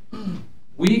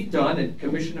 We've done, and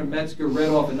Commissioner Metzger read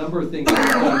off a number of things we've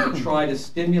done to try to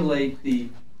stimulate the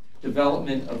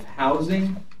development of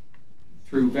housing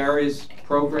through various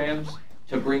programs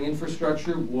to bring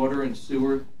infrastructure, water and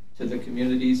sewer to the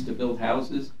communities to build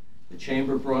houses. The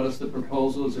Chamber brought us the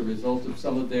proposal as a result of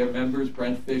some of their members,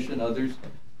 Brent Fish and others,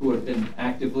 who have been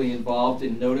actively involved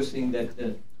in noticing that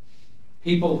the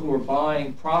people who are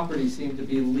buying property seem to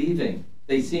be leaving.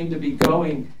 They seem to be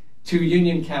going to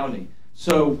Union County.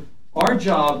 So our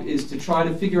job is to try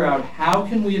to figure out how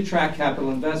can we attract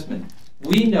capital investment.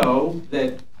 We know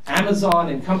that Amazon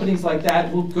and companies like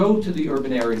that will go to the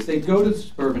urban areas. They go to the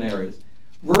suburban areas.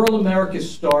 Rural America is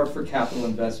starved for capital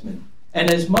investment. And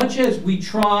as much as we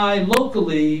try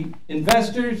locally,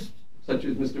 investors, such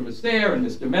as Mr. Master and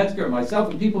Mr. Metzger and myself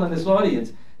and people in this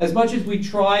audience, as much as we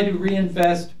try to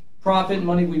reinvest profit and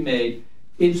money we made,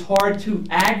 it's hard to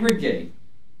aggregate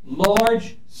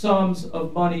large sums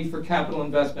of money for capital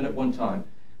investment at one time.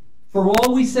 For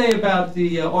all we say about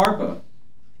the ARPA,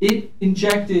 it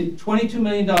injected $22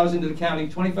 million into the county,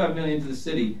 $25 million into the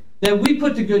city, that we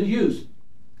put to good use,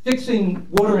 fixing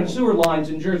water and sewer lines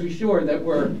in Jersey Shore that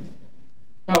were,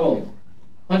 how old?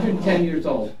 110 years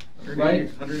old, right?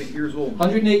 108 years old.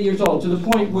 108 years old, to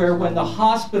the point where when the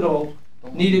hospital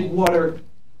needed water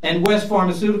and West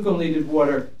Pharmaceutical needed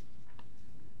water,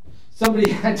 somebody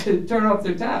had to turn off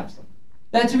their taps.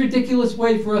 That's a ridiculous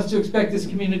way for us to expect this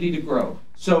community to grow.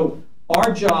 So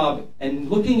our job, and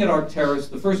looking at Arcturus,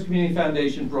 the First Community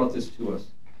Foundation brought this to us.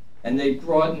 And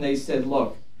they said,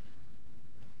 look,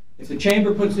 if the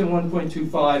chamber puts in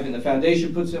 1.25 and the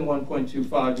foundation puts in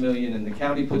 1.25 million and the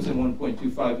county puts in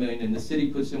 1.25 million and the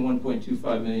city puts in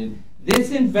 1.25 million,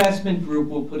 this investment group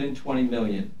will put in 20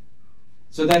 million.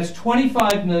 So that's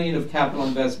 25 million of capital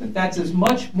investment. That's as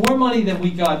much more money than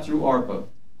we got through ARPA.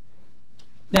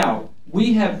 Now,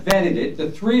 we have vetted it.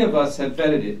 The three of us have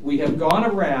vetted it. We have gone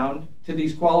around to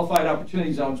these qualified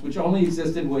opportunity zones, which only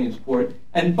exist in Williamsport.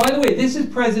 And by the way, this is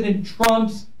President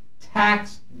Trump's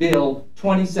tax bill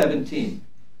 2017.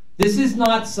 This is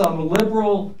not some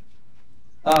liberal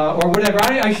or whatever.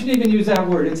 I shouldn't even use that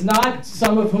word. It's not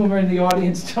some of whom are in the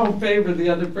audience don't favor the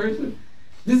other person.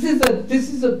 This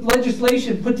is a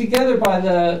legislation put together by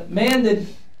the man that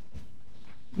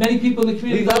many people in the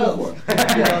community voted for.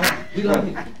 Yeah, we love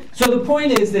you. So the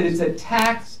point is that it's a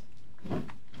tax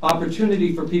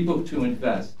opportunity for people to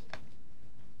invest.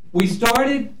 We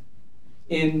started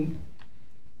in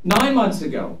 9 months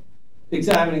ago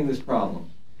examining this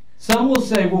problem. Some will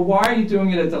say, well, why are you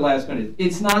doing it at the last minute?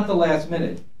 It's not the last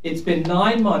minute. It's been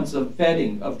 9 months of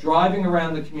vetting, of driving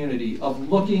around the community, of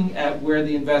looking at where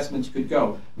the investments could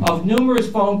go, of numerous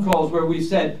phone calls where we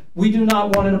said, we do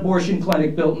not want an abortion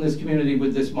clinic built in this community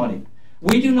with this money.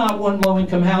 We do not want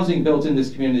low-income housing built in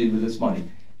this community with this money.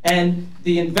 And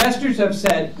the investors have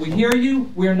said, we hear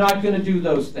you, we're not going to do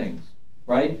those things,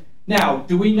 right? Now,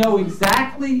 do we know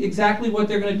exactly what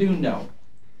they're going to do? No.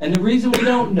 And the reason we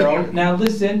don't know, now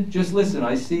listen, just listen,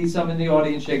 I see some in the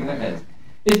audience shaking their heads,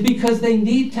 is because they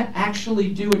need to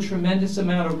actually do a tremendous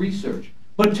amount of research.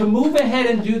 But to move ahead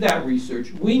and do that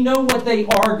research, we know what they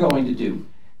are going to do.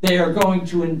 They are going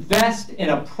to invest in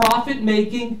a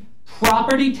profit-making,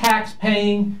 property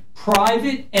tax-paying,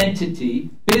 private entity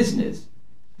business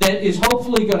that is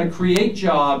hopefully going to create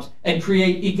jobs and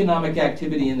create economic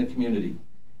activity in the community.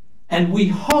 And we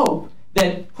hope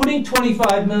that putting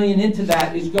 25 million into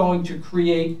that is going to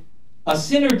create a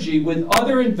synergy with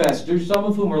other investors, some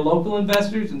of whom are local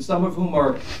investors and some of whom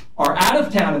are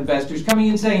out-of-town investors coming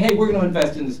in saying, hey, we're going to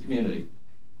invest in this community.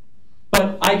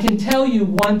 But I can tell you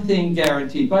one thing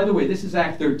guaranteed. By the way, this is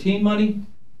Act 13 money,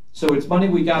 so it's money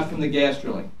we got from the gas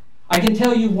drilling. I can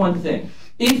tell you one thing.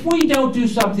 If we don't do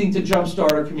something to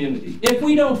jumpstart our community, if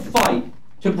we don't fight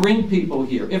to bring people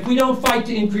here, if we don't fight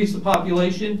to increase the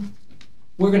population,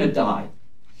 we're going to die.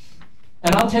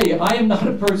 And I'll tell you, I am not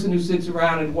a person who sits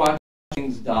around and watches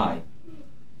things die.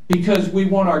 Because we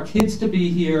want our kids to be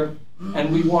here,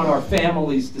 and we want our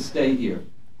families to stay here.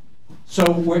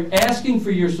 So we're asking for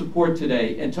your support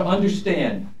today, and to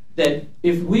understand that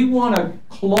if we want to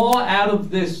claw out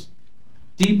of this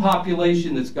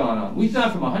depopulation that's gone on, we've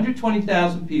gone from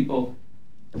 120,000 people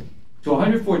to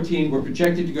 114, we're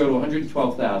projected to go to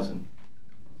 112,000.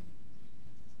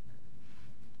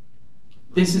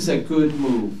 This is a good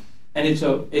move, and it's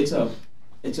a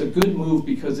good move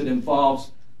because it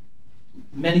involves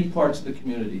many parts of the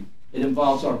community. It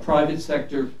involves our private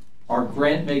sector, our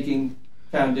grant-making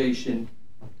foundation,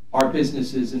 our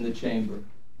businesses in the chamber.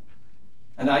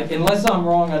 And unless I'm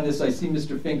wrong on this, I see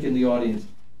Mr. Fink in the audience.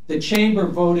 The chamber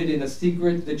voted in a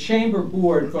secret, the chamber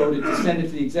board voted to send it to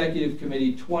the executive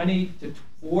committee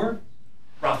 20-4?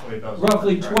 Roughly those.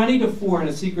 Roughly 20-4 in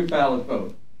a secret ballot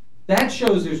vote. That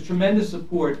shows there's tremendous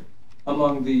support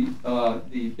among the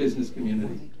business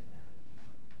community.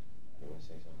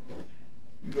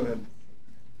 Go ahead.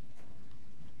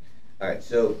 All right,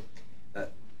 so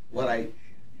what I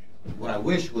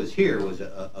wish was here was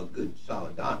a good,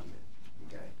 solid document.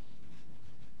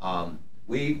 Okay.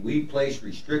 We placed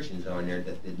restrictions on there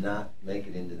that did not make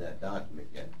it into that document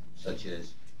yet, such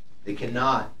as they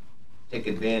cannot take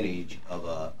advantage of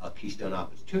a Keystone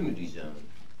Opportunity Zone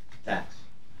tax,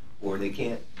 or they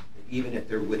can't, even if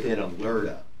they're within a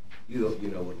LERTA, you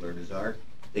know what LERTAs are,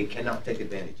 they cannot take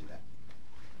advantage of that.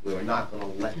 We are not going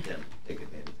to let them take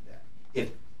advantage of that.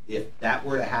 If that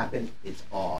were to happen, it's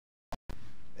off.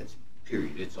 It's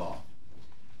period. It's off.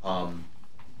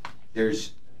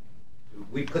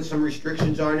 We put some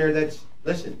restrictions on there that's,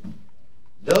 listen,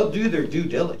 they'll do their due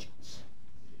diligence.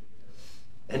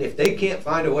 And if they can't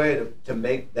find a way to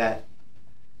make that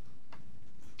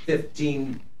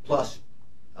 15+%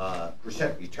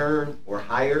 return or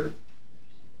higher,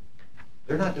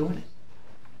 they're not doing it.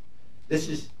 This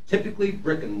is typically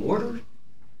brick and mortar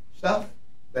stuff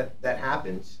that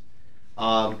happens.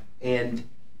 And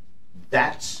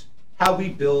that's how we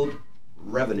build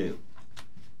revenue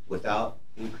without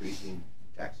increasing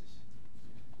taxes.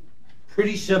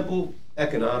 Pretty simple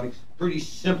economics, pretty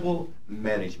simple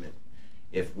management.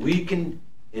 If we can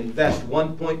invest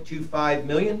 1.25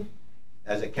 million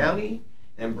as a county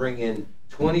and bring in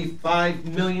 25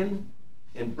 million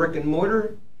in brick and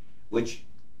mortar, which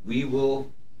we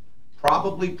will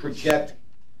probably project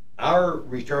our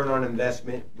return on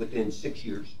investment within 6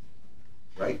 years,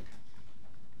 right?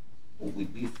 Well,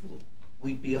 we'd be a fool.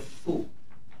 We'd be a fool.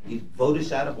 You'd vote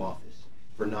us out of office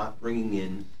for not bringing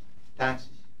in taxes.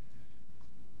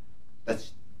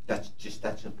 That's just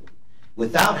that simple.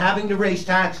 Without having to raise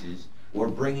taxes, we're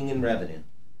bringing in revenue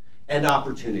and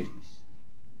opportunities.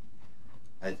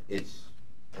 It's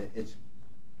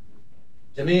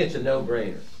to me, it's a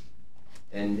no-brainer.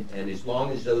 And as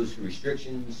long as those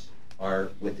restrictions are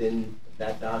within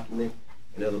that document,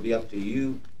 and it'll be up to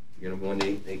you, when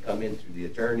they come in through the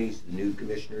attorneys, the new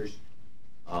commissioners,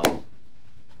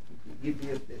 you'd be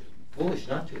foolish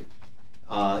not to.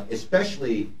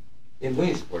 Especially in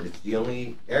Williamsport. It's the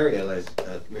only area, as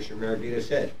Commissioner Maravito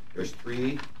said, there's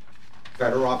 3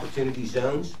 federal opportunity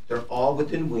zones. They're all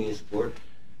within Williamsport,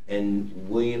 and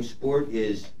Williamsport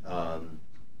is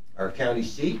our county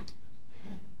seat.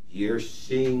 You're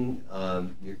seeing,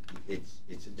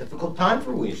 it's a difficult time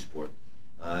for Williamsport.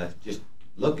 Just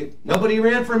look at, nobody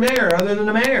ran for mayor other than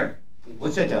the mayor.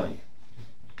 What's that telling you?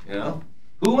 You know?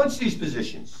 Who wants these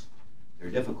positions?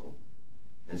 They're difficult.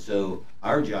 And so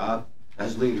our job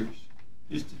as leaders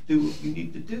is to do what we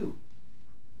need to do.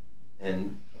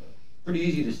 And pretty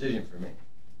easy decision for me.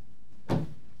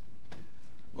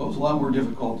 Well, it was a lot more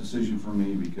difficult decision for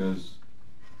me because,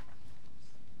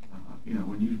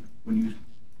 when you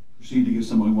proceed to give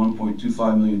somebody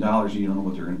 $1.25 million and you don't know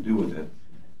what they're going to do with it,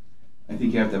 I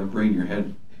think you have to have a brain in your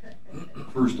head,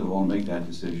 first of all, and make that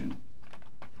decision.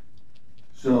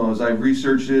 So as I've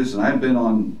researched this, and I've been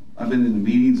in the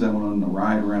meetings, I went on the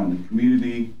ride around the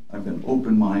community, I've been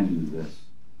open-minded to this.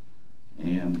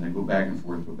 And I go back and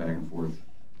forth.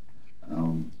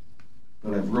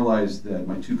 But I've realized that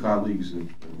my 2 colleagues have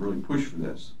really pushed for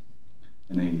this.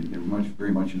 And they're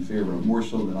very much in favor of, more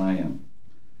so than I am,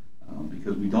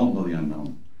 because we don't know the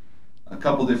unknown. A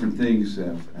couple different things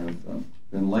have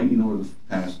been lightning over the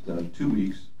past 2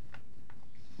 weeks.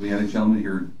 We had a gentleman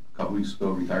here a couple weeks ago,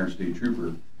 a retired state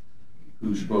trooper,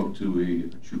 who spoke to a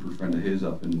trooper friend of his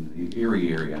up in the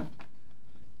Erie area.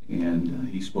 And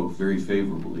he spoke very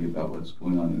favorably about what's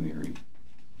going on in the Erie.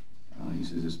 He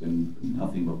says it's been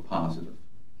nothing but positive.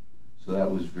 So that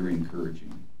was very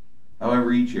encouraging.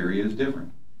 However, each area is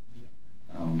different.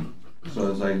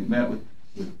 So as I met with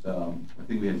I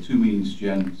think we had 2 meetings,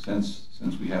 Jen, since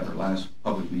we had our last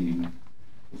public meeting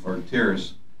with our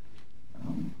terrace.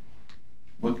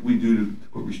 What can we do to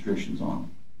put restrictions on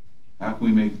them? How can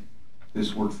we make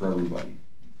this work for everybody?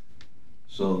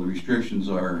 So the restrictions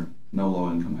are no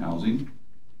low-income housing.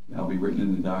 That'll be written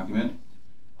in the document.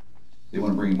 They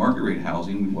want to bring market rate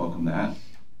housing, we welcome that.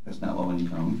 That's not low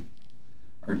income.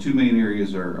 Our 2 main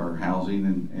areas are housing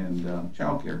and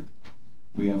child care.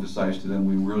 We emphasize to them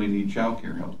we really need child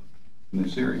care help in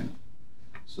this area.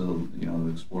 So, to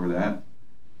explore that.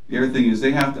 The other thing is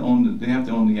they have to own the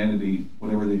entity,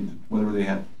 whatever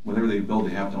they build,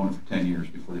 they have to own it for 10 years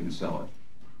before they can sell it.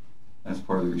 That's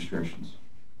part of the restrictions.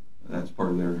 That's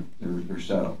part of their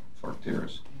setup for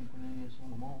Arcturus.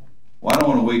 Well, I don't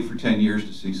want to wait for 10 years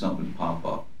to see something pop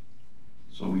up.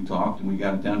 So we talked and we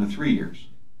got it down to 3 years.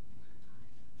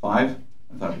 5?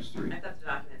 I thought it was 3. I thought the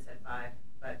document said 5,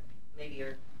 but maybe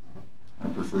you're... I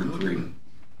preferred 3.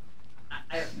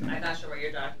 I'm not sure what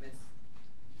your documents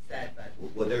said, but...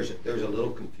 Well, there's a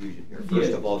little confusion here.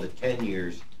 First of all, the 10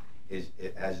 years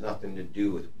it has nothing to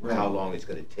do with how long it's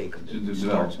going to take them to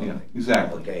start something. Yeah,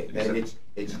 exactly. Okay, and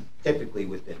it's typically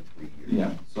within 3 years.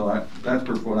 Yeah, so that's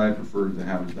what I prefer, to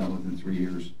have it done within 3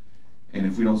 years. And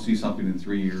if we don't see something in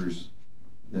 3 years,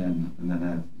 then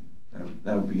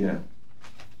that would be it.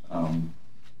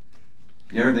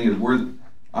 The other thing is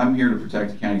I'm here to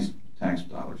protect the county's tax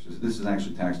dollars. This is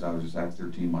actually tax dollars, it's Act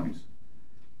 13 monies.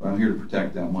 But I'm here to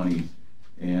protect that money,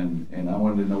 and I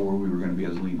wanted to know where we were going to be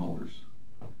as lien holders.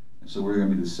 And so we're going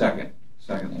to be the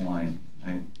second line.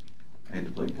 I had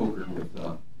to play poker with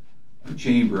the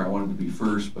chamber. I wanted to be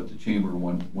first, but the chamber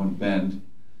won bend,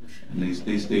 and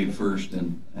they stayed first,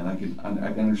 and I can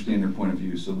understand their point of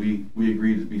view. So we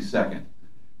agreed to be second.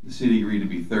 The city agreed to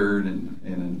be third,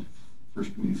 and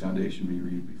First Community Foundation we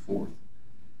agreed to be fourth.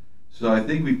 So I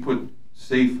think we put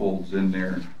safe holds in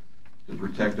there to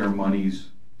protect our monies,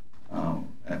 and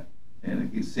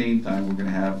at the same time we're going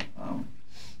to have a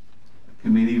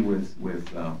committee with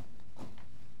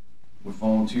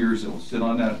volunteers that will sit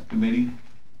on that committee,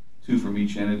 2 from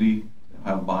each entity,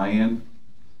 have buy-in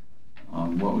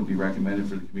on what would be recommended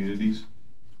for the communities,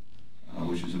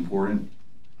 which is important.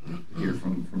 hear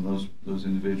from those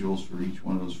individuals for each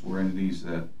one of those 4 entities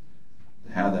that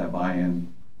have that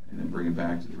buy-in, and then bring it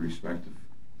back to the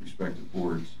respective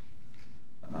boards.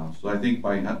 So I think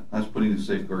by us putting the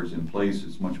safeguards in place,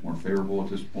 it's much more favorable at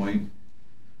this point.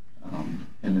 And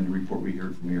then the report we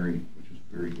heard from Mary, which was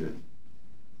very good.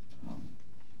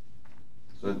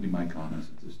 So that'd be my comments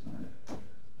at this time. Is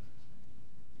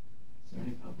there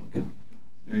any public comment?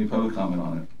 Any public comment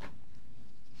on it?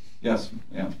 Yes,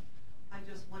 yeah. I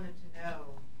just wanted to know,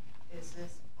 is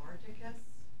this Articus,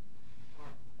 or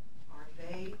are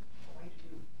they going to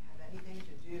have anything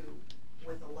to do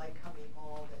with the Lycoming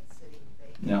Mall that's sitting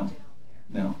vacant No. down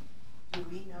there? No. Do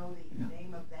we know the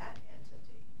name of that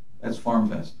entity? That's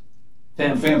FarmVest.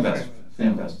 FamVest.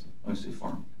 FamVest. I say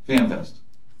Farm. FamVest.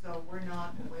 So we're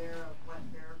not aware of what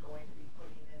they're going to be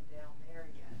putting in down there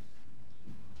yet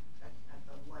at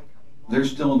the Lycoming Mall? They're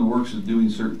still in the works of doing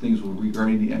certain things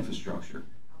regarding the infrastructure.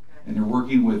 Okay. And they're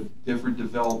working with different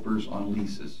developers on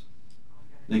leases.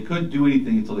 They couldn't do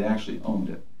anything until they actually owned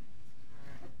it.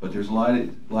 But there's a lot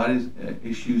of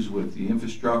issues with the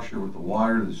infrastructure, with the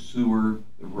water, the sewer,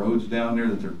 the roads down there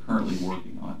that they're currently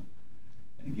working on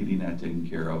and getting that taken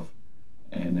care of.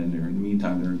 And then in the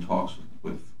meantime, they're in talks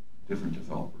with different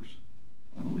developers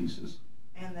on leases.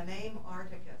 And the name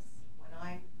Articus, when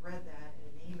I read that in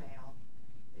an email,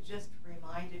 it just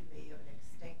reminded me of an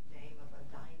extinct name of a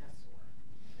dinosaur.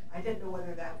 I didn't know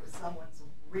whether that was someone's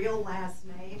real last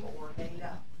name or made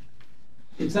up.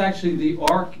 It's actually the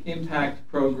ARC Impact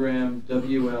Program,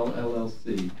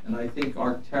 WLLC, and I think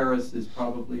Arcturus is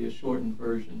probably a shortened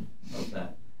version of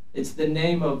that. It's the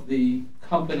name of the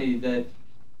company that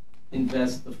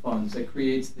invests the funds, that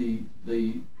creates the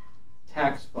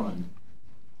tax fund.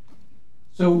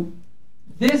 So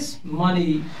this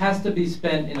money has to be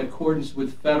spent in accordance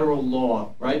with federal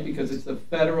law, right? Because it's the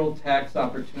federal tax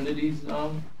opportunity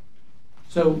zone.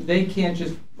 So they can't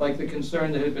just, like the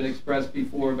concern that had been expressed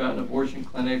before about an abortion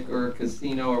clinic or a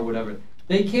casino or whatever,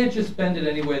 they can't just spend it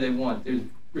any way they want. There's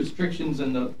restrictions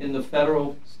in the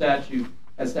federal statute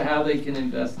as to how they can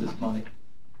invest this money.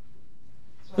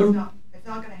 So it's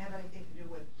not going to have anything to do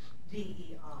with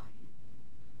DEI.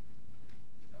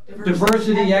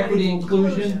 Diversity, equity,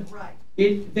 inclusion. Right.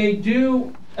 They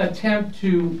do attempt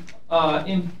to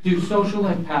do social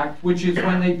impact, which is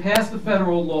when they pass the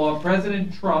federal law,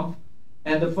 President Trump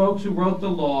and the folks who wrote the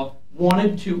law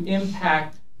wanted to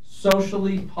impact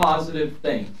socially positive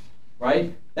things,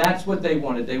 right? That's what they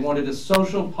wanted. They wanted a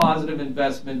social positive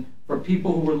investment for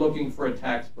people who were looking for a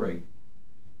tax break.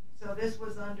 So this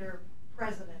was under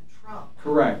President Trump.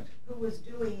 Correct. Who was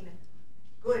doing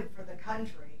good for the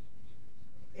country.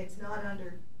 It's not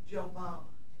under Joe Obama.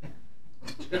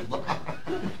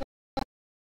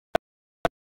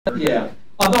 Yeah.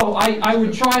 Although I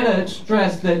would try to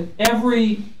stress that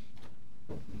every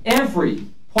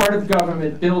part of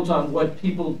government builds on what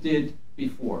people did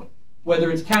before.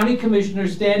 Whether it's county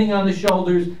commissioners standing on the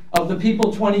shoulders of the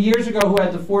people 20 years ago who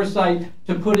had the foresight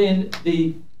to put in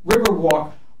the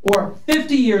Riverwalk, or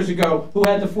 50 years ago who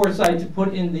had the foresight to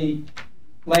put in the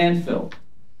landfill.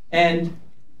 And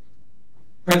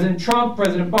President Trump,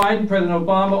 President Biden, President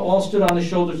Obama all stood on the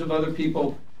shoulders of other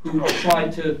people who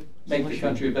tried to make the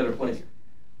country a better place.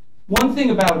 One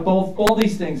thing about all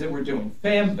these things that we're doing,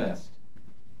 FamVest,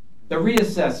 the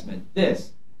reassessment,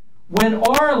 this, when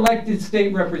our elected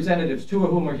state representatives, 2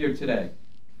 of whom are here today,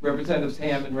 Representatives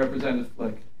Ham and Representative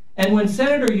Flick, and when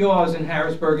Senator Yaw is in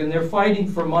Harrisburg and they're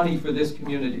fighting for money for this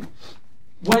community,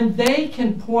 when they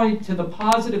can point to the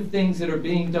positive things that are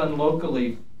being done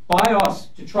locally by us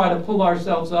to try to pull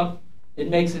ourselves up, it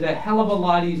makes it a hell of a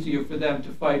lot easier for them to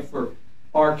fight for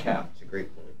RCAP. That's a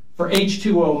great point. For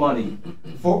H2O money,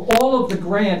 for all of the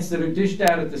grants that are dished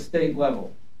out at the state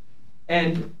level.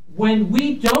 And when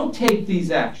we don't take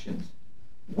these actions,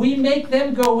 we make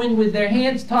them go in with their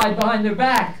hands tied behind their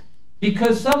back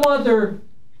because some other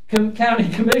county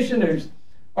commissioners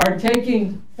are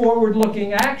taking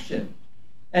forward-looking action.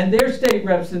 And their state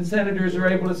reps and senators are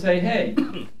able to say, hey,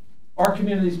 our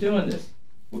community's doing this.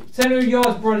 Senator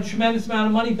Yaw has brought a tremendous amount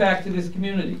of money back to this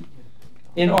community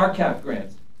in RCAP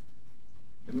grants.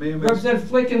 Representative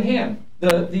Flick and Ham,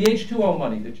 the H2O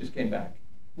money that just came back.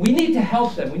 We need to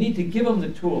help them. We need to give them the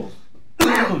tools.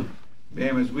 Ma'am,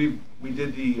 as we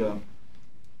did the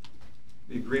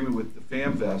agreement with the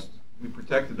FamVest, we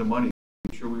protected the money,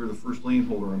 made sure we were the first lien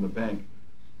holder on the bank.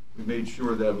 We made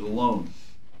sure that it was a loan.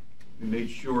 We made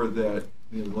sure that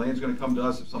the land's going to come to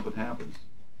us if something happens.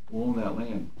 We'll own that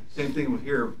land. Same thing with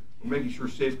here. We're making sure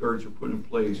safeguards are put in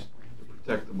place to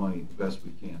protect the money the best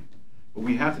we can. But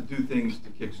we have to do things to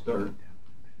kickstart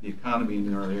the economy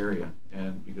in our area,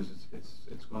 and because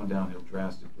it's gone downhill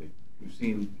drastically. we've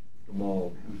seen the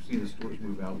mall, we've seen the stores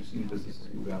move out, we've seen businesses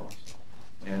move out.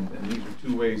 And these are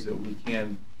two ways that we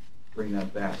can bring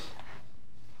that back.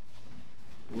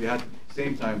 We have to, at the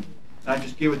same time, not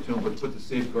just give it to them, but put the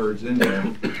safeguards in there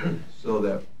so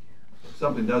that if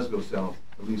something does go south,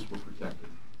 at least we're protected.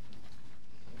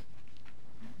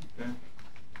 Okay?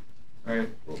 All right,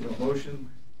 motion,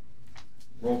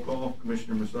 roll call,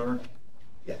 Commissioner Massar?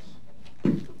 Yes.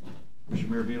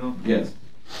 Commissioner Maravito? Yes.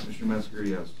 Commissioner Metzger,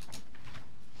 yes.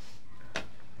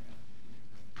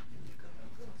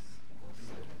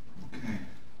 Okay.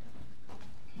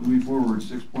 Moving forward,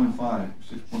 6.5,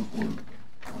 6.4.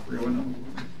 I forget what number.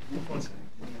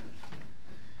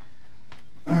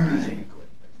 All right.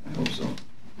 I hope so.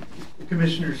 The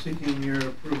Commissioner seeking your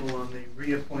approval on the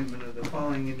reappointment of the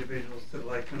following individuals to the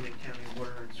Lycoming County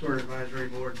Water and Sewer Advisory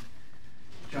Board.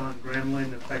 John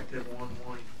Gremlin, effective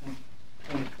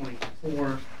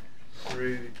 1/1/2024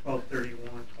 through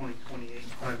 12/31/2028,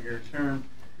 5-year term.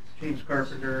 James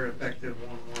Carpenter, effective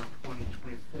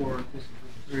 1/1/2024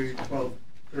 through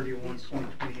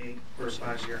 12/31/2028 for a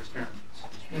 5-year term.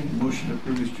 Motion to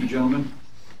approve these two gentlemen.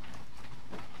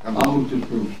 I'll move to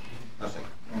approve.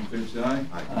 All in favor, say aye.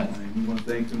 Aye. We want to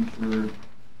thank them for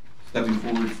stepping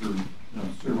forward for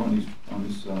serving on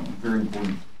this very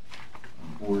important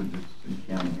board that's in the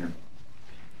county here.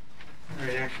 All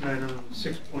right, action item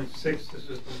 6.6, this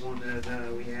is the one that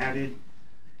we added,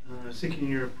 seeking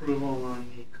your approval on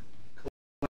the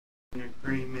collective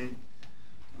agreement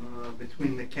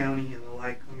between the county and the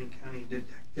Lycoming County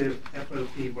Detective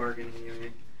FOP bargaining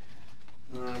unit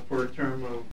for a term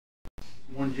of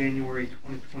 1 January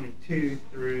 2022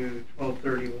 through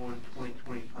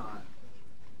 12/31/2025.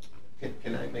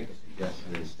 Can I make a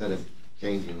suggestion? Instead of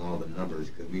changing all the numbers,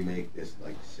 could we make this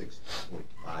like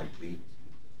 6.5 feet?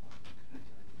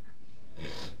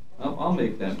 I'll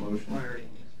make that motion.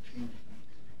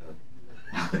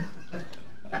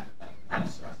 I'm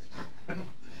sorry.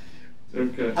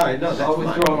 Okay. All right, no, that's I'll fine.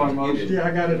 withdraw my motion. Yeah,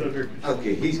 I got it under.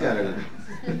 Okay, he's got it under.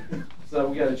 So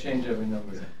we gotta change every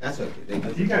number. That's okay. Thank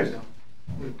you. You guys know.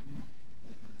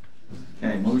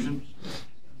 Okay, motion?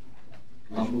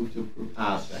 I'll move to approve.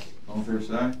 I'll second. All in favor,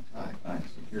 say aye. Aye. Aye,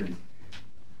 so carried.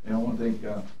 And I want to thank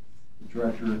the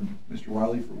director and Mr.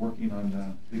 Wiley for working on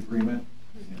the agreement,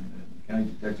 and the county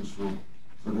detectives for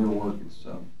their work. It's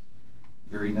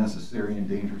very necessary and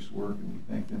dangerous work, and we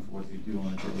thank them for what they do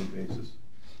on a daily basis.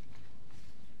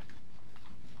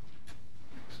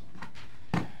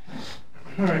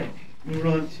 All right,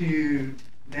 moving on to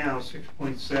now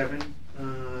 6.7.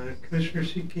 Commissioner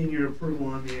seeking your approval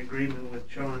on the agreement with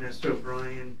John S.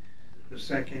 O'Brien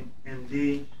II,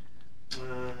 MD.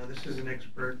 This is an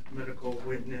expert medical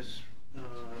witness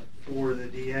for the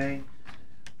DA.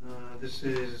 This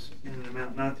is in an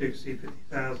amount not to exceed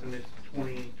 $50,000. It's a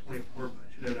 2024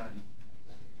 budgeted item.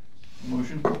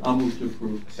 Motion? I'll move to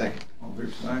approve. Second. All in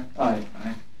favor, say aye. Aye.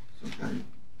 Aye, so carried.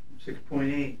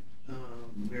 6.8,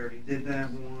 we already did that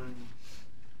one.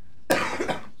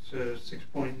 So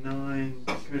 6.9,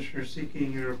 Commissioner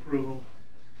seeking your approval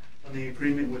on the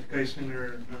agreement with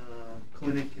Geisinger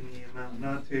Clinic in the amount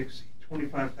not to exceed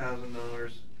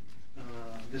 $25,000.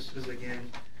 This is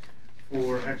again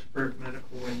for expert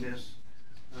medical witness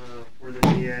for the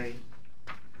DA,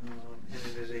 and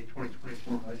it is a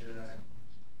 2024 budget item.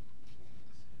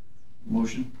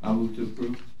 Motion? I'll move to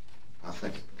approve. I'll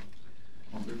second.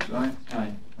 All in favor, say aye.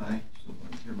 Aye. Aye, so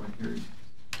hereby carried.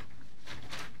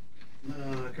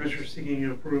 Commissioner seeking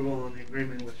your approval on the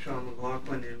agreement with Sean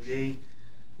McLaughlin, MD.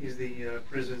 He's the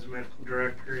prison's medical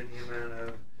director in the amount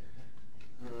of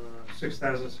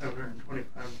 $6,725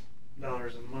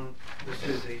 a month. This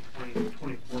is a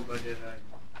 2024 budget item.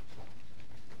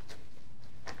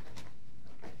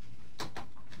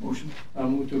 Motion? I'll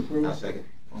move to approve. I'll second.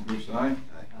 All in favor, say aye.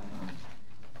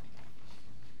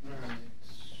 All right.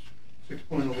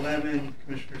 6.11,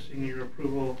 Commissioner seeking your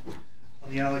approval on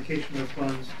the allocation of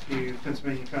funds to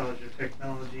Pennsylvania College of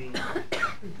Technology and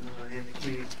the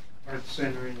Community Arts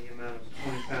Center in the amount of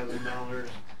 $20,000.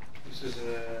 This is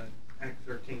a Act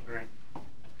 13 grant.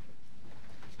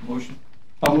 Motion?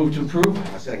 I'll move to approve.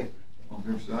 I'll second. All in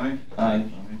favor, say aye. Aye.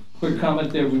 Quick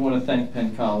comment there, we want to thank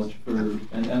Penn College for,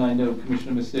 and I know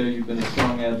Commissioner Masseur, you've been a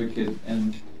strong advocate,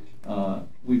 and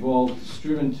we've all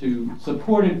striven to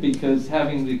support it because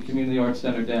having the Community Arts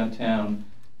Center downtown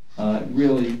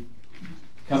really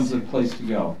becomes a place to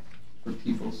go for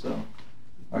people, so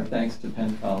our thanks to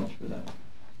Penn College for that.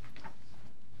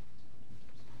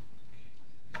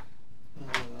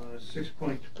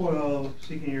 6.12,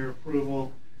 seeking your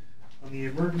approval on the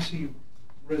emergency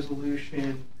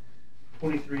resolution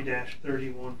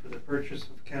 23-31 for the purchase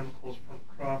of chemicals from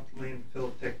Croft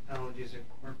Landfill Technologies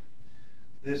Incorporated.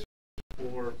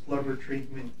 for flubber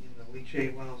treatment in the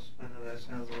leachate wells. I know that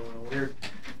sounds a little weird,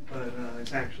 but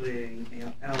it's actually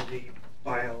an algae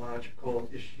biological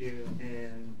issue,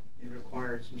 and it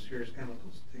required some serious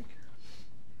chemicals to take care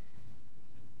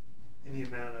of. In the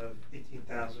amount of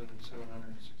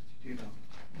 $18,762.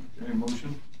 Okay,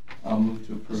 motion? I'll move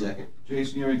to approve. Second.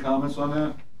 Jason, you have any comments on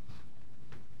that?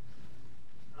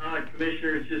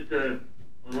 Commissioner, it's just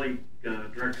like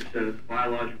Director said, it's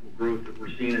biological growth that we're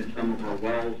seeing in some of our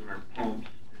wells and our pumps.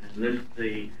 And this is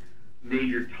a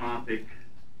major topic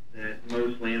that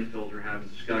most landfills are having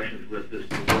discussions with as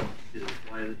to what is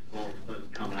why this is all of a sudden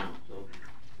coming out. So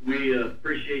we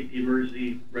appreciate the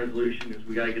emergency resolution because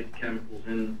we got to get the chemicals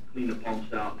in, clean the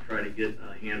pumps out, and try to get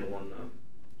a handle on the,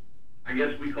 I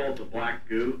guess we call it the black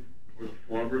goo or the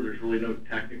flubber. There's really no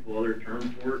technical other term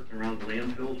for it around the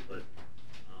landfills, but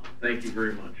thank you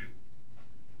very much.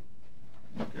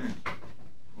 Okay.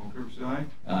 All in favor, say aye.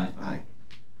 Aye.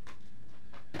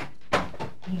 All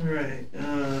right.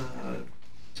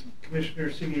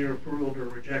 Commissioner seeking your approval to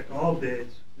reject all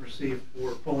bids received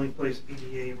for polling place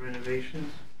ADA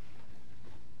renovations.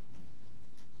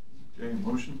 Okay,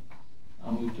 motion?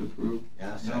 I'll move to approve.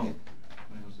 Yeah, No. second.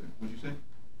 What'd you say?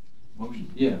 Motion?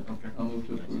 Yeah. Okay. I'll move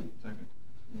to approve. Second.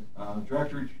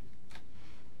 Director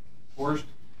Forrest,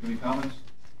 any comments?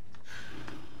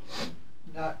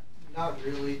 Not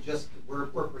really, just we're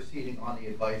proceeding on the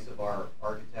advice of our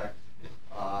architect.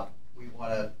 We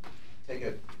want to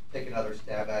take another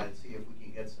stab at it, see if we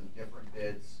can get some different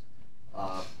bids.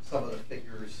 Some of the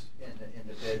figures in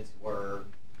the bids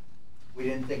we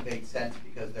didn't think made sense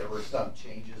because there were some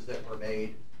changes that were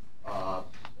made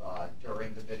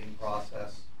during the bidding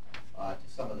process to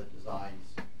some of the designs.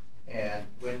 And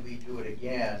when we do it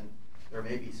again, there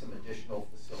may be some additional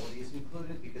facilities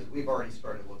included because we've already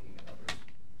started looking at others.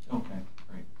 Okay,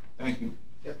 great. Thank you.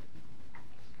 Yep.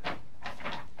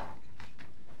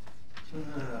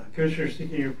 Commissioner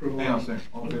seeking your approval. Hang on a second.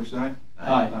 All in favor, say aye.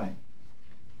 Aye.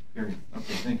 Carried.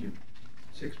 Okay, thank you.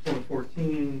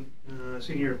 6.14,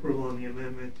 seeking your approval on the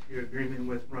amendment to your agreement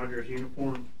with Rogers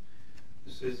Uniform.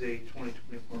 This is a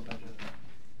 2024 budget.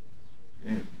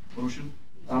 Okay, motion?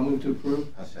 I'll move to approve.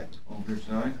 I'll second. All in favor,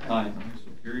 say aye. Aye.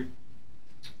 So carried.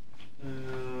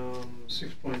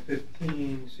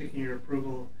 6.15, seeking your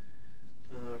approval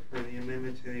for the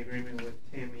amendment to the agreement with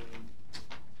Tammy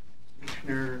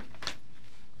Eichner.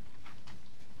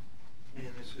 And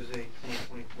this is a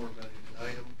 2024 budgeted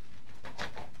item.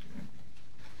 Okay.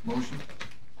 Motion?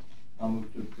 I'll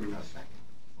move to approve. I'll second.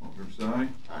 All in favor, say aye.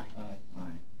 Aye.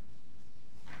 Aye.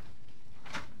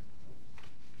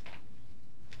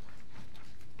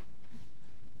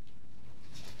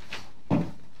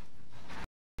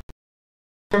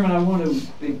 Chairman, I want to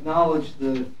acknowledge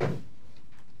the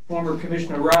former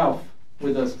Commissioner Ralph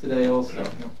with us today also.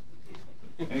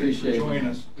 Appreciate it. Join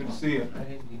us. Good to see you. I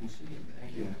didn't even see him.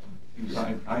 Thank you. He's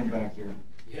hiding back there.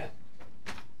 Yeah.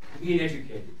 Being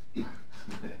educated.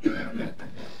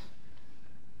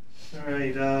 All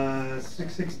right,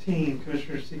 6.16,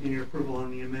 Commissioner seeking your approval on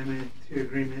the amendment to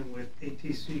agreement with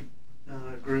ATC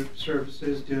Group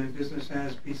Services doing business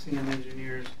as PCM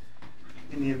Engineers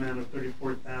in the amount of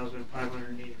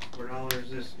 $34,584.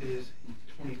 This is a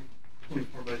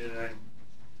 2024 budget item.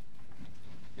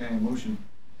 Okay, motion?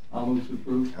 I'll move to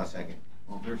approve. I'll second.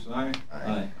 All in favor, say aye.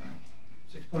 Aye.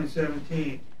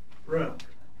 6.17, Brooke.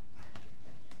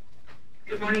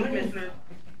 Good morning, Commissioner.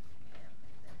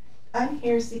 I'm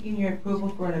here seeking your approval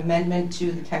for an amendment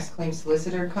to the tax claim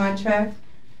solicitor contract.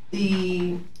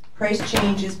 The price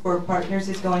changes for partners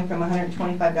is going from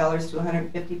 $125 to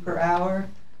 $150 per hour,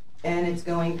 and it's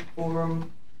going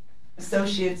from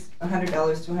associates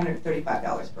 $100 to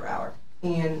 $135 per hour,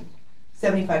 and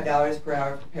 $75 per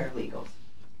hour for paralegals.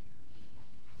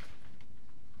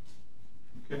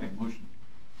 Okay, motion?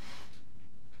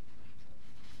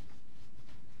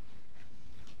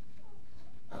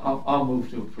 I'll move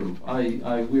to approve.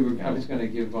 I was going to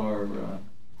give our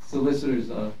solicitors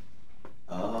a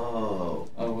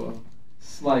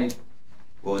slight.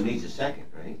 Well, it needs a second,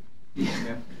 right?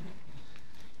 Yeah.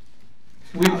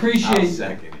 We appreciate. I'll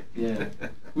second it. Yeah,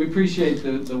 we appreciate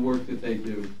the work that they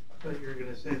do. I thought you were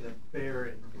going to say the fair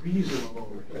and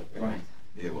reasonable. Right.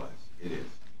 It was. It is.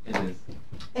 It is.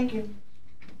 Thank you.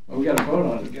 Well, we got to vote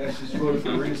on You it. guys just voted for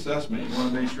reassessment. You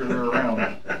want to make sure they're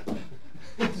around.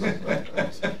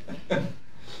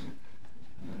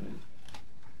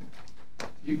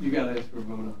 You got to ask for a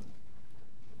vote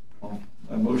on it.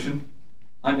 A motion?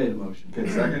 I made a motion. Okay,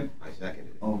 second? I seconded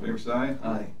it. All in favor, say aye.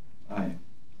 Aye. Aye.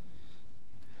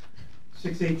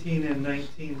 6.18 and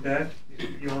 19, Beth,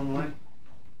 you on the line?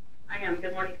 I am.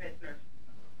 Good morning, Commissioner.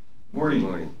 Morning.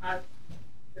 Morning.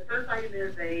 The first item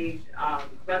is a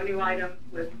revenue item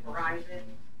with Verizon.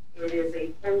 It is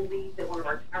a pole lease at one of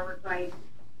our tower sites.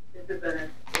 This is a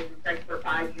check for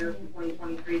 5 years from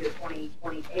 2023 to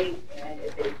 2028, and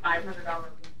it's a $500 lease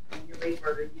rate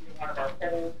where they're using one of our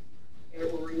poles.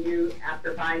 It will renew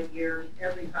after 5 years,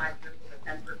 every 5 years with a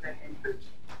 10% interest.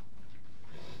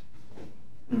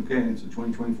 Okay, it's a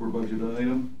 2024 budget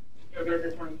item. It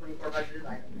is a 2024 budgeted item.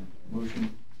 Okay.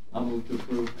 Motion. I'll move to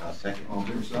approve. I'll second. All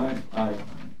fair side? Aye.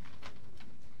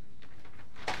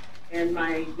 And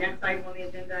my next item on the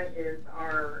agenda is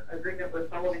our agreement with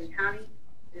Sullivan County.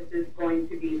 This is going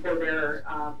to be for their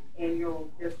annual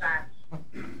dispatch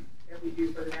that we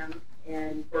do for them.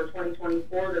 And for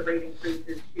 2024, the rate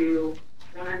increases to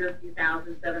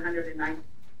 $102,709.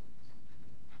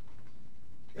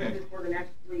 This is for the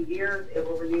next 3 years. It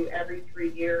will renew every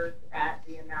 3 years at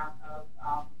the amount of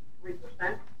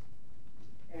 3%.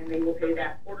 And they will pay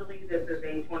that quarterly. This is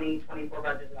a 2024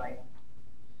 budget item.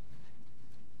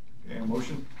 Okay, a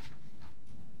motion.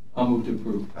 I'll move to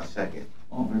approve. I'll second.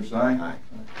 All fair side? Aye.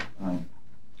 Aye.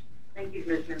 Thank you,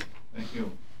 Commissioner. Thank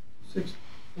you.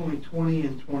 2020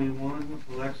 and 21,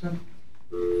 Alexa.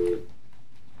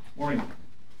 Morning.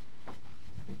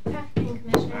 Afternoon,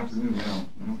 Commissioners. Afternoon now.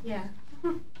 Yeah.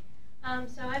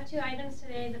 So I have 2 items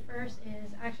today. The first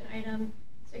is action item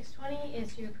 620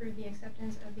 is to approve the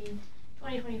acceptance of the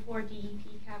 2024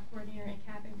 DEP CAP Coordinator and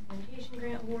CAP Implementation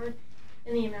Grant Award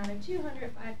in the amount of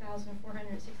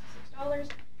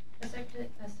 $205,466.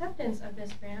 Acceptance of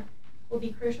this grant will be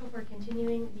crucial for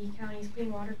continuing the county's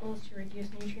clean water goals to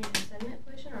reduce nutrient and sediment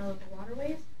pollution in our local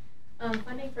waterways.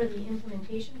 Funding for the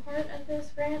implementation part of this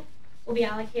grant will be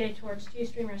allocated towards 2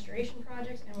 stream restoration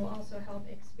projects and will also help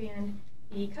expand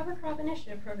the Cover Crop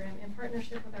Initiative program in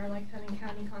partnership with our Lycoming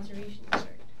County Conservation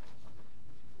District.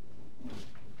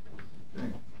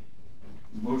 Okay.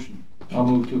 Motion. I'll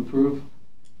move to approve.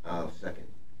 I'll second.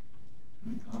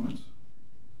 Any comments?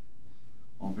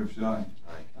 All fair side?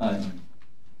 Aye.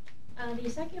 The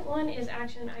second one is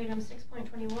action item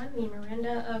 6.21, the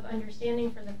Memoranda of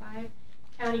Understanding for the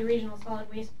 5-county regional solid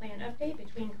waste plan update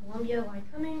between Columbia,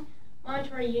 Lycoming,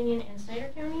 Monterey Union, and Snyder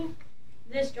County.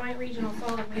 This joint regional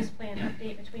solid waste plan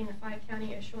update between the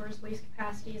 5-county assures waste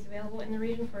capacity is available in the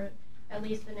region for at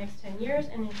least the next 10 years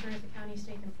and ensures the county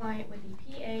stay compliant with the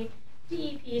PA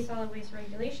DEP solid waste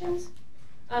regulations.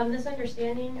 This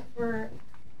understanding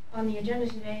on the agenda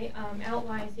today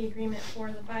outlines the agreement for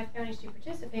the 5 counties to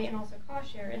participate and also cost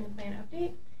share in the plan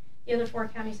update. The other 4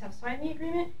 counties have signed the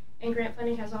agreement, and grant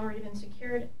funding has already been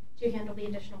secured to handle the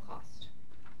additional cost.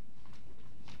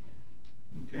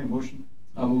 Okay, motion.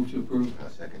 I'll move to approve. I'll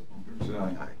second. All fair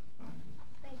side? Aye.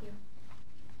 Thank you.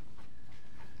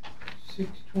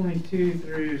 622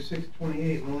 through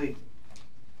 628, Malik.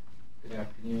 Good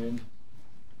afternoon.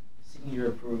 Seeking your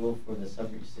approval for the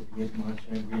subrecipient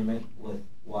monitoring agreement with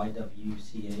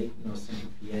YWCA, North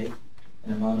Central PA,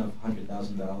 an amount of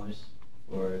 $100,000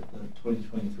 for the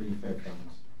 2023 Fair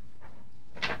Funds.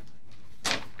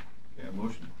 Okay, a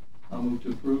motion. I'll move to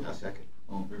approve. I'll second.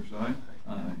 All fair side?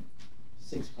 Aye.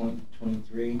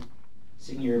 6.23,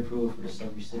 seeking your approval for the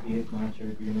subrecipient monitor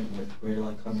agreement with Greater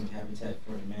Lycoming Habitat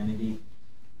for Humanity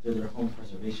through their home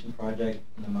preservation project,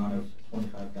 an amount of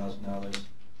 $25,000,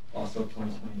 also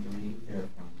 2023 Fair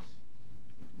Funds.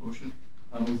 Motion.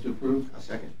 I'll move to approve. I'll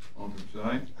second. All fair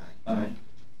side? Aye.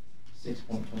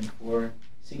 6.24,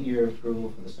 seeking your approval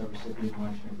for the subrecipient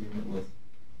monitoring agreement with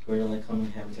Greater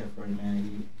Lycoming Habitat for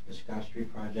Humanity, the Scott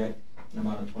Street project, an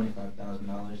amount of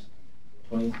 $25,000,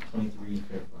 2023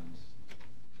 Fair Funds.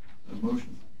 A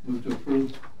motion. Move to approve.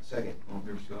 Second. All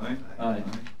fair side? Aye.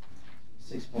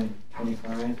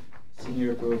 6.25, seeking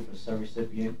your approval for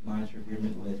subrecipient monitor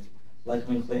agreement with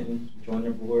Lycoming Clinton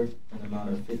Joiner Board, an amount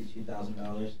of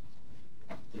 $52,000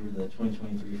 through the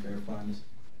 2023 Fair Funds.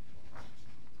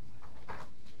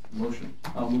 Motion.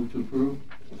 I'll move to approve.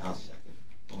 I'll second.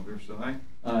 All fair side?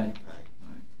 Aye. Aye.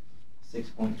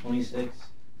 6.26,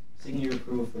 seeking your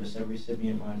approval for the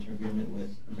subrecipient monitor agreement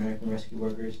with American Rescue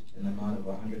Workers in the amount of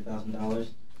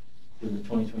 $100,000 through the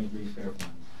 2023 Fair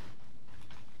Funds.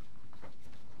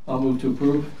 I'll move to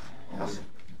approve. I'll second.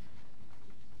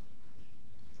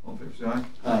 All fair side?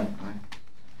 Aye.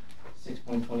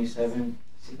 6.27,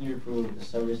 seeking your approval of the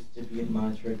subrecipient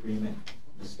monitor agreement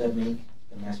with STEM Inc.,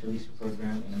 the Master Leaser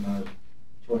Program, in the amount of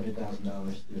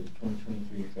 $200,000 through the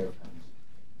 2023 Fair Funds.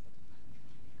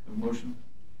 A motion.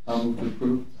 I'll move to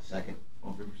approve. Second.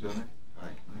 All fair side?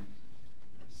 Aye.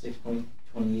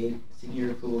 6.28, seeking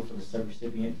your approval for the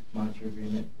subrecipient monitor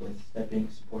agreement with STEP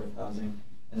Inc. Supportive Housing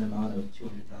in the amount of $200,000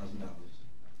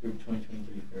 through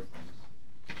 2023 Fair Funds.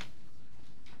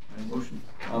 A motion.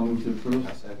 I'll move to approve.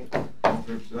 I'll second. All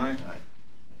fair side? Aye.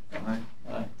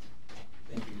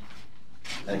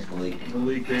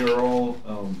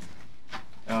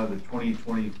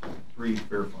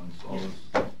 care funds, all those,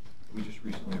 we just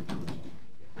recently approved.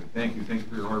 Thank you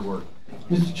for your hard work.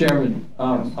 Mr. Chairman,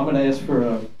 I'm going to ask for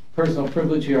a personal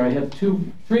privilege here. I have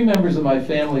three members of my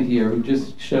family here who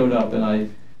just showed up, and I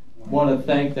want to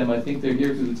thank them. I think they're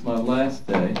here because it's my last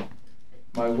day.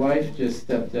 My wife just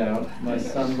stepped out, my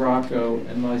son Rocco,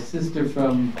 and my sister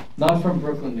not from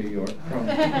Brooklyn, New York,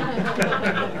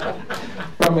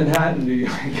 from Manhattan, New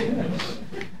York.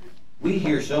 We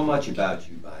hear so much about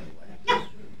you, by the way.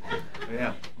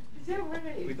 Yeah. Is that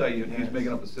right? We thought he was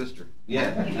making up a sister.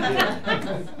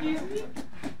 Yeah. Excuse me?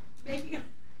 Maybe.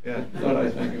 Yeah. Thought I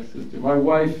was making a sister. My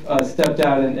wife stepped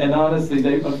out, and honestly,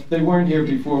 they weren't here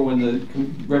before when the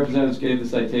representatives gave the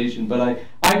citation, but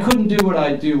I couldn't do what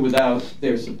I do without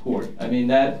their support. I mean,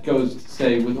 that goes to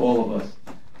say with all of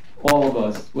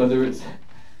us, whether it's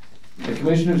the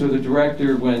commissioners or the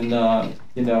director, when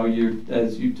you're,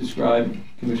 as you described,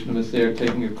 Commissioner Masser,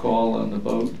 taking a call on the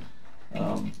vote.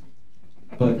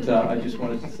 But I just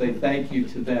wanted to say thank you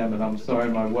to them, and I'm sorry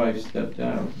my wife stepped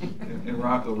out. And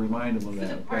Rocco, remind him of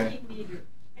that, okay?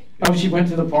 Oh, she went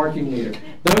to the parking meter.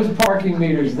 Those parking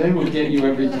meters, they will get you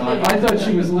every time. I thought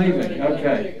she was leaving.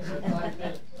 Okay.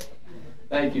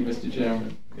 Thank you, Mr.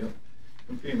 Chairman. Yep.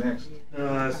 Okay, next.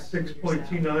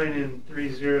 6.29 and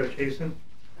 30, Jason.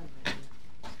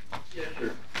 Yes,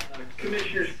 sir.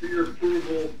 Commissioners, for your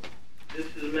approval, this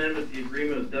is amendment to the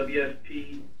agreement with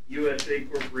WSP USA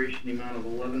Corporation, the amount of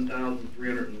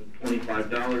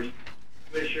 $11,325.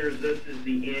 Commissioners, this is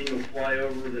the annual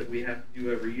flyover that we have to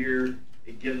do every year.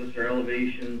 It gives us our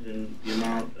elevations and the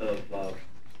amount of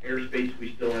airspace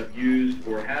we still have used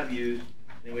or have used,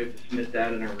 and we have to submit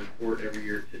that in our report every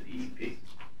year to DEP.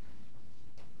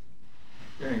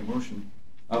 Okay, motion.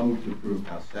 I'll move to approve.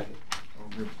 I'll second. All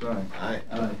fair side. Aye.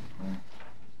 Aye.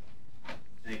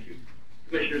 Thank you.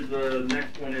 Commissioners, the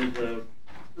next one is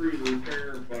approve the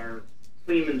repair of our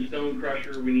Kleeman stone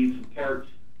crusher. We need some parts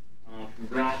from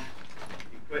Groff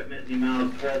Equipment in the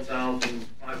amount of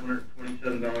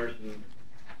 $12,527.30.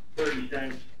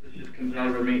 This just comes out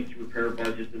of our maintenance repair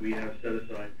budget that we have set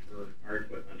aside for our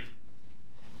equipment.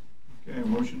 Okay,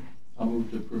 motion. I'll move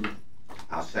to approve.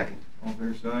 I'll second. All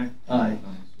fair side. Aye. So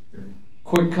carried.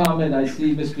 Quick comment, I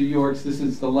see, Mr. Yorks, this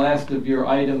is the last of your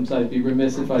items. I'd be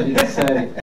remiss if I didn't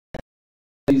say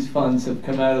these funds have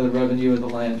come out of the revenue of the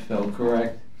landfill,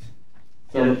 correct?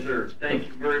 So, Yes, sir. Thank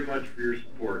you very much for your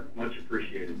support. Much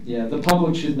appreciated. yeah, the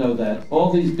public should know that.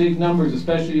 All these big numbers,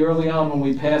 especially early on when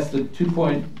we passed the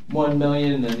 2.1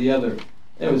 million and the other,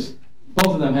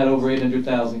 both of them had over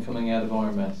 800,000 coming out of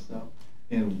RMS. So.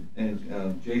 And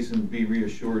Jason, be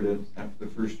reassured that after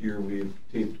the first year, we have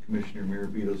taped Commissioner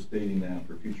Mirabito stating that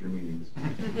for future meetings.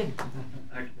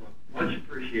 Excellent. Much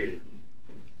appreciated.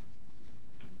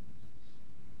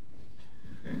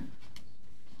 Okay.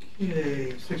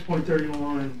 Okay,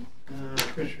 6.31,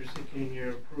 Commissioner seeking your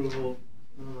approval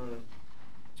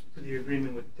for the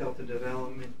agreement with Delta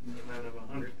Development in the amount of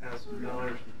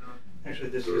 $100,000. Actually,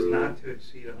 this is not to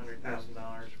exceed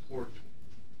 $100,000 for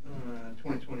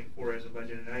 2024 as a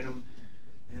budgeted item,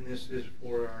 and this is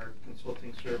for our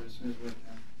consulting services with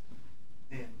them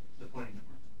and the planning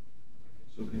department.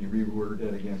 So can you reword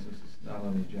that again, since it's not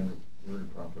on the agenda,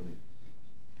 worded properly?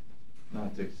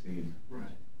 Not to exceed.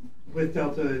 Right. With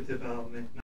Delta Development,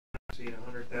 not to exceed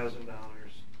 $100,000.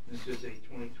 This is a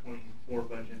 2024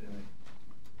 budget item.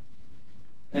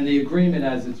 And the agreement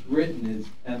as it's written is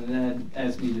on an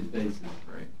as-needed basis.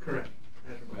 Right. Correct.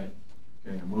 That's right.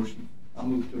 Okay, a motion. I'll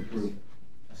move to approve.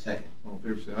 A second. All in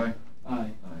favor, say aye.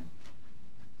 Aye. Aye.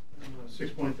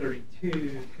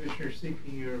 6.32, Commissioner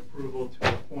seeking your approval to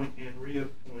appoint and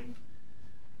reappoint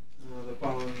the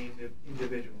following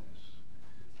individuals.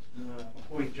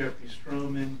 Appoint Jeffrey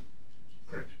Stroman,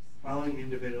 correction, following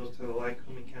individuals to the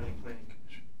Lycoming County Planning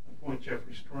Commission. Appoint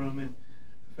Jeffrey Stroman,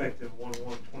 effective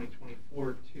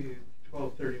 1/1/2024 to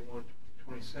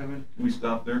 12/31/2027. Can we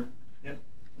stop there? Yep.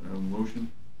 Motion.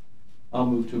 I'll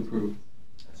move to approve.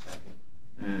 A second.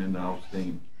 And I'll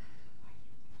abstain.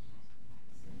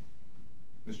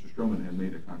 Mr. Stroman had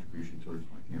made a contribution towards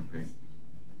my campaign,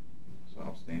 so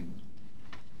I'll abstain.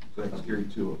 So that's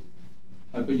carried 2-0.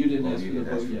 But you didn't ask for the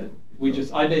vote yet.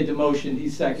 I made the motion, he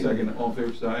seconded. Second, all in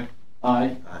favor, say aye.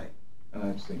 Aye. Aye. And I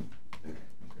abstain. Okay.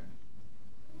 Okay.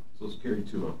 So it's carried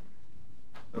 2-0.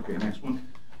 Okay, next one.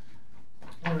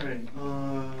 All right.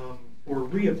 For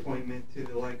reappointment to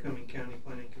the Lycoming County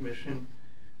Planning Commission,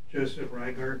 Joseph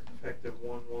Reigart, effective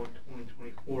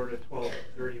 1/1/2024 to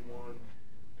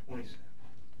 12/31/27.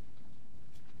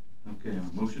 Okay, a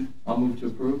motion. I'll move to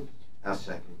approve. I'll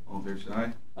second. All in favor, say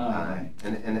aye. Aye.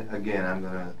 And again, I'm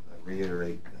going to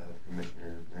reiterate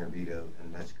Commissioner Mirabito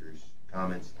and Metzger's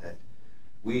comments that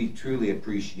we truly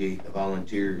appreciate the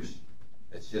volunteers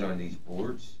that sit on these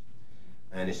boards,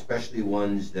 and especially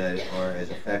ones that are as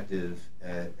effective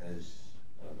as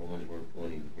the ones we're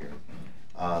appointing here.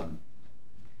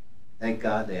 Thank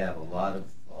God they have a lot of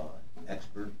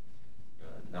expert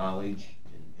knowledge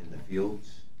in the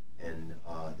fields, and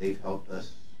they've helped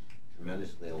us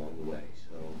tremendously along the way.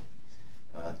 So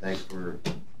thanks for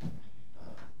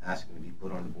asking to be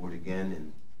put on the board again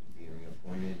and being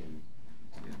reappointed and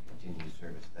continue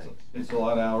service. Thanks. It's a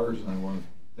lot of hours, and I want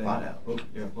to Lot thank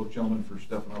of both gentlemen for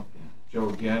stepping up, and Joe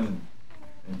again,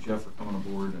 and Jeff for coming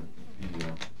aboard. And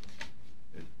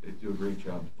they do a great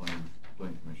job as planning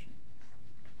commission.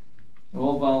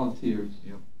 All volunteers.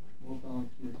 Yep. All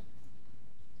volunteers.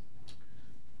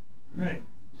 All right,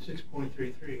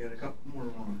 6.33, got a couple more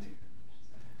volunteers.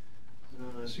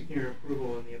 Seeking your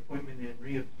approval on the appointment and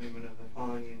reappointment of the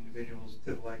following individuals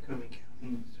to the Lycoming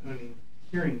County Zoning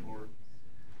Hearing Board.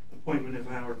 Appointment of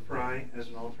Howard Fry as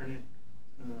an alternate,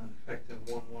 effective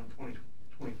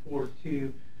 1/1/2024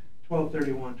 to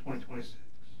 12/31/2026.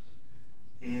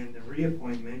 And the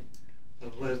reappointment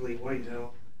of Leslie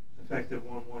Whitehill, effective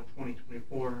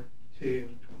 1/1/2024 to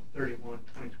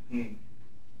 12/31/2028.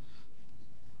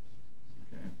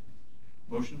 Okay.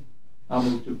 Motion? I'll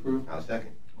move to approve. I'll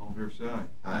second. All in favor, say aye.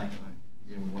 Aye.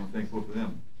 Again, we want to thank both of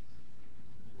them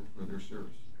for their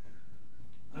service.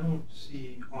 I don't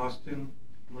see Austin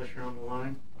unless you're on the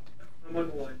line. I'm on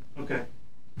the line. Okay.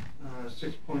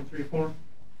 6.34.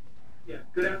 Yeah.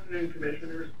 Good afternoon,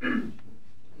 Commissioners.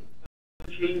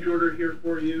 Change order here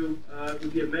for you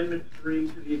with the Amendment 3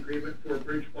 to the agreement for a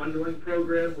bridge bundling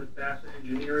program with Bassett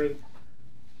Engineering.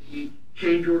 The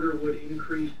change order would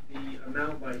increase the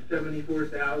amount by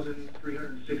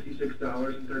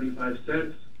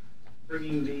 $74,366.35,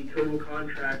 bringing the total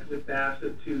contract with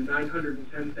Bassett to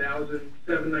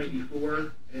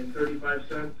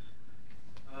 $910,794.35.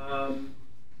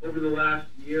 Over the last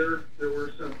year, there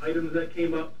were some items that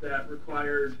came up that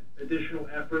required additional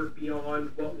effort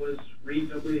beyond what was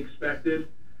reasonably expected.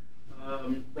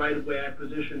 Right-of-way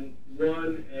acquisition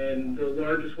one, and the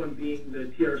largest one being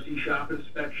the TRC shop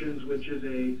inspections, which is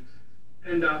a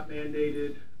PennDOT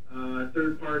mandated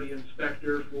third-party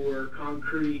inspector for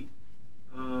concrete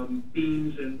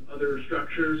beams and other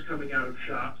structures coming out of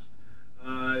shops.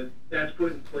 That's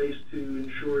put in place to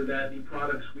ensure that the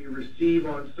products we receive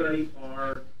on site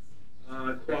are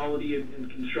quality and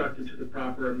constructed to the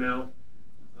proper amount.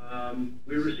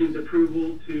 We received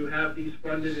approval to have these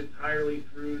funded entirely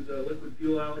through the liquid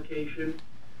fuel allocation,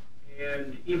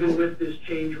 and even with this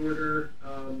change order,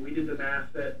 we did the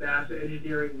math that Bassett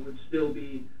Engineering would still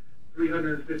be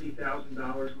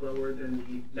 $350,000 lower than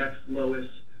the next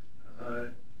lowest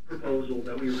proposal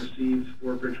that we received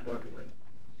for bridge bundling.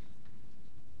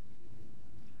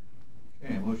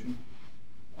 Okay, motion?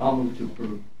 I'll move to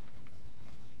approve.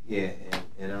 Yeah,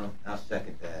 and I'll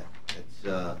second that.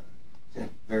 It's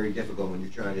very difficult when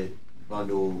you're trying to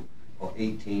bundle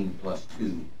 18 plus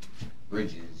 2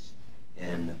 bridges,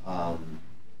 and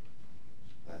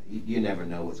you never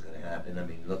know what's going to happen. I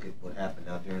mean, look at what happened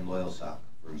out there in Loyalsock,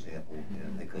 for example. You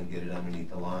know, they couldn't get it underneath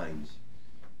the lines,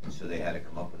 and so they had to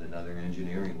come up with another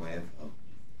engineering way of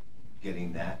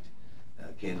getting that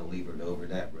cantilevered over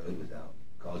that road without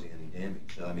causing any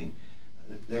damage. So I mean,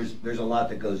 there's a lot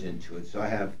that goes into it. So I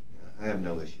have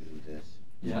no issues with this.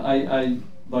 Yeah, I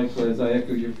likewise, I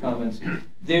echo your comments.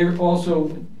 There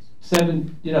also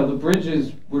the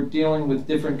bridges, we're dealing with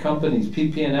different companies,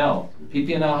 PP&L.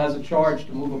 PP&L has a charge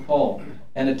to move a pole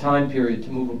and a time period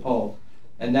to move a pole,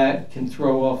 and that can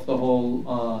throw off the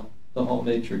whole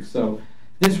matrix. So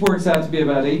this works out to be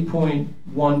about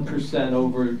 8.1%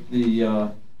 over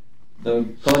the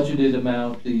budgeted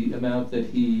amount, the amount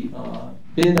that he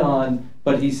bid on,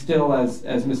 but he's still, as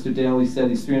Mr. Daly said,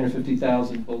 he's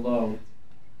 $350,000 below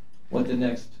what the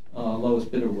next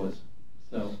lowest bidder was.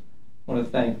 So I want to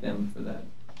thank them for that.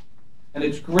 And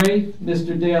it's great,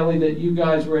 Mr. Daly, that you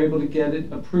guys were able to get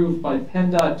it approved by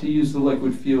PennDOT to use the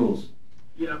liquid fuels.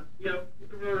 Yeah.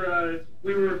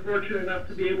 We were fortunate enough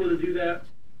to be able to do that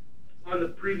on the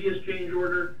previous change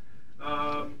order,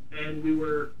 and we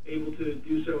were able to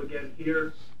do so again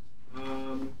here.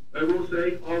 I will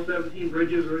say all 17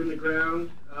 bridges are in the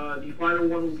ground. The final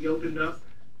one will be opened up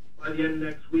by the end of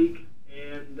next week,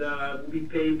 and will be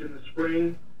paved in the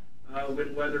spring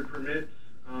when weather permits,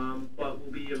 but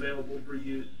will be available for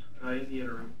use in the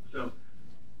interim. So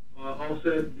all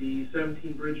said, the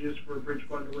 17 bridges for bridge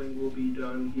bundling will be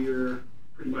done here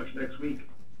pretty much next week.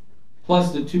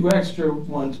 Plus the 2 extra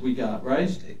ones we got,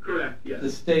 right? Correct, yes. The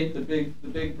state, the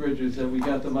big bridges that we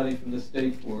got the money from the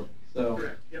state for. So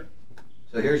correct, yep.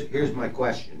 So here's my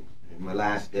question. In my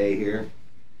last day here,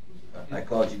 I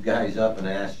called you guys up and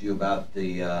I asked you about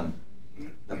the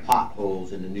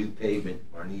potholes in the new pavement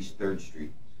on East 3rd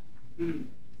Street. From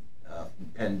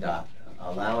PennDOT,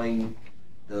 allowing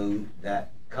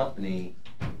that company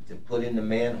to put in the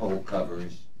manhole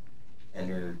covers, and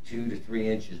they're 2 to 3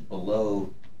 inches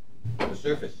below the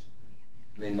surface.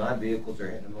 I mean, my vehicles are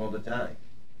hitting them all the time.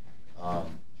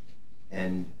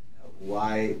 And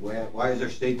why is our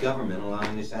state government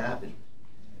allowing this to happen?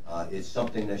 It's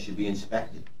something that should be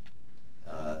inspected.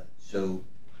 So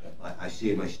I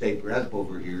see my state rep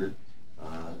over here,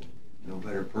 no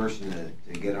better person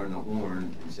to get on the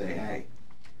horn and say, hey,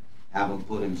 have them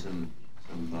put in some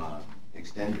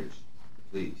extenders,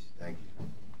 please. Thank you.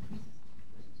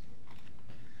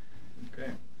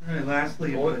 Okay. All right,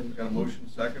 lastly, Got a motion,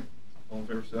 second. All in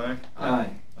favor, say aye. Aye.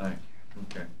 Aye.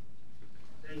 Okay.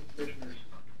 Thank you, Commissioners.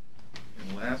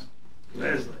 And last,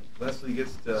 Leslie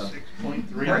gets to 6.3.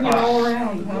 Bring it all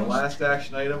around, the huh? last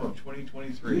action item of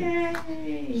 2023.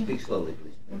 Yay! Speak slowly,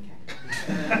 please. Okay.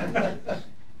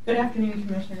 Good afternoon,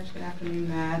 Commissioners. Good afternoon,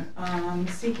 Matt.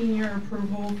 Seeking your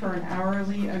approval for an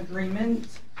hourly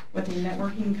agreement with a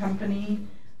networking company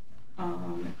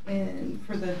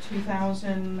for the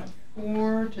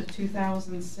 2004 to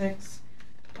 2006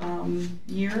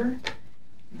 year.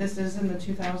 This is in the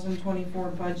 2024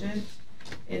 budget.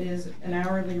 It is an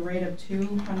hourly rate of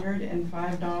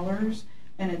 $205,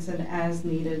 and it's an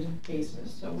as-needed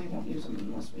basis, so we won't use them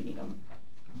unless we need them.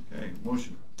 Okay,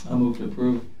 motion. I'll move to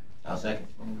approve. I'll second.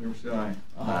 All in favor, say aye.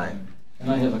 Aye. And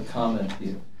I have a comment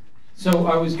here. So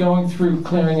I was going through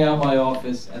clearing out my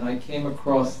office, and I came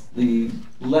across the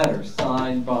letter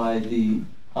signed by the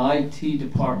IT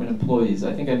department employees.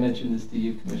 I think I mentioned this to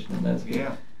you, Commissioner Metzger.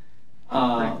 Yeah.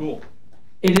 Pretty cool.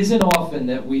 It isn't often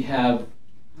that we have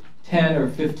 10 or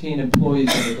 15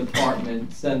 employees in the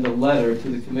department send a letter to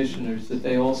the commissioners that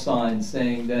they all sign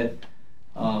saying that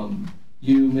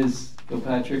you, Ms.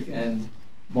 Kilpatrick, and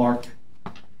Mark,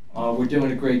 we're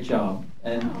doing a great job.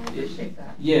 And I appreciate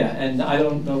that. yeah, and I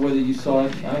don't know whether you saw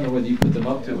it. I don't know whether you put them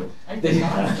up to it. I did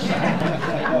not.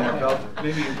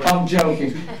 Maybe I'm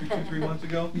joking. 3 months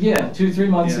ago? Yeah, 2-3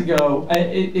 months Yeah. ago.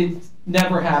 It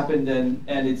never happened, and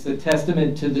it's a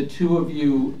testament to the two of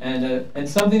you, and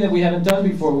something that we haven't done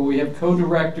before, where we have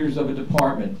co-directors of a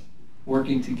department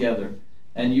working together,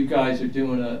 and you guys are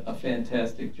doing a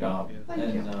fantastic job. Yeah.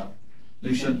 Thank and you.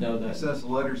 you should know They that. sent us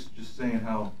letters just saying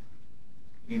how,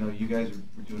 you guys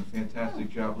are doing a fantastic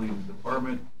job leading the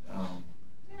department. Yeah.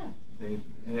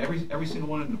 And every single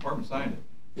one in the department signed it.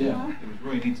 Yeah. It was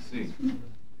really neat to see.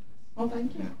 Well,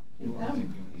 thank you. Yeah.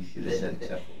 You should have said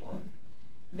except for one.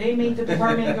 They made the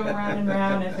department go round and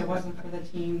round. If it wasn't for the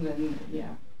team, then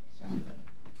yeah. So.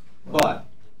 But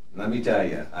let me tell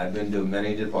you, I've been to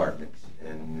many departments,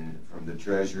 and from the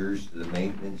treasurers to the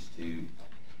maintenance to,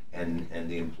 and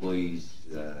the employees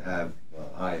have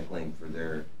high acclaim for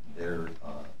their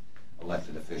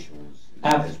elected officials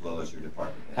as well as your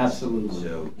department heads. Absolutely.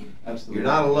 So Absolutely.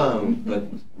 you're not alone, but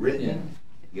written,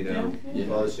 Yeah. with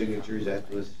all the signatures, that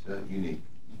was unique.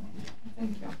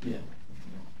 Thank you. Yeah.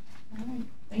 All right.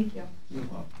 Thank you. You're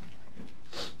welcome.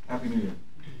 Happy New Year.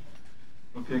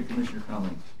 Okay, Commissioner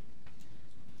comments.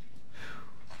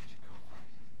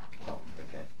 Oh,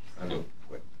 okay, I'll go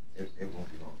quick. It won't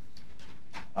be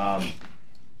long.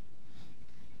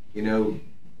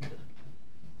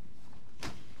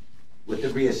 With the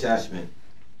reassessment,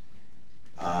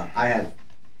 I had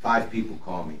 5 people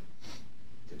call me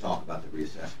to talk about the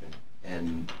reassessment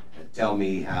and tell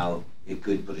me how it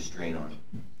could put a strain on them.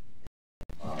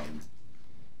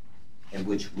 In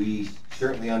which we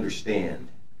certainly understand,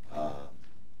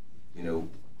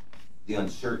 the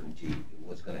uncertainty of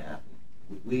what's going to happen.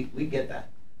 We get that,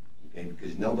 okay?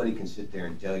 Because nobody can sit there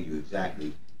and tell you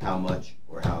exactly how much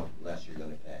or how less you're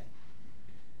going to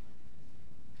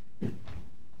pay.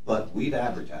 But we've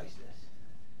advertised this.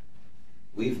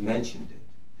 We've mentioned it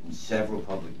in several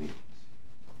public meetings.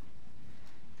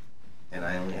 And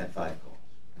I only had 5 calls.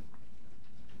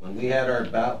 When we had our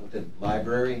bout with the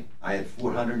library, I had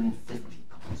 450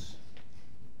 calls,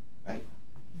 right?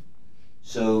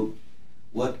 So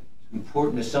what's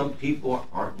important to some people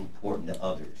aren't important to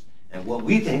others. And what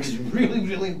we think is really,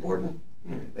 really important,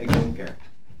 they don't care,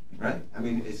 right? I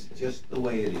mean, it's just the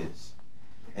way it is.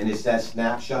 And it's that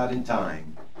snapshot in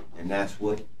time, and that's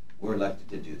what we're elected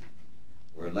to do.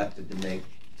 We're elected to make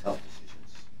tough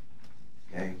decisions,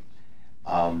 okay?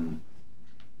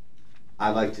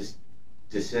 I'd like to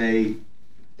say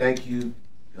thank you,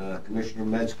 Commissioner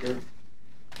Metzger.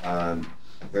 A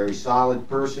very solid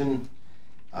person.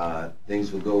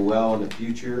 Things will go well in the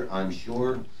future, I'm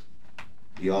sure.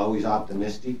 Be always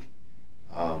optimistic,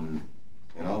 and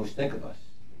always think of us.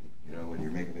 you know, when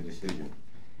you're making a decision.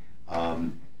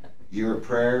 Your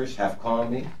prayers have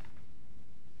calmed me.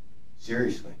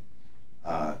 Seriously.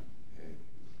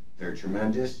 They're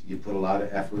tremendous. You put a lot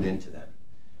of effort into them.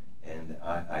 And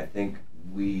I think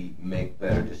we make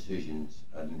better decisions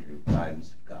under the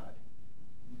guidance of God.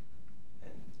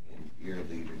 And you're a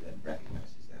leader that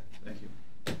recognizes that. Thank you.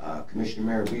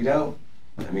 Commissioner Maravito,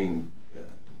 I mean,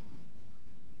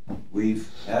 we've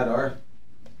had our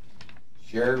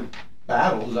share of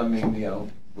battles, I mean, you know,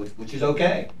 which is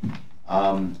okay.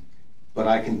 But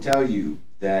I can tell you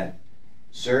that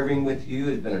serving with you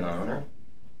has been an honor,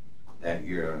 that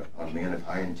you're a man of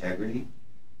high integrity,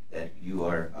 that you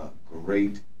are a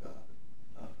great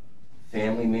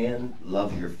family man,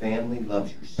 loves your family,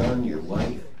 loves your son, your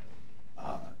wife,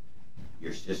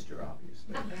 your sister,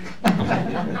 obviously.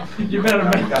 You better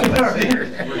mention her.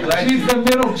 She's the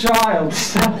middle child.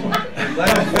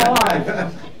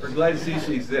 We're glad to see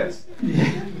she exists.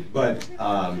 But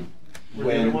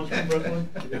when,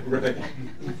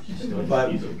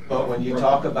 but when you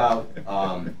talk about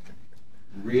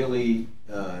really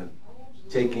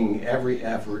taking every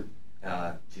effort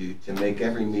to make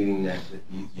every meeting that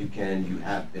you can, you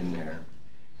have been there.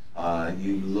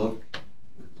 You look,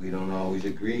 we don't always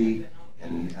agree,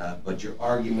 and but your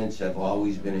arguments have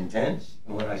always been intense.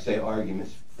 And when I say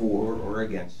arguments for or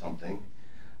against something,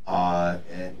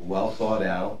 and well thought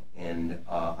out, and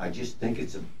I just think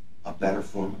it's a better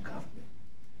form of government.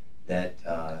 That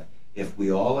if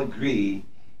we all agree,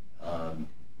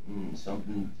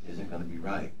 something isn't going to be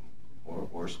right,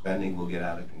 or spending will get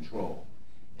out of control,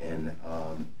 and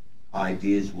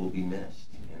ideas will be missed,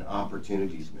 and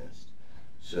opportunities missed.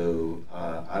 So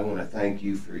I want to thank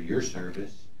you for your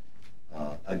service.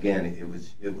 Again,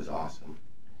 it was awesome.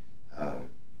 I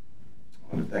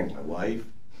want to thank my wife,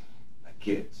 my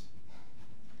kids.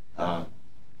 Not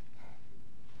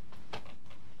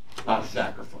a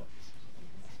sacrifice.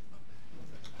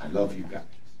 I love you guys.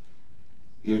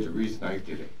 You're the reason I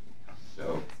did it.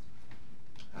 So,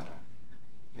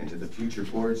 and to the future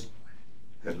boards,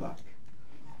 good luck.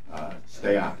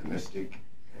 Stay optimistic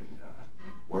and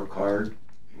work hard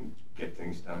and get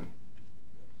things done.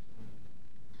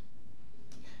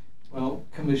 Well,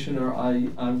 Commissioner, I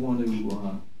want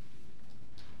to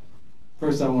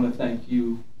first I want to thank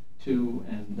you too,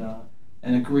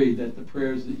 and agree that the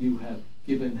prayers that you have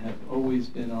given have always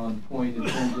been on point in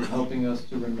terms of helping us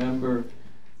to remember,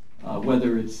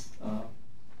 whether it's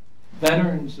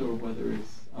veterans or whether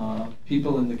it's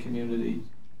people in the community,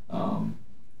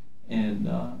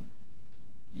 and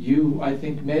you, I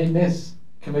think, may miss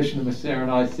Commissioner Massera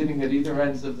and I sitting at either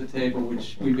ends of the table,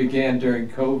 which we began during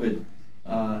COVID.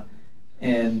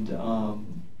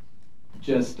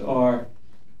 Just our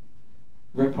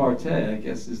repartee, I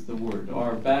guess is the word,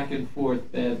 our back and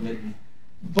forth badminton.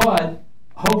 But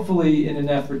hopefully in an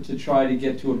effort to try to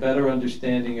get to a better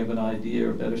understanding of an idea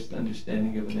or better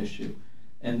understanding of an issue.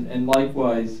 And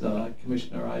likewise,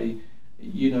 Commissioner,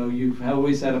 you know, you've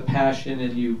always had a passion,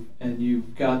 and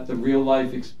you've got the real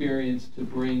life experience to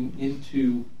bring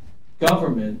into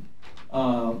government,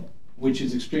 which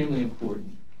is extremely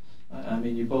important. I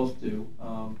mean, you both do.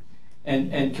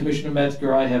 And Commissioner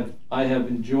Metzger, I have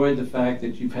enjoyed the fact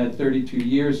that you've had 32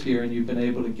 years here, and you've been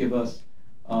able to give us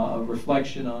a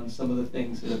reflection on some of the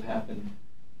things that have happened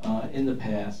in the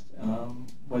past,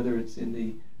 whether it's in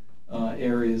the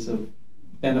areas of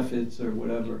benefits or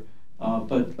whatever.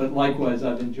 But likewise,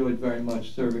 I've enjoyed very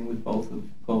much serving with both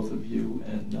of you,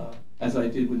 and as I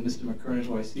did with Mr. McKernan,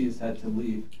 who I see has had to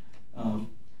leave.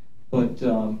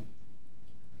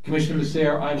 Commissioner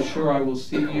Massera, I'm sure I will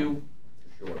see you.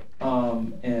 Sure.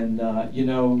 You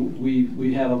know,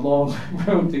 we had a long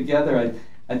road together.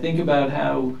 I think about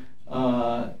how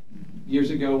years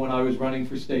ago when I was running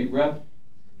for state rep,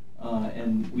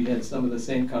 and we had some of the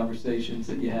same conversations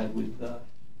that you had with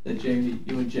that you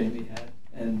and Jamie had,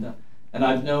 and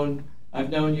I've known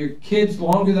your kids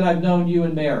longer than I've known you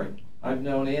and Mary. I've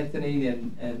known Anthony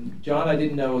and John. I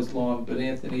didn't know as long, but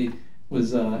Anthony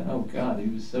was oh God, he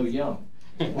was so young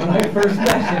when I first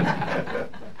met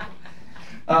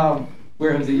him.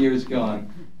 Where have the years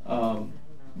gone? And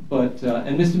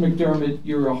Mr. McDermott,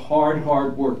 you're a hard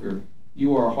worker.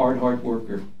 You are a hard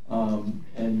worker.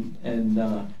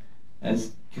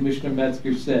 As Commissioner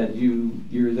Metzger said,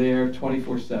 you're there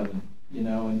 24/7. You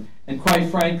know, and quite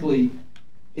frankly,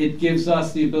 it gives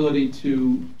us the ability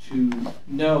to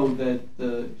know that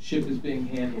the ship is being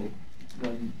handled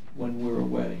when we're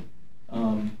away.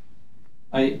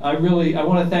 I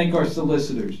want to thank our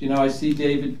solicitors. You know, I see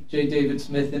J. David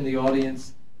Smith in the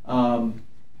audience,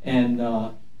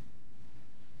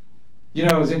 You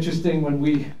know, it was interesting when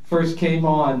we first came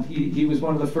on, he was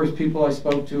one of the first people I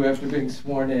spoke to after being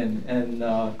sworn in,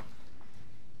 and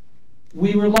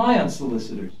we rely on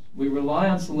solicitors. We rely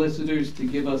on solicitors to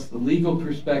give us the legal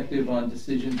perspective on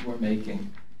decisions we're making.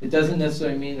 It doesn't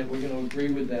necessarily mean that we're going to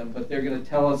agree with them, but they're going to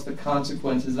tell us the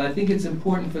consequences. And I think it's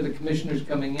important for the commissioners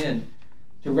coming in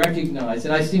to recognize,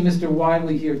 and I see Mr.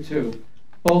 Wiley here too,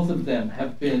 both of them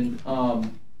have been,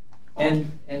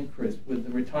 and Chris with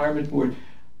the retirement board,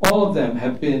 all of them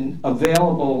have been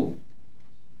available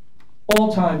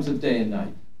all times of day and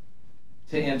night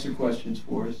to answer questions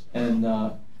for us. And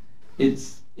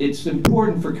it's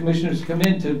important for commissioners to come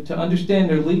in to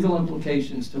understand their legal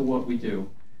implications to what we do.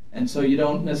 And so you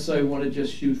don't necessarily want to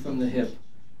just shoot from the hip.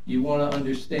 You want to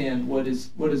understand what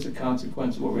is the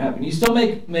consequence of what we're happening. You still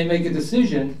may make a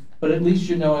decision, but at least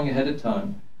you're knowing ahead of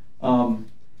time.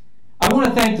 I want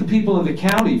to thank the people of the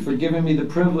county for giving me the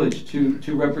privilege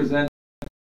to represent.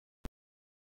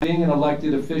 Being an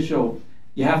elected official,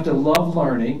 you have to love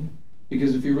learning,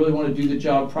 because if you really want to do the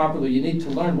job properly, you need to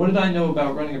learn. What did I know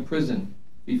about running a prison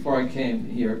before I came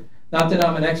here? Not that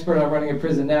I'm an expert on running a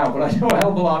prison now, but I know a hell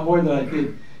of a lot more than I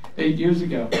did 8 years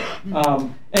ago.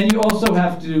 And you also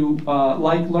have to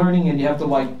like learning, and you have to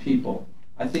like people.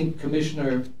 I think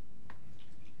Commissioner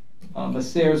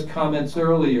Masser's comments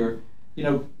earlier, you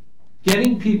know,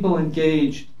 getting people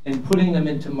engaged and putting them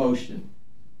into motion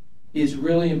is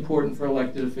really important for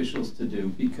elected officials to do,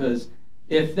 because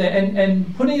if they,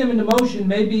 and putting them into motion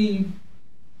may be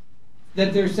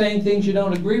that they're saying things you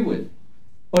don't agree with,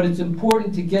 but it's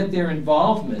important to get their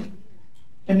involvement.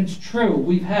 And it's true,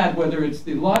 we've had, whether it's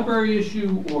the library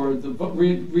issue or the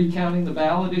recounting the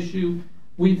ballot issue,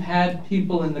 we've had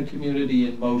people in the community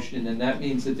in motion, and that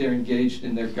means that they're engaged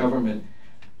in their government.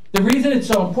 The reason it's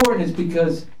so important is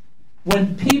because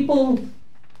when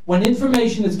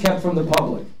information is kept from the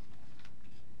public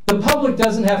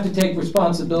doesn't have to take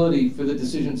responsibility for the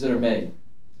decisions that are made.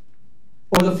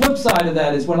 Or the flip side of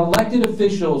that is when elected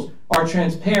officials are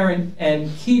transparent and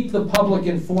keep the public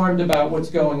informed about what's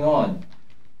going on,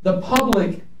 the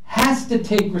public has to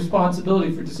take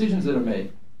responsibility for decisions that are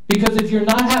made. Because if you're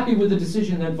not happy with the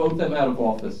decision, then vote them out of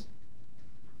office.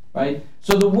 Right?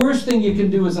 So the worst thing you can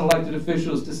do as an elected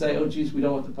official is to say, oh geez, we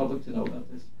don't want the public to know about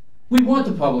this. We want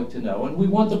the public to know, and we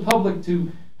want the public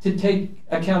to take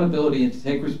accountability and to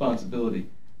take responsibility.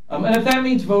 And if that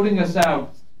means voting us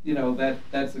out, you know,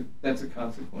 that's a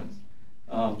consequence.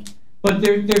 But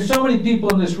there's so many people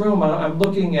in this room. I'm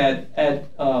looking at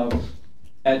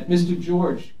Mr.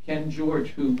 George, Ken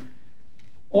George, who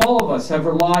all of us have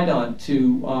relied on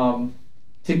to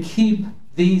keep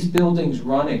these buildings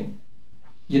running,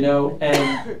 you know,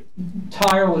 and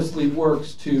tirelessly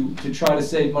works to try to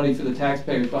save money for the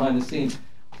taxpayers behind the scenes.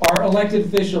 Our elected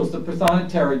officials, the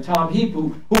prothonotary, Tom Heap,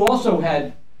 who also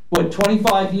had, what,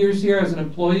 25 years here as an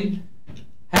employee,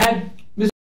 had Mr.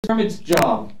 Kermit's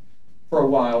job for a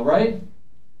while, right?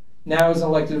 Now as an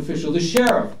elected official. The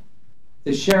sheriff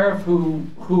who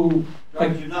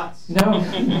drives you nuts. No.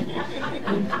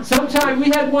 Sometimes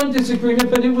we had one disagreement,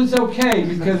 but it was okay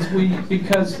because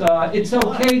it's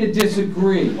okay to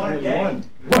disagree. One a day.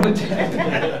 One a day.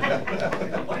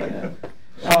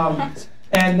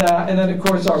 And then of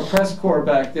course our press corps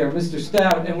back there, Mr.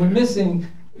 Stout, and we're missing,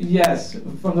 yes,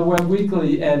 from the Web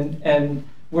Weekly, and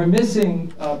we're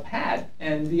missing Pat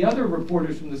and the other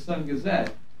reporters from the Sun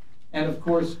Gazette, and of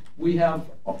course we have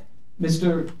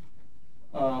Mr.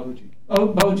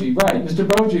 Boji, right, Mr.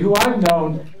 Boji, who I've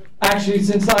known actually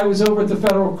since I was over at the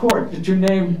federal court, but your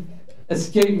name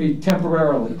escaped me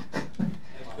temporarily.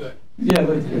 That's good. Yeah,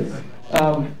 that's good.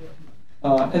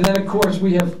 And then of course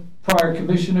we have prior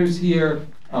commissioners here,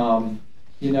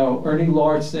 you know, Ernie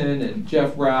Larson and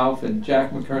Jeff Ralph and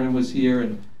Jack McKernan was here,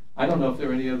 and I don't know if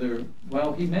there are any other,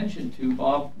 well, he mentioned too,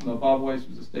 Bob Weiss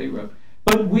was a state rep.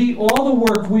 But all the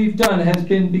work we've done has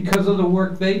been because of the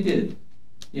work they did,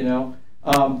 you know.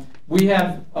 We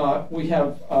have, you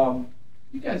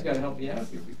guys got to help me out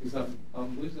here because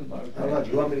I'm losing my. I don't know. Do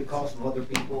you want me to call some other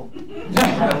people? No,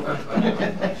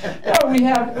 we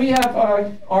have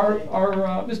our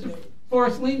Mr.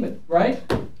 Forrest Lehman, right?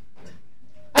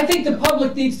 I think the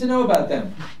public needs to know about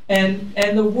them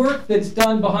and the work that's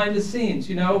done behind the scenes.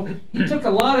 You know, he took a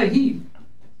lot of heat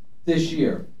this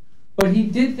year, but he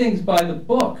did things by the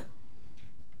book.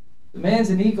 The man's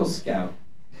an Eagle Scout.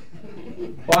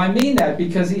 Well, I mean that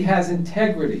because he has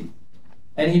integrity,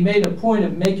 and he made a point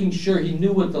of making sure he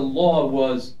knew what the law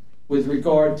was with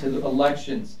regard to the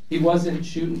elections. He wasn't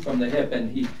shooting from the hip,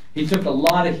 and he took a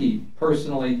lot of heat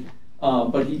personally,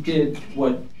 but he did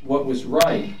what was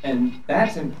right, and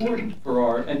that's important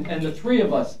for and the three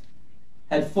of us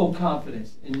had full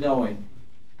confidence in knowing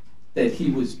that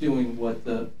he was doing what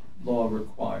the law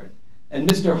required. And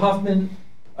Mr. Huffman,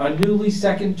 a newly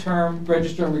second-term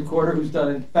registrar and recorder who's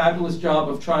done a fabulous job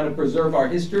of trying to preserve our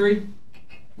history,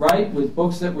 right, with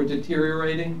books that were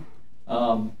deteriorating.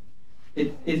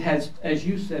 It has, as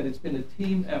you said, it's been a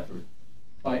team effort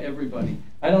by everybody.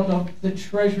 I don't know if the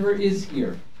treasurer is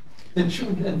here.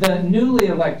 The newly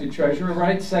elected treasurer,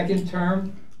 right, second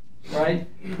term, right,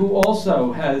 who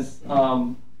also has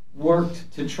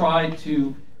worked to try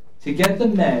to get the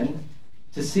men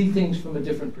to see things from a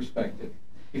different perspective.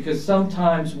 Because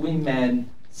sometimes we men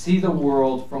see the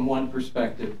world from one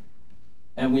perspective,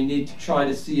 and we need to try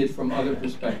to see it from other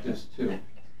perspectives too.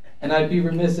 And I'd be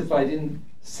remiss if I didn't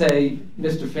say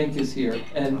Mr. Fink is here.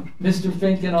 And Mr.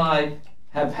 Fink and I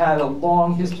have had a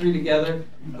long history together.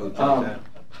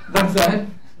 What's that?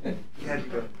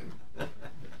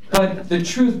 But the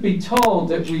truth be told,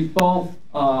 that we've both,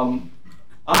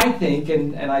 I think,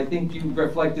 and I think you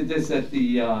reflected this at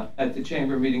the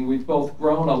chamber meeting, we've both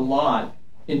grown a lot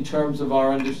in terms of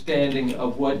our understanding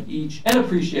of what each, and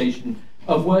appreciation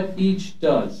of what each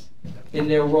does in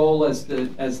their role as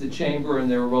the chamber and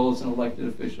their role as an elected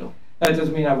official. That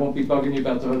doesn't mean I won't be bugging you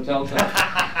about the hotel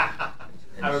tax.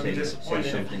 I would be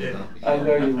disappointed if you did. I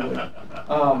know you would.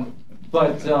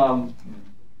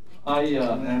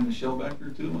 And Michelle back there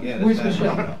too? Yeah, Where's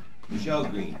Michelle? Michelle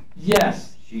Green.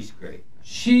 Yes. She's great.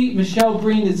 Michelle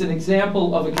Green is an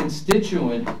example of a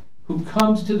constituent who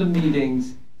comes to the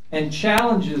meetings and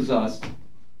challenges us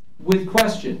with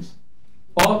questions.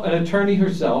 An attorney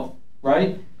herself,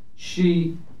 right?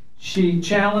 She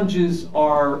challenges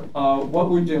our what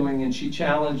we're doing, and she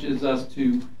challenges us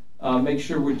to make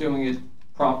sure we're doing it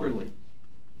properly.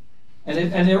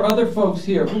 And there are other folks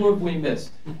here. Who have we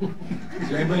missed? Is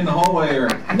there anybody in the hallway or?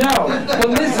 No, but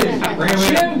listen,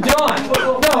 Jim Dunn.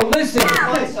 No, listen.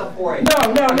 No.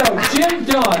 Jim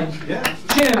Dunn. Yeah.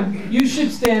 Jim, you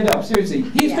should stand up, seriously.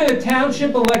 He's been a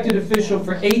township elected official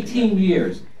for 18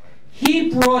 years. He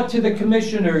brought to the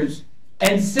commissioners,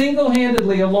 and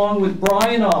single-handedly, along with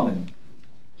Brian Almond,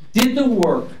 did the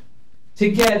work to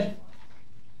get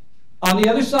on the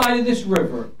other side of this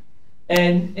river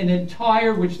and an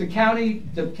entire, which the county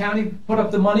put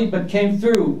up the money but came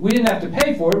through. We didn't have to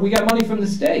pay for it. We got money from the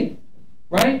state,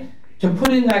 right? To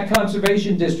put in that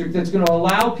conservation district that's going to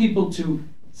allow people to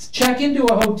check into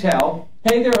a hotel,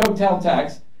 pay their hotel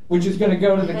tax, which is going to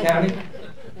go to the county,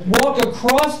 walk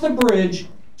across the bridge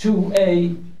to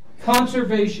a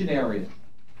conservation area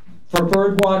for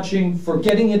bird watching, for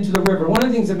getting into the river. One of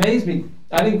the things that amazed me,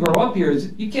 I didn't grow up here,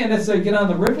 is you can't necessarily get on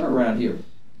the river around here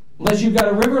unless you've got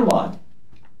a river line.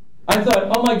 I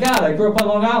thought, oh my God, I grew up on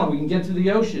Long Island, we can get to the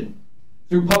ocean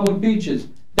through public beaches.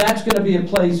 That's going to be a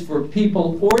place for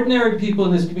people, ordinary people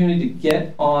in this community, to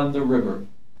get on the river.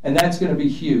 And that's going to be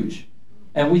huge.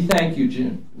 And we thank you,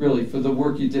 Jim, really, for the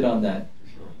work you did on that.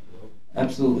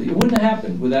 Absolutely. It wouldn't have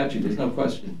happened without you, there's no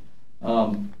question.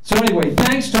 So anyway,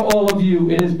 thanks to all of you.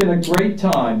 It has been a great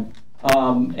time.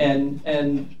 And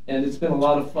it's been a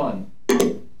lot of fun.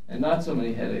 And not so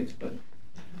many headaches, but...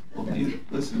 Well,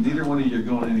 listen, neither one of you are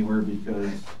going anywhere, because,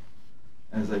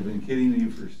 as I've been kidding you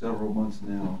for several months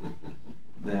now,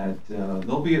 that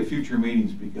they'll be at future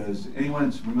meetings, because anyone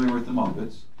that's familiar with the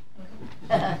Muppets,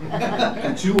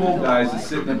 the two old guys that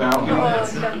sit in the balcony,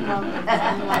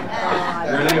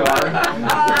 there they are.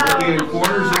 They'll be in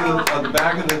corners of the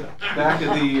back of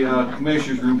the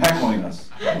commissioner's room heckling us.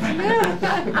 They'll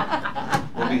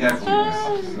be heckling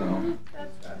us. So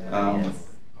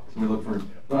we look for.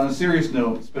 But on a serious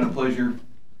note, it's been a pleasure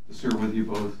to serve with you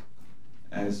both.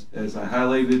 As I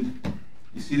highlighted,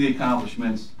 you see the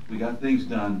accomplishments. We got things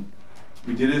done.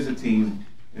 We did it as a team.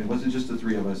 It wasn't just the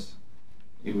three of us.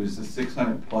 It was the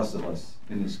 600 plus of us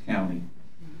in this county,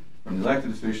 from the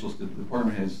elected officials to the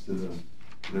department heads to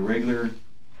the regular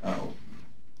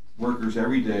workers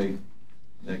every day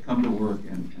that come to work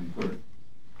and put a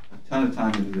ton of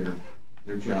time into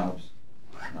their jobs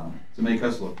to make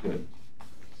us look good.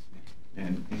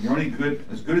 And you're only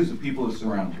as good as the people that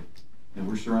surround you. And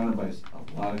we're surrounded by a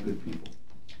lot of good people.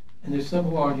 And there's some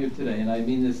who aren't here today, and I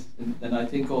mean this, and I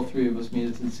think all three of us mean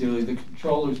it sincerely. The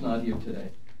controller's not here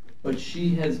today. But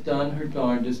she has done her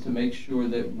darndest to make sure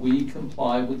that we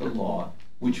comply with the law,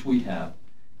 which we have.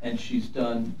 And she's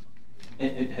done,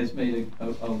 it has made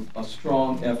a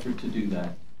strong effort to do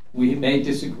that. We may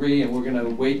disagree, and we're going to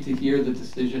wait to hear the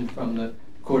decision from the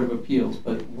Court of Appeals,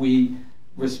 but we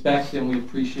respect and we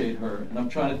appreciate her. And I'm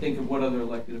trying to think of what other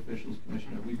elected officials,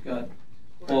 Commissioner. We've got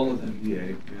all of them.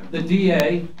 The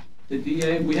DA,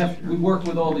 we work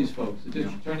with all these folks. The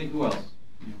district attorney, who else?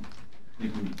 You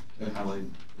can highlight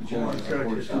the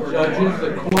judges,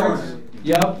 the courts,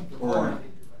 yep.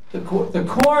 The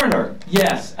coroner,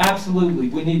 yes, absolutely.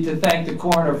 We need to thank the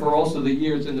coroner for also the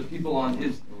years and the people on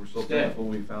his We're so staff. thankful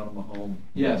we found him a home.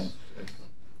 Yes. It's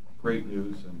great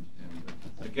news, and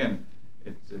again,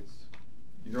 it's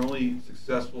you're only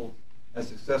successful as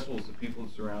the people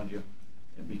that surround you,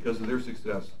 and because of their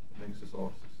success, it makes us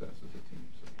all a success as a team.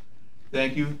 So,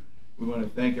 thank you. We want to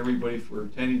thank everybody for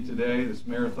attending today, this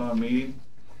marathon meeting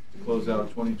to close out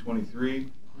 2023.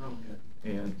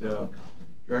 And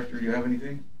Director, do you have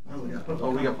anything?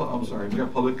 I'm sorry, we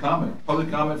got public comment. Public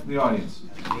comment from the audience.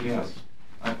 Yes.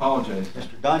 I apologize.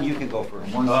 Mr. Dunn, you can go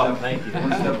first. One step, thank you.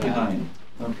 One step behind.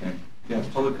 Okay. Yes,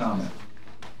 public comment.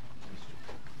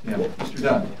 Yeah, Mr.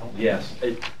 Dunn. Yes,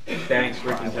 thanks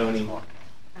Rick and Tony.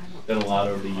 Done a lot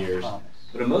over the years.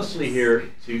 But I'm mostly here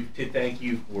to thank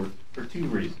you for two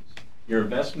reasons. Your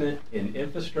investment in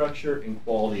infrastructure and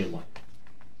quality of life.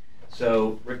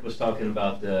 So Rick was talking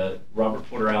about the Robert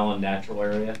Porter Allen natural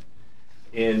area.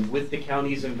 And with the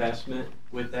county's investment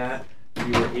with that,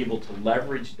 we were able to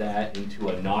leverage that into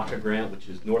a NACA grant, which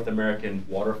is North American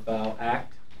Waterfowl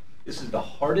Act. This is the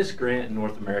hardest grant in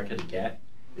North America to get.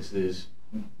 This is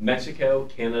Mexico,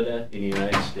 Canada, and the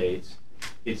United States.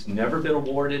 It's never been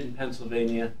awarded in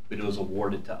Pennsylvania, but it was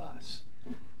awarded to us.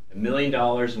 $1 million,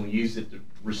 and we used it to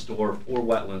restore 4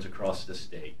 wetlands across the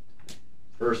state.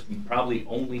 First and probably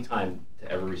only time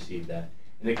to ever receive that.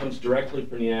 And it comes directly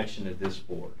from the action of this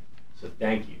board. So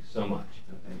thank you so much.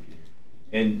 Thank you.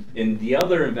 And the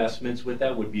other investments with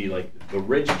that would be like the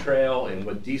Ridge Trail and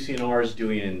what DCNR is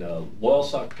doing in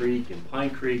Loyalsock Creek and Pine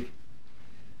Creek,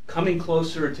 coming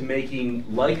closer to making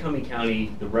Lycoming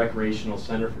County the recreational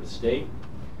center for the state.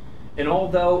 And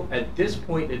although at this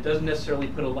point it doesn't necessarily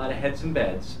put a lot of heads in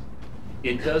beds,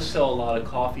 it does sell a lot of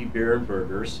coffee, beer, and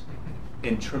burgers,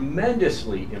 and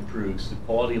tremendously improves the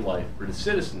quality of life for the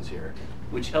citizens here,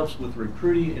 which helps with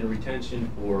recruiting and retention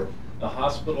for the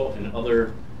hospital and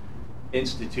other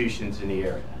institutions in the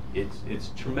area.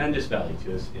 It's tremendous value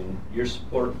to us, and your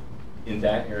support in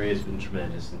that area has been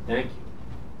tremendous, and thank you.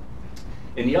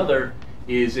 And the other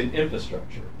is in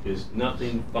infrastructure, because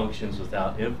nothing functions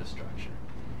without infrastructure.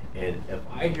 And if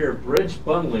I hear bridge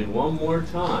bundling one more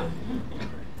time,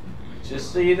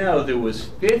 just so you know, there was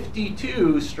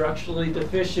 52 structurally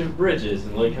deficient bridges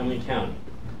in Lycoming County.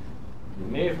 You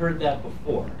may have heard that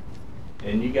before.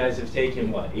 And you guys have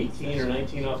taken, what, 18 or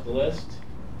 19 off the list?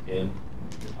 And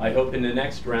I hope in the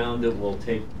next round that we'll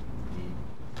take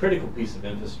the critical piece of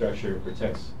infrastructure that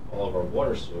protects all of our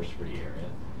water source for the area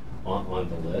on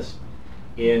the list.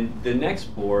 And the next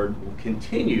board will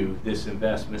continue this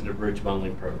investment in the bridge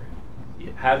bundling program.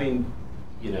 Having,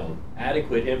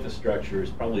 adequate infrastructure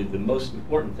is probably the most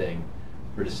important thing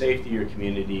for the safety of your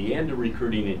community and the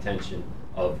recruiting intention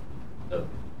of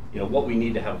what we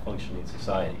need to have a functioning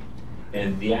society.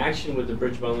 And the action with the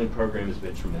bridge bundling program has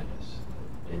been tremendous.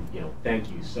 And thank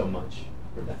you so much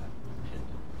for that. And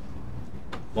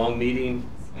long meeting.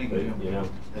 Thank but, you.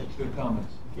 Good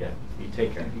comments. Yeah. You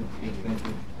take care. Thank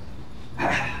you.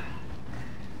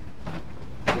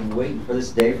 I've been waiting for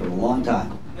this day for a long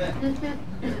time. I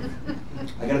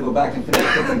gotta go back and finish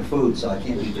cooking food, so I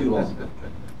can't be too long.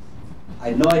 I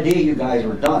had no idea you guys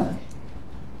were done.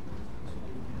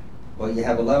 Well, you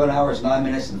have 11 hours, 9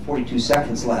 minutes, and 42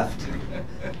 seconds left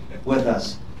with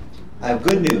us. I have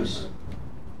good news.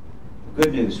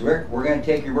 Good news. Rick, we're gonna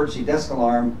take your emergency desk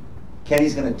alarm.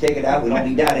 Kenny's gonna take it out. We don't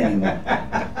need that anymore.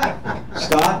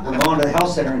 Scott, we're going to the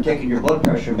health center and taking your blood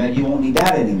pressure med. You won't need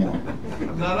that anymore.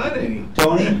 I'm not on any.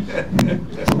 Tony,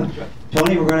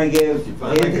 we're gonna give.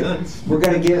 We're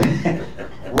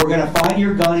gonna find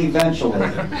your gun eventually,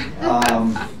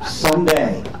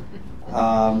 someday.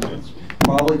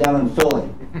 Probably down in Philly,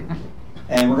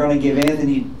 and we're gonna give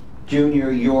Anthony Jr.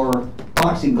 your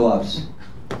boxing gloves.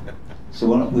 So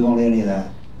we won't need any of that.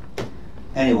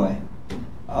 Anyway,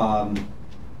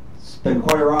 it's been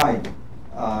quite a ride.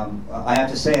 I have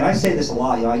to say, and I say this a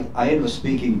lot, I end up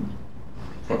speaking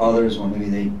for others when maybe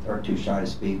they are too shy to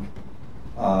speak.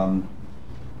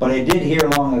 But I did hear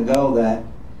long ago that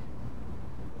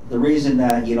the reason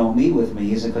that you don't meet with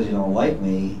me isn't because you don't like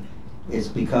me, it's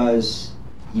because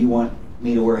you want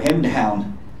me to wear him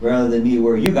down rather than me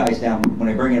wear you guys down when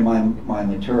I bring in my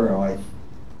material. I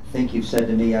think you've said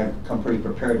to me I've come pretty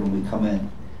prepared when we come in.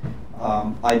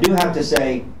 I do have to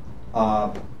say,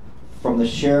 from the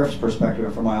sheriff's perspective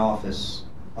and from my office,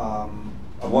 I've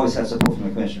always had support from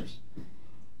the commissioners.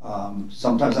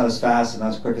 Sometimes not as fast and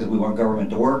not as quick as we want government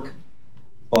to work,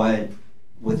 but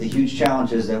with the huge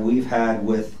challenges that we've had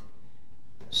with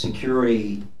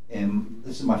security, and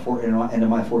this is my end of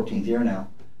my 14th year now,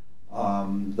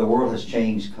 the world has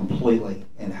changed completely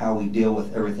in how we deal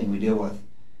with everything we deal with.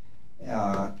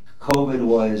 COVID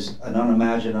was an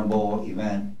unimaginable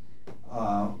event.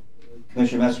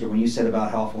 Commissioner Metzger, when you said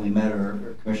about how often we met,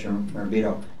 or Commissioner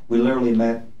Marabito, we literally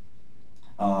met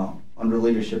under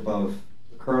leadership of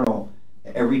the Colonel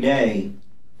every day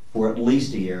for at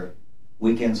least a year,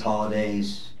 weekends,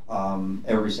 holidays,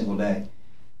 every single day.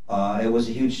 It was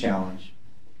a huge challenge,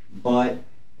 but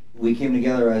we came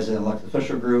together as an elected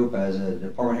official group, as a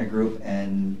department head group,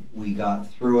 and we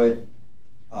got through it.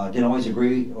 Didn't always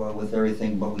agree with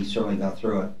everything, but we certainly got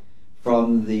through it.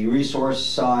 From the resource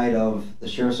side of the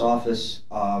Sheriff's Office,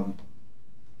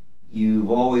 you've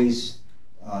always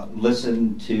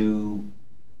listened to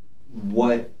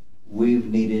what we've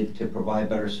needed to provide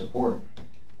better support.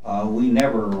 We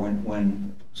never,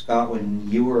 when Scott, when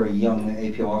you were a young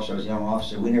APO officer, as a young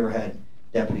officer, we never had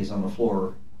deputies on the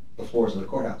floors of the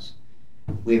courthouse.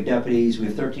 We have deputies, we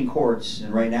have 13 courts,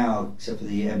 and right now, except for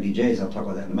the MDJs, I'll talk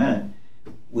about that in a minute,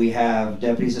 we have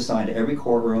deputies assigned to every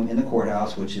courtroom in the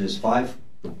courthouse, which is five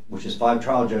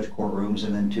trial judge courtrooms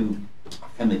and then 2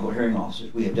 family court hearing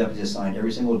officers. We have deputies assigned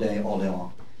every single day, all day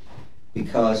long,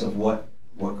 because of what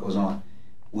goes on.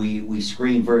 We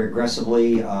screen very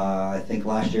aggressively. I think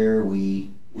last year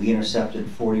we intercepted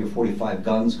 40 or 45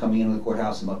 guns coming into the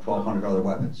courthouse and about 1,200 other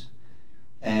weapons.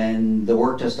 And the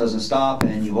work just doesn't stop,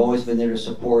 and you've always been there to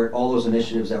support all those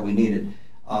initiatives that we needed.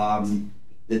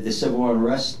 The civil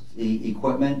unrest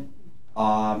equipment,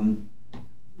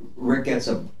 Rick gets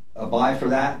a buy for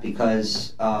that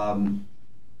because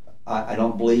I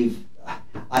don't believe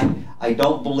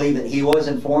that he was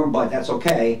informed, but that's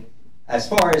okay. As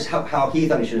far as how he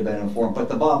thought he should have been informed, but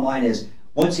the bottom line is,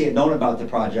 once he had known about the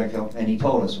project, and he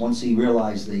told us, once he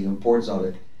realized the importance of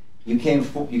it, you came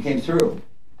through.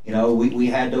 You know, we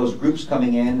had those groups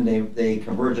coming in, and they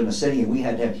converged in the city, and we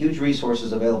had to have huge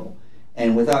resources available.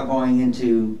 And without going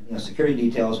into security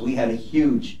details, we had a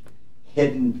huge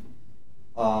hidden,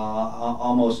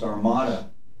 almost armada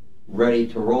ready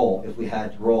to roll if we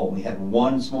had to roll. We had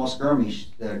one small skirmish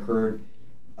that occurred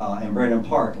in Brandon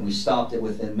Park, and we stopped it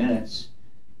within minutes,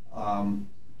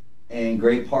 in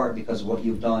great part because of what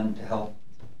you've done to help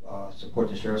support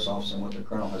the Sheriff's Office and what the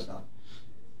Colonel has done.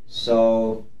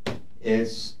 So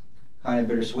it's kind of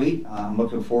bittersweet. I'm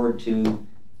looking forward to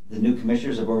the new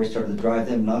commissioners. I've already started to drive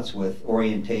them nuts with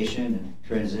orientation and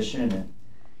transition, and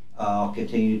I'll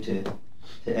continue to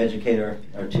educate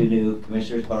our 2 new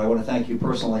commissioners. But I want to thank you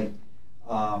personally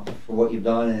for what you've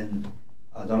done, and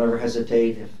don't ever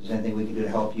hesitate if there's anything we can do to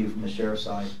help you from the sheriff's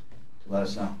side to let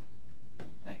us know.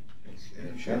 Thanks.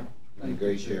 Sure. You're a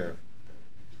great sheriff.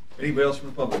 Anybody else from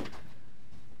the public?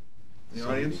 In the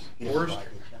audience? Forrest?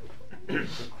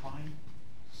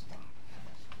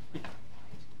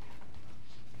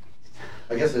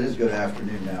 I guess it is good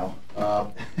afternoon now.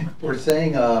 We're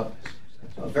saying a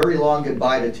very long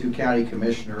goodbye to 2 county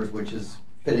commissioners, which is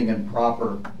fitting and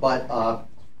proper. But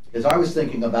as I was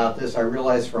thinking about this, I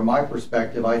realized from my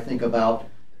perspective, I think about,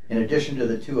 in addition to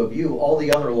the 2 of you, all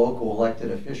the other local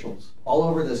elected officials all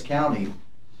over this county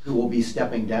who will be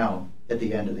stepping down at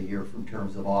the end of the year from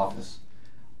terms of office.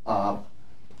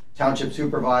 Township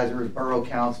supervisors, borough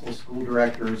council, school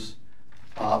directors,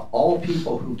 all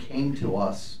people who came to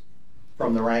us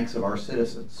from the ranks of our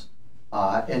citizens.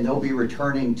 And they'll be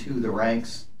returning to the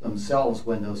ranks themselves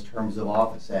when those terms of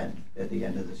office end at the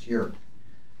end of this year.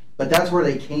 But that's where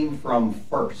they came from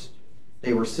first.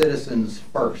 They were citizens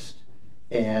first,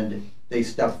 and they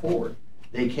stepped forward.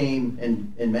 They came,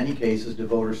 in many cases, to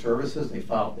voter services. They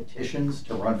filed petitions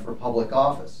to run for public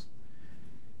office.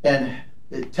 And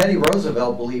Teddy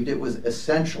Roosevelt believed it was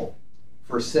essential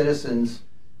for citizens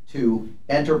to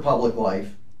enter public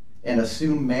life and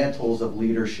assume mantles of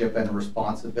leadership and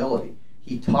responsibility.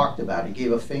 He talked about it. He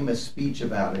gave a famous speech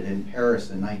about it in Paris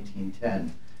in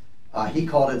 1910. He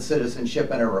called it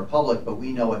citizenship in a republic, but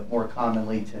we know it more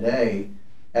commonly today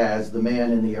as the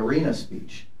man in the arena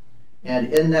speech.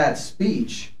 And in that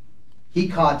speech, he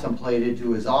contemplated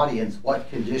to his audience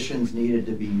what conditions needed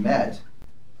to be met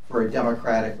for a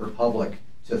democratic republic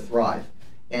to thrive.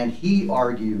 And he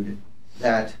argued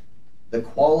that the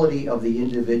quality of the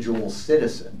individual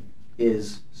citizen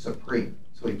is supreme.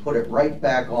 So he put it right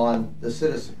back on the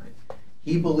citizenry.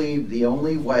 He believed the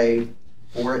only way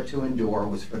for it to endure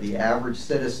was for the average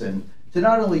citizen to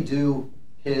not only do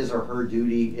his or her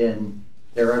duty in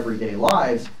their everyday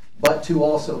lives, but to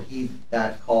also heed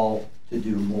that call to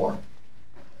do more.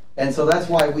 And so that's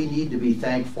why we need to be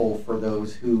thankful for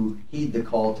those who heed the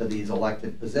call to these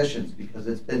elected positions, because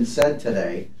it's been said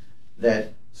today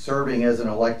that serving as an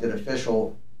elected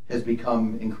official has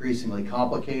become increasingly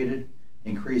complicated,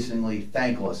 increasingly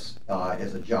thankless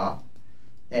as a job.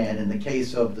 And in the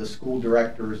case of the school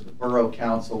directors, the borough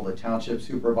council, the township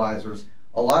supervisors,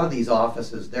 a lot of these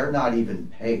offices, they're not even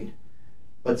paid.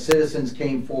 But citizens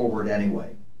came forward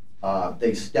anyway.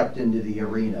 They stepped into the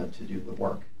arena to do the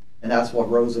work. And that's what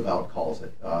Roosevelt calls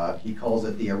it. He calls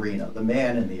it the arena, the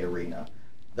man in the arena.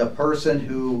 The person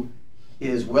who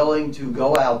is willing to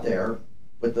go out there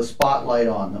with the spotlight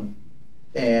on them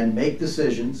and make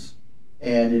decisions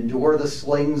and endure the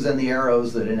slings and the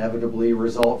arrows that inevitably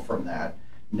result from that,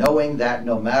 knowing that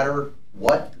no matter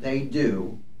what they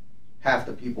do, half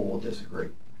the people will disagree.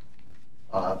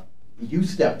 You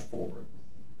stepped forward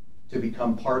to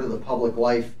become part of the public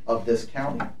life of this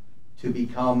county, to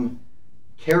become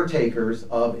caretakers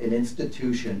of an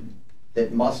institution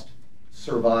that must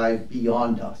survive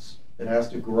beyond us, that has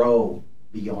to grow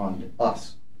beyond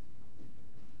us.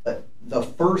 The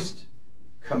first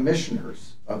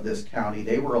commissioners of this county,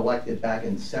 they were elected back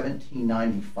in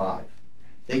 1795.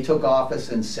 They took office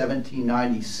in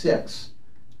 1796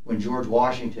 when George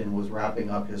Washington was wrapping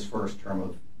up his first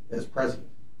term as president.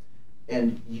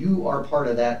 And you are part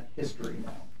of that history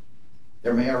now.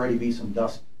 There may already be some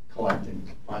dust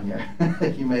collecting on you.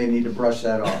 You may need to brush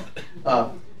that off.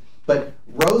 But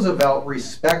Roosevelt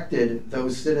respected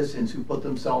those citizens who put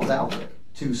themselves out there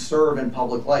to serve in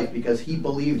public life because he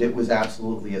believed it was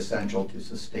absolutely essential to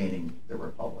sustaining the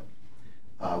republic,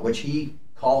 which he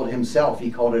called himself,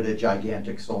 he called it a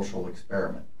gigantic social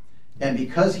experiment. And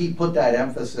because he put that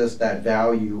emphasis, that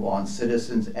value on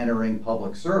citizens entering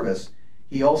public service,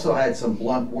 he also had some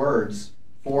blunt words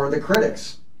for the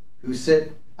critics who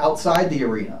sit outside the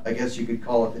arena. I guess you could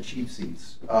call it the cheap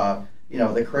seats. You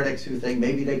know, the critics who think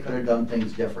maybe they could have done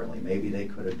things differently, maybe they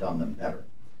could have done them better.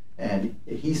 And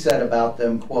he said about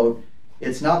them, quote,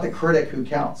 "It's not the critic who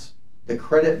counts. The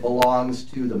credit belongs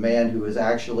to the man who is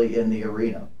actually in the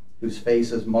arena, whose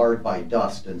face is marred by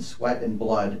dust and sweat and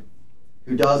blood,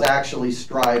 who does actually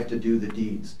strive to do the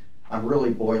deeds." I'm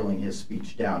really boiling his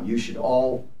speech down. You should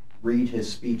all read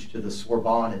his speech to the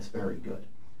Sorbonne. It's very good.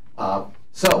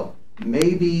 So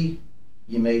maybe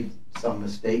you made some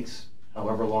mistakes,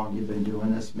 however long you've been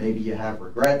doing this. Maybe you have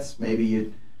regrets. Maybe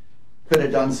you could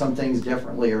have done some things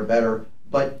differently or better.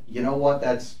 But you know what?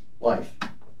 That's life.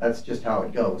 That's just how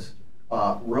it goes.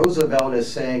 Roosevelt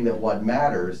is saying that what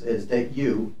matters is that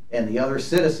you and the other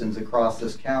citizens across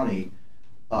this county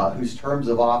whose terms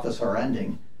of office are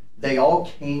ending, they all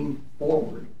came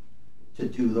forward to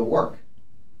do the work.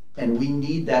 And we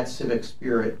need that civic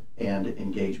spirit and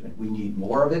engagement. We need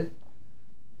more of it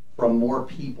from more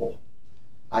people.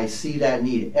 I see that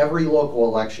need every local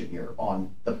election here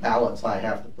on the ballots I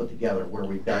have to put together where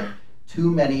we've got too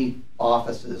many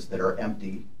offices that are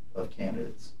empty of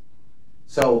candidates.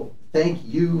 So thank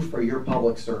you for your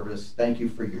public service. Thank you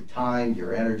for your time,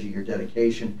 your energy, your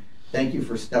dedication. Thank you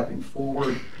for stepping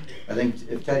forward. I think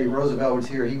if Teddy Roosevelt was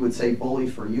here, he would say bully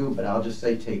for you, but I'll just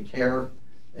say take care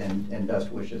and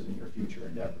best wishes in your future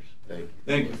endeavors. Thank you.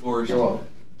 Thank you, Forrest. You're welcome.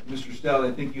 Mr. Stout,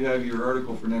 I think you have your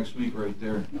article for next week right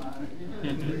there.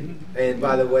 And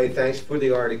by the way, thanks for the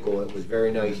article. It was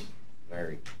very nice,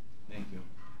 Larry. Thank you.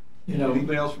 You know,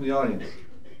 anybody else from the audience?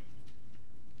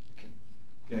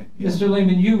 Okay. Mr.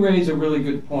 Lehman, you raise a really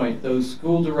good point. Those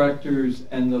school directors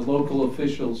and the local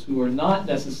officials who are not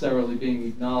necessarily being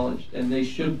acknowledged, and they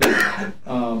should be,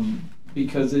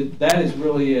 because that is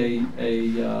really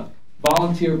a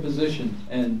volunteer position,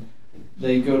 and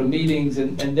they go to meetings,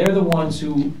 and they're the ones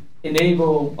who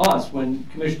enable us. When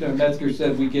Commissioner Metzger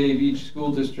said we gave each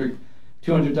school district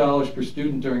 $200 per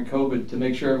student during COVID to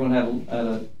make sure everyone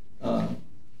had a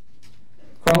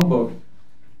Chromebook,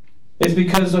 it's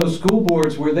because those school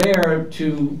boards were there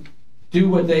to do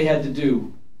what they had to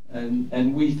do,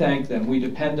 and we thank them. We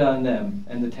depend on them,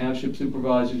 and the township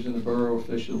supervisors and the borough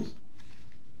officials.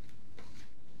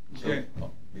 Okay.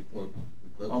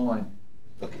 Online.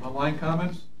 Okay. Online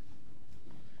comments?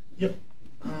 Yep.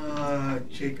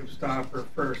 Jacob Stopper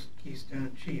first,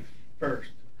 Keystone Chief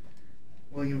first.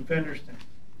 William Fenderston,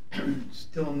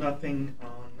 still nothing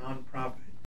on nonprofit.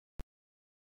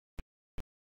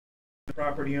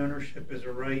 Property ownership is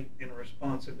a right and a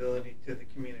responsibility to the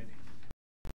community.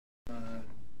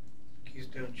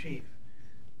 Keystone Chief,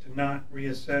 to not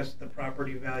reassess the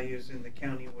property values in the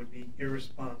county would be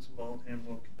irresponsible and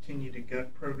will continue to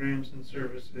gut programs and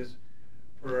services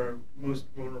for our most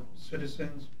vulnerable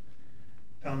citizens.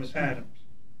 Thomas Adams,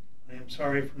 I am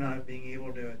sorry for not being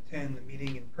able to attend the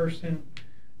meeting in person.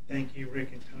 Thank you,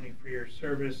 Rick and Tony, for your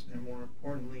service and more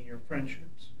importantly, your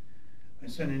friendships. I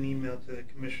sent an email to the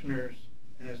commissioners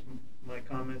as my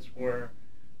comments were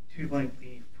too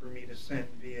lengthy for me to send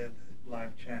via the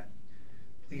live chat.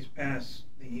 Please pass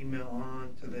the email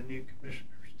on to the new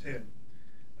commissioners too.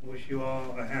 I wish you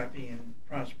all a happy and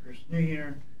prosperous new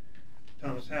year.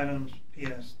 Thomas Adams.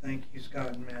 P.S. Thank you,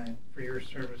 Scott and Matt, for your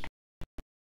service.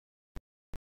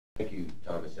 Thank you,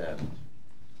 Thomas Adams.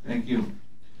 Thank you.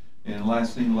 And the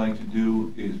last thing I'd like to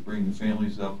do is bring the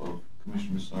families up of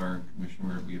Commissioner Massar and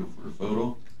Commissioner Marabito for a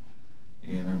photo.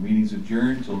 And our meeting's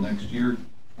adjourned until next year,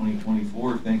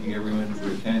 2024. Thank you everyone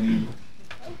for attending.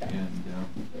 And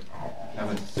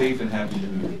have a safe and happy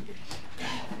New Year.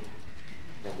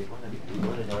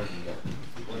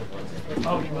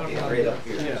 Oh, you want to right up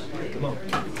here. Yeah. Come on.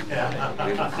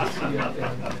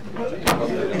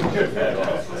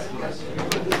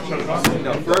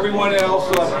 No, for everyone else,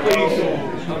 please,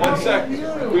 1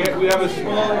 second. We have a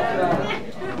small,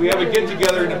 we have a get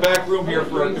together in the back room here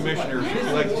for our commissioners. If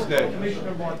you'd like to stay.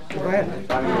 Go ahead.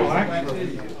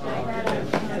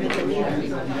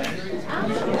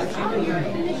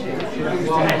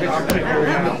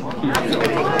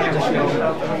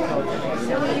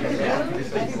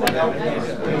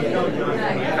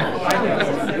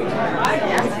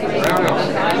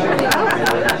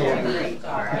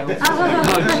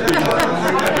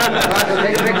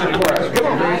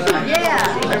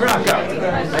 Hey, Rocco.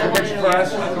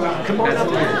 Come on up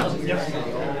here.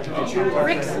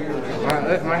 Rick's.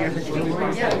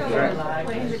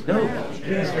 No.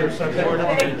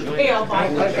 Hey, I'll buy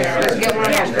one. Let's get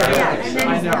one extra.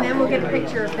 And then we'll get a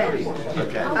picture of Ben.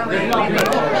 Okay. Oh, wait,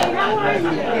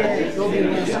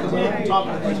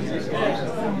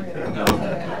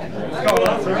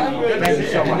 wait, Thank you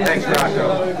so much. Thanks, Rocco.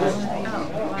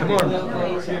 Come on.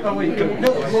 Oh, wait, no,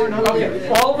 come on. Okay,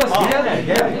 all of us together.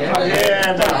 Yeah.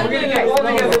 We're going to get all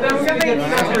together, then we're going to get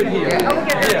separate here. Oh, we'll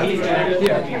get it.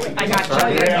 Yeah. I got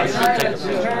you.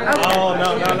 Oh, no,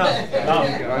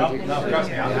 trust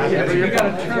me. Yeah, you got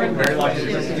to turn. Very lucky.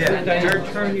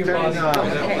 Turn your body.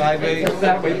 5-8.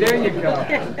 That way, there you go.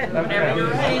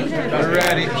 We're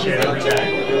ready.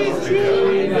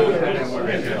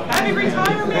 Happy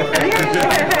retirement.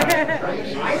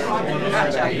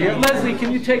 Leslie,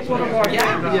 can you take one of our?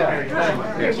 Yeah.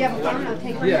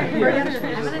 Yeah.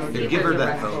 Give her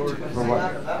that phone.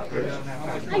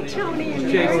 Hi, Tony.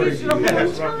 Jason. It's been a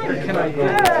long time. Can I go?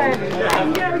 Good. I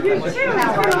know you too. It's been a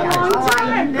long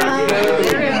time.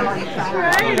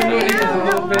 Right.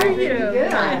 How are you? Good.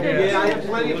 Yeah, I have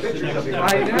plenty of pictures of you. I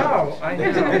know.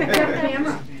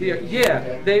 Yeah,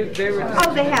 they were.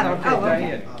 Oh, they have. Okay, Oh, okay.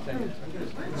 Diane.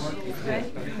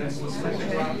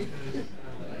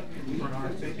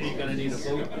 You're gonna need a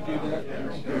vote to do that,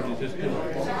 or you just do it?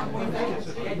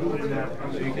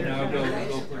 So you can now go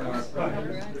for our.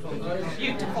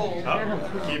 Beautiful.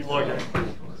 Keep looking.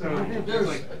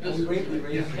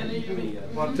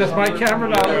 Does my camera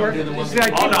not work? Oh,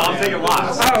 no, I'm taking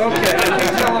lots. Oh, okay. I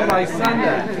keep telling my son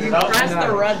that. Press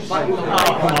the red button.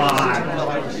 Oh, come on.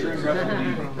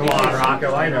 Come on, Rocco,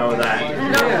 I know that.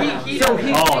 No, he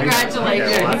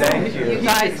congratulations. Thank you. You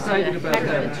guys Excited about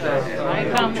that. I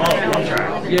come.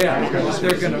 Yeah,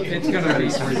 they're gonna. It's gonna be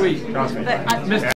sweet. Trust me. But, Mr.